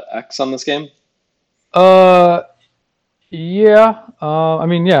want to bet X on this game. Yeah. I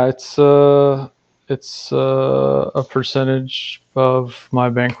mean, yeah. It's a percentage of my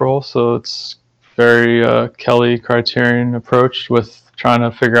bankroll, so it's very Kelly criterion approach with trying to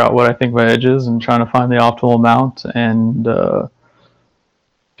figure out what I think my edge is and trying to find the optimal amount and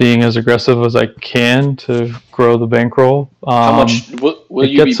being as aggressive as I can to grow the bankroll. How much will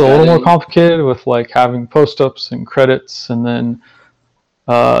you be betting? It gets a little more complicated with having post-ups and credits and then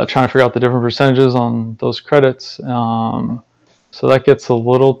trying to figure out the different percentages on those credits. So that gets a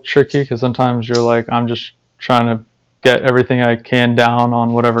little tricky because sometimes you're like, I'm just trying to get everything I can down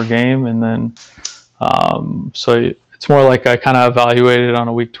on whatever game. And then, so it's more like I kind of evaluate it on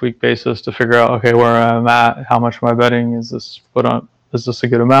a week-to-week basis to figure out, okay, where I'm at, how much am I betting, is this a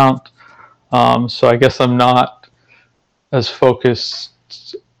good amount? So I guess I'm not as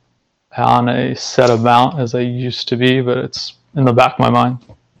focused on a set amount as I used to be, but it's in the back of my mind,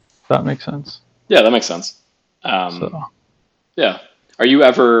 if that makes sense. Yeah, that makes sense. Yeah. Are you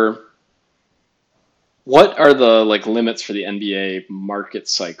ever... What are the limits for the NBA market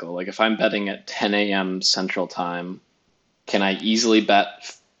cycle? If I'm betting at 10 a.m. Central Time, can I easily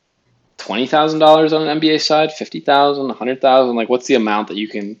bet $20,000 on an NBA side, $50,000, $100,000? What's the amount that you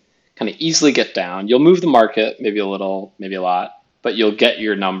can kind of easily get down. You'll move the market, maybe a little, maybe a lot, but you'll get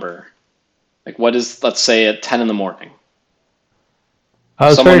your number. Like what is, let's say at 10 in the morning, I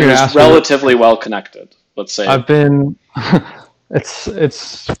was someone very gonna who's ask relatively well connected, let's say. I've been.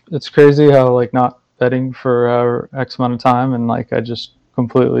 It's crazy how like not betting for X amount of time, and like I just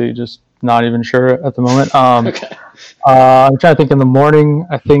completely just not even sure at the moment. Okay. I'm trying to think in the morning.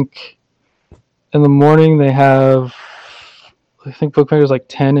 I think in the morning they have, I think bookmakers like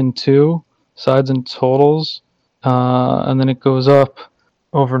 10-2 sides and totals, and then it goes up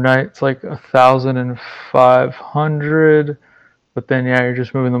overnight. It's like 1,500, but then yeah, you're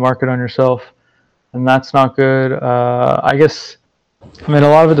just moving the market on yourself, and that's not good. I guess, I mean, a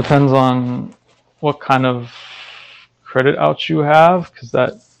lot of it depends on what kind of credit outs you have, because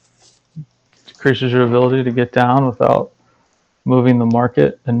that decreases your ability to get down without moving the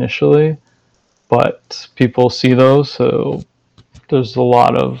market initially. But people see those, so there's a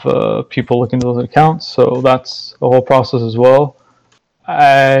lot of people looking at those accounts. So that's the whole process as well.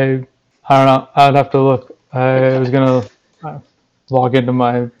 I don't know. I'd have to look. I was gonna log into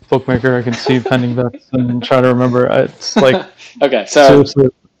my bookmaker. I can see pending bets and try to remember. It's like Okay, so seriously,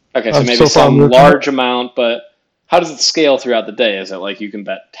 okay, so I'm maybe so far some moved. large amount, but how does it scale throughout the day? Is it like you can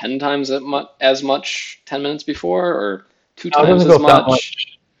bet 10 times as much 10 minutes before, or two No, it times doesn't as go up that much? much.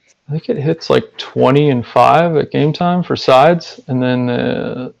 I think it hits like 20 and 5 at game time for sides, and then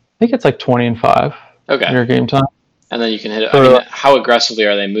I think it's like 20 and 5 Okay. near game time And then you can hit it. I for mean, how aggressively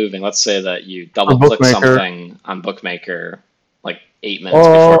are they moving? Let's say that you double click bookmaker. something on Bookmaker like 8 minutes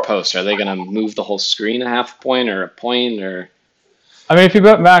before post. Are they going to move the whole screen a half point or a point, or? I mean, if you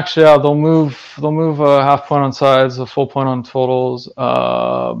bet max, yeah, they'll move a half point on sides, a full point on totals.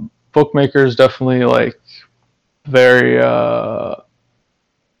 Bookmakers definitely like very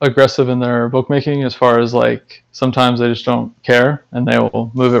aggressive in their bookmaking, as far as like sometimes they just don't care and they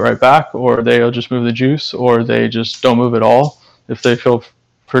will move it right back, or they'll just move the juice, or they just don't move at all if they feel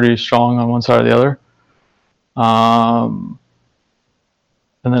pretty strong on one side or the other.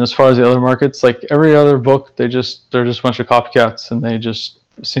 And then as far as the other markets, like every other book, they're just a bunch of copycats, and they just,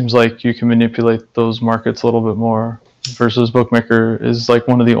 it seems like you can manipulate those markets a little bit more, versus bookmaker is like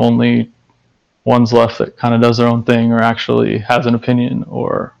one of the only ones left that kind of does their own thing, or actually has an opinion,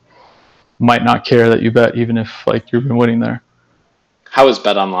 or might not care that you bet, even if like you've been winning there. How is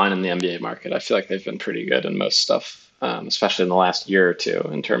Bet Online in the NBA market? I feel like they've been pretty good in most stuff, especially in the last year or two,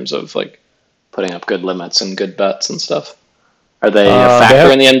 in terms of like putting up good limits and good bets and stuff. Are they a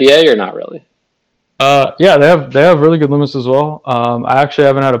factor in the NBA or not really? Yeah, they have really good limits as well. I actually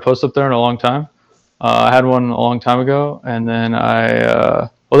haven't had a post up there in a long time. I had one a long time ago, and then well,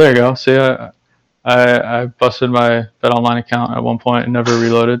 there you go. See, I busted my Bet Online account at one point and never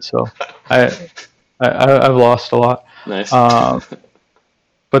reloaded, so I've lost a lot. Nice.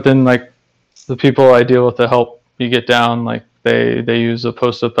 But then like the people I deal with to help you get down, like they use a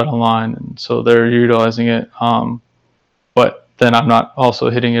post up Bet Online, and so they're utilizing it. But then I'm not also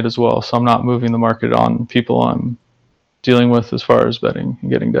hitting it as well, so I'm not moving the market on people I'm dealing with as far as betting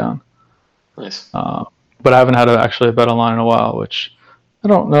and getting down. Nice. But I haven't had actually a Bet Online in a while, which I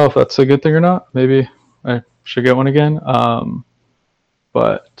don't know if that's a good thing or not. Maybe I should get one again.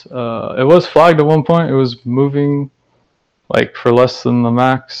 But it was flagged at one point. It was moving like for less than the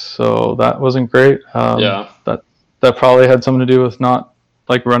max, so that wasn't great. Yeah. That probably had something to do with not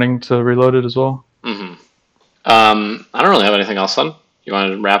like running to reload it as well. Mm-hmm. I don't really have anything else on. You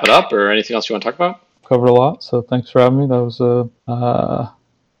want to wrap it up, or anything else you want to talk about? Covered a lot, so thanks for having me. That was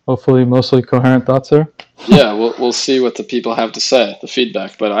hopefully mostly coherent thoughts there. Yeah, we'll see what the people have to say, the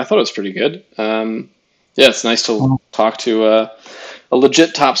feedback, but I thought it was pretty good. Yeah, it's nice to talk to a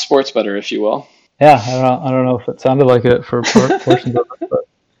legit top sports bettor, if you will. Yeah, I don't know if it sounded like it for portions of it, but.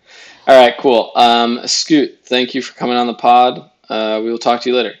 All right, cool. Scoot, thank you for coming on the pod. We will talk to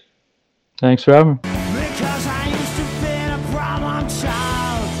you later. Thanks for having me. Because I used to be a problem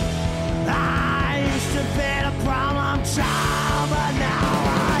child. I used to be a problem child, but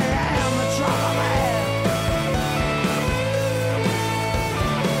now